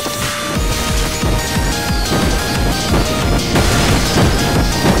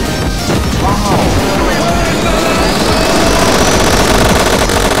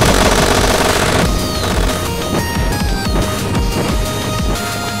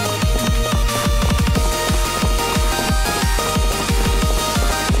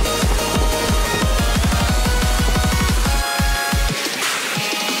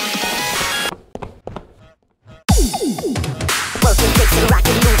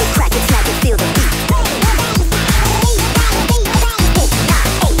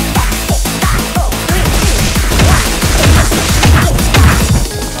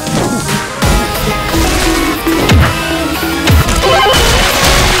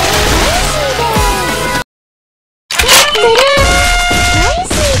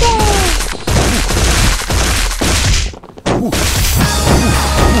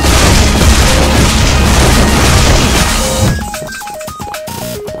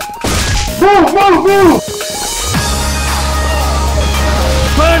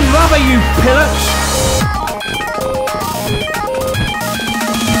 Burn rubber, you pillocks!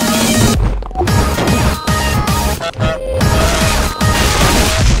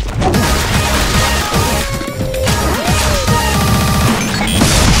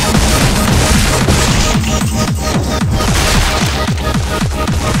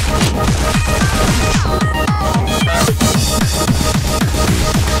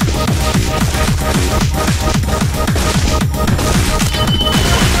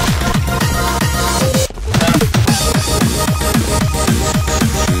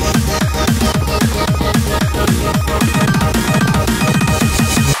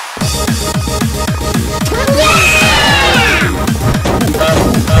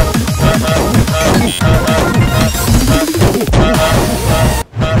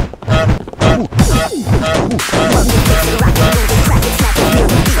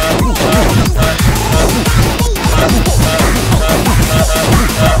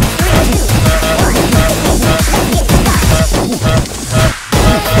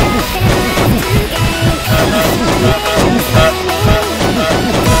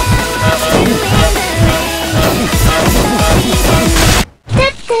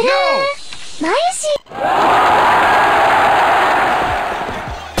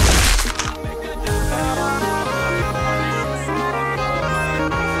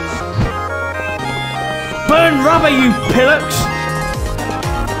 rubber, you pillocks!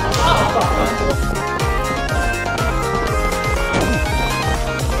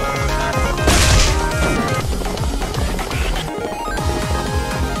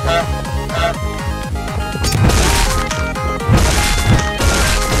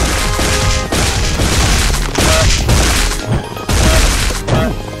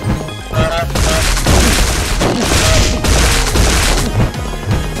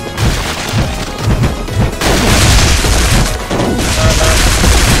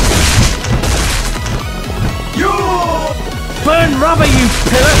 Burn rubber, you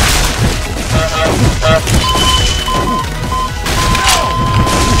pillocks!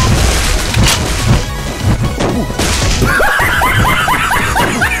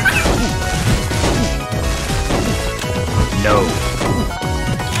 No.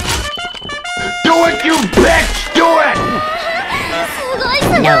 Do it, you bitch! Do it!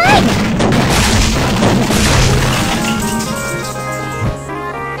 No.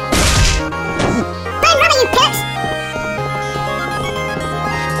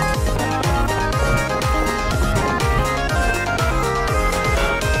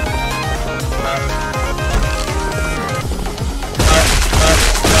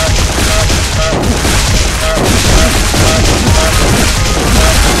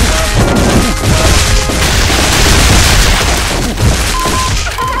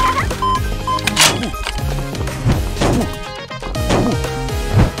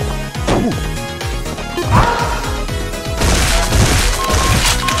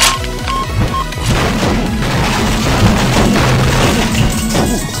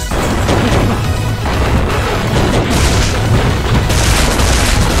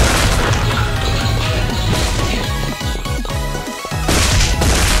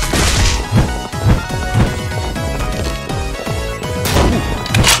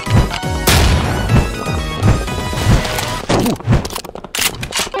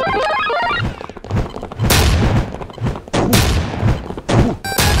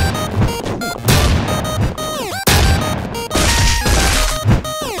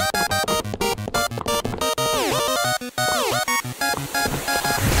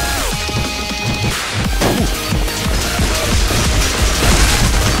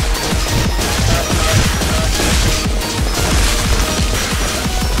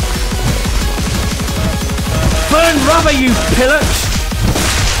 Burn rubber, you pillocks!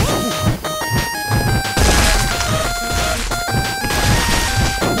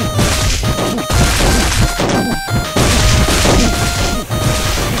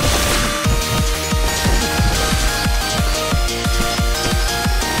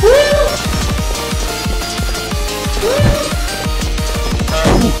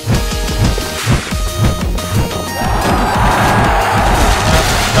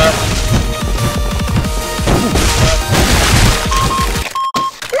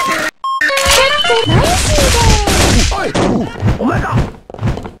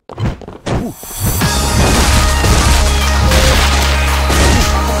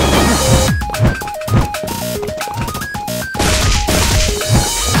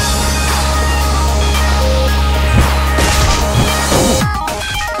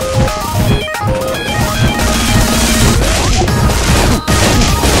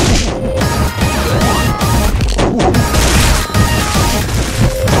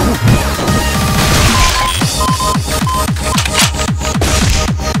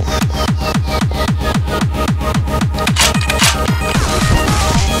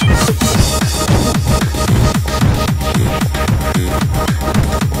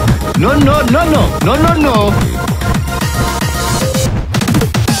 No, no, no, no, no, no, no.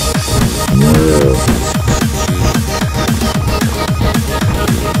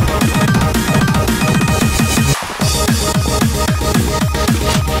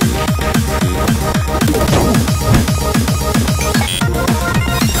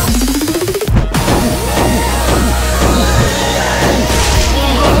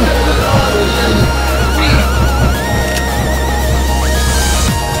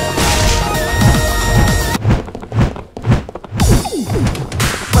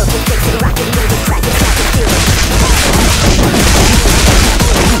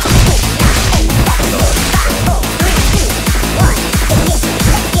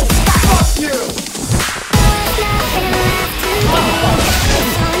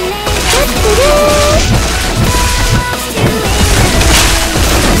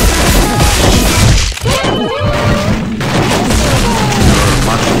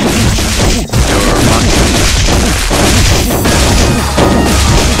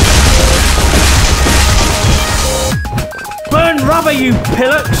 You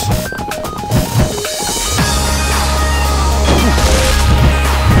pillocks!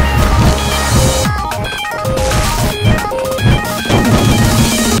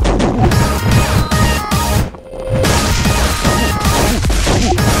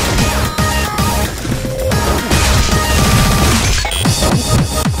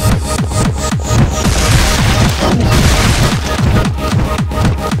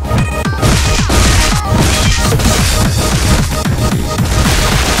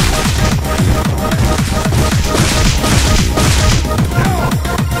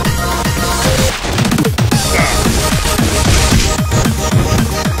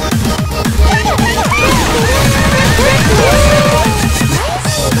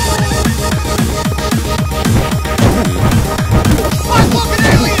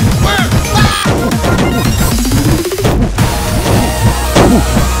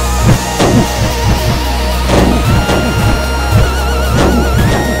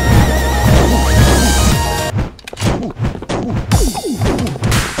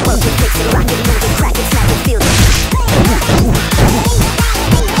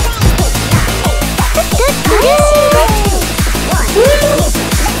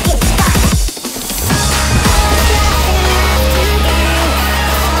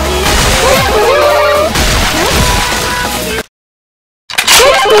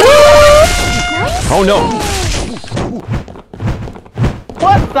 Oh no!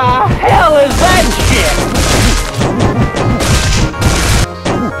 What the hell is that shit?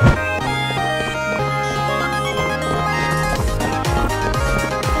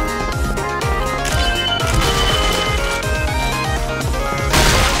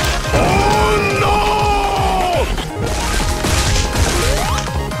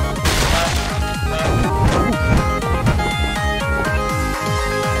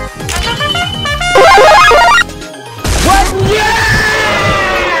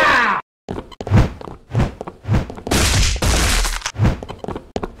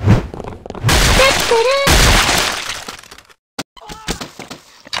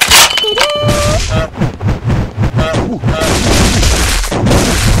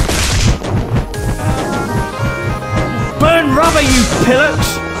 Burn rubber, you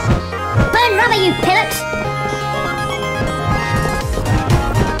pillocks! Burn rubber, you pillocks!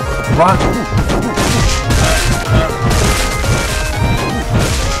 What?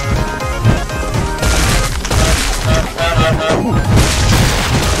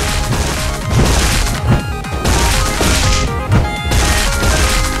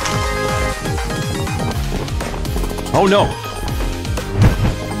 Oh no!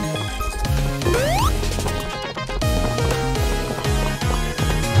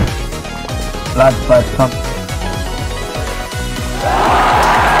 Blood, come.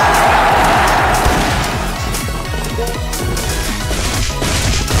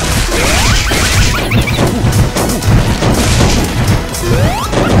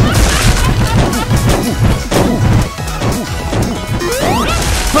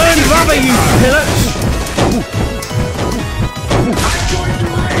 Burn rubber, you pillocks!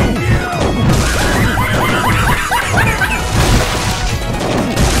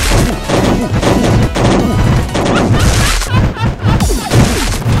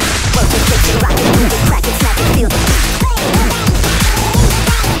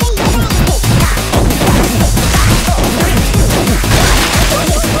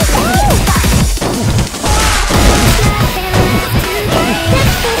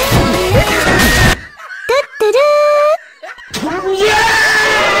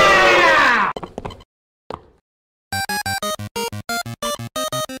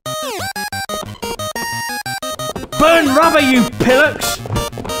 Burn rubber, you pillocks!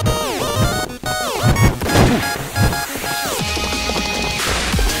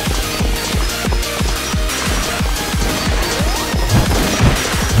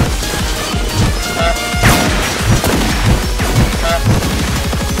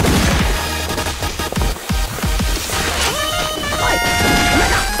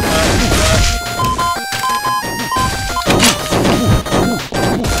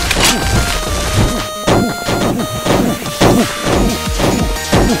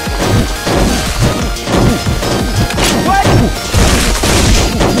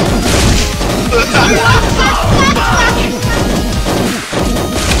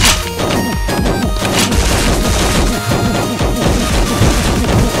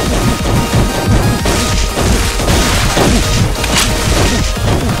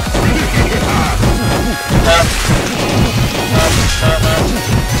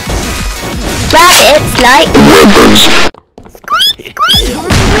 It's like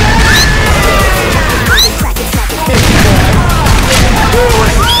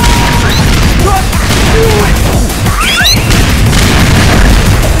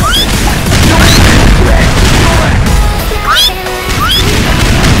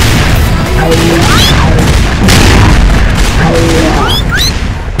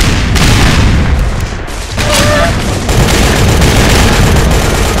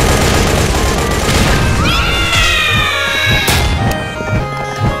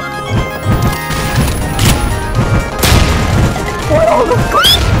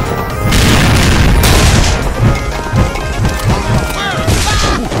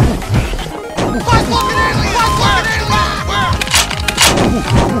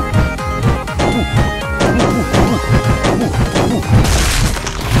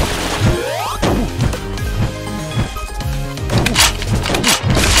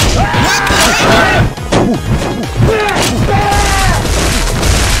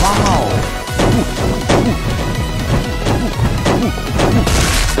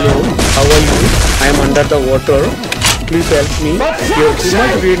under the water. Please help me. You're too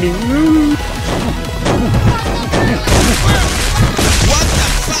much raining.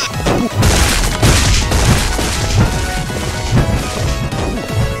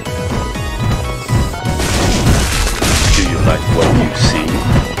 Do you like what you see?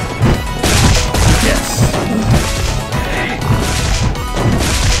 Yes.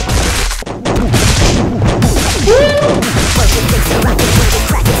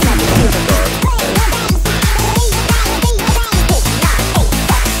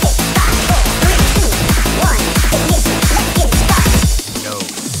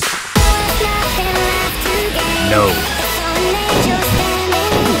 No.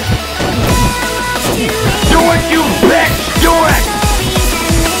 Do it, you bitch! Do it!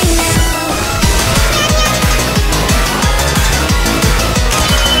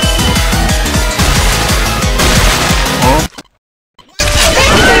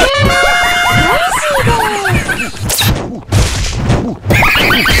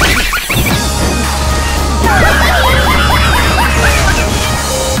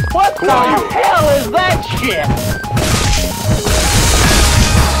 What the hell is that shit?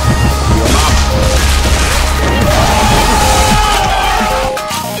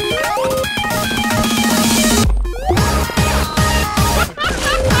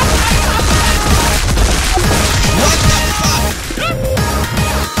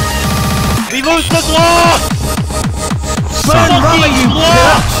 Lose the Glock! Son, mother, you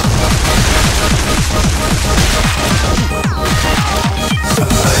bitch!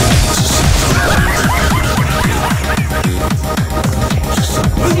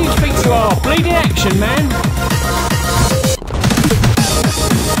 Who do you think you are? Bleeding action, man!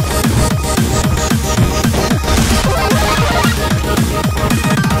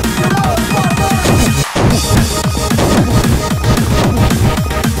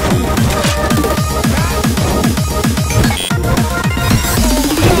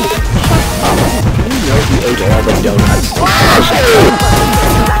 All the donuts.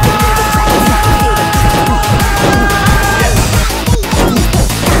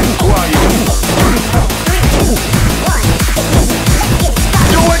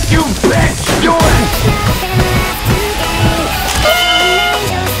 Do it, you bitch! Do it!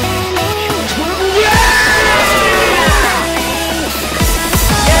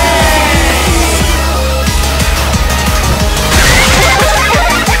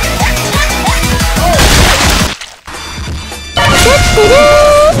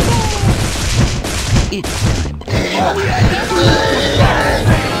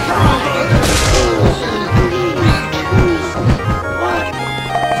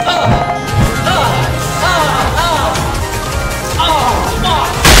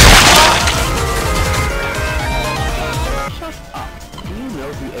 Do you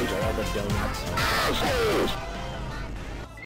know who ate all the donuts?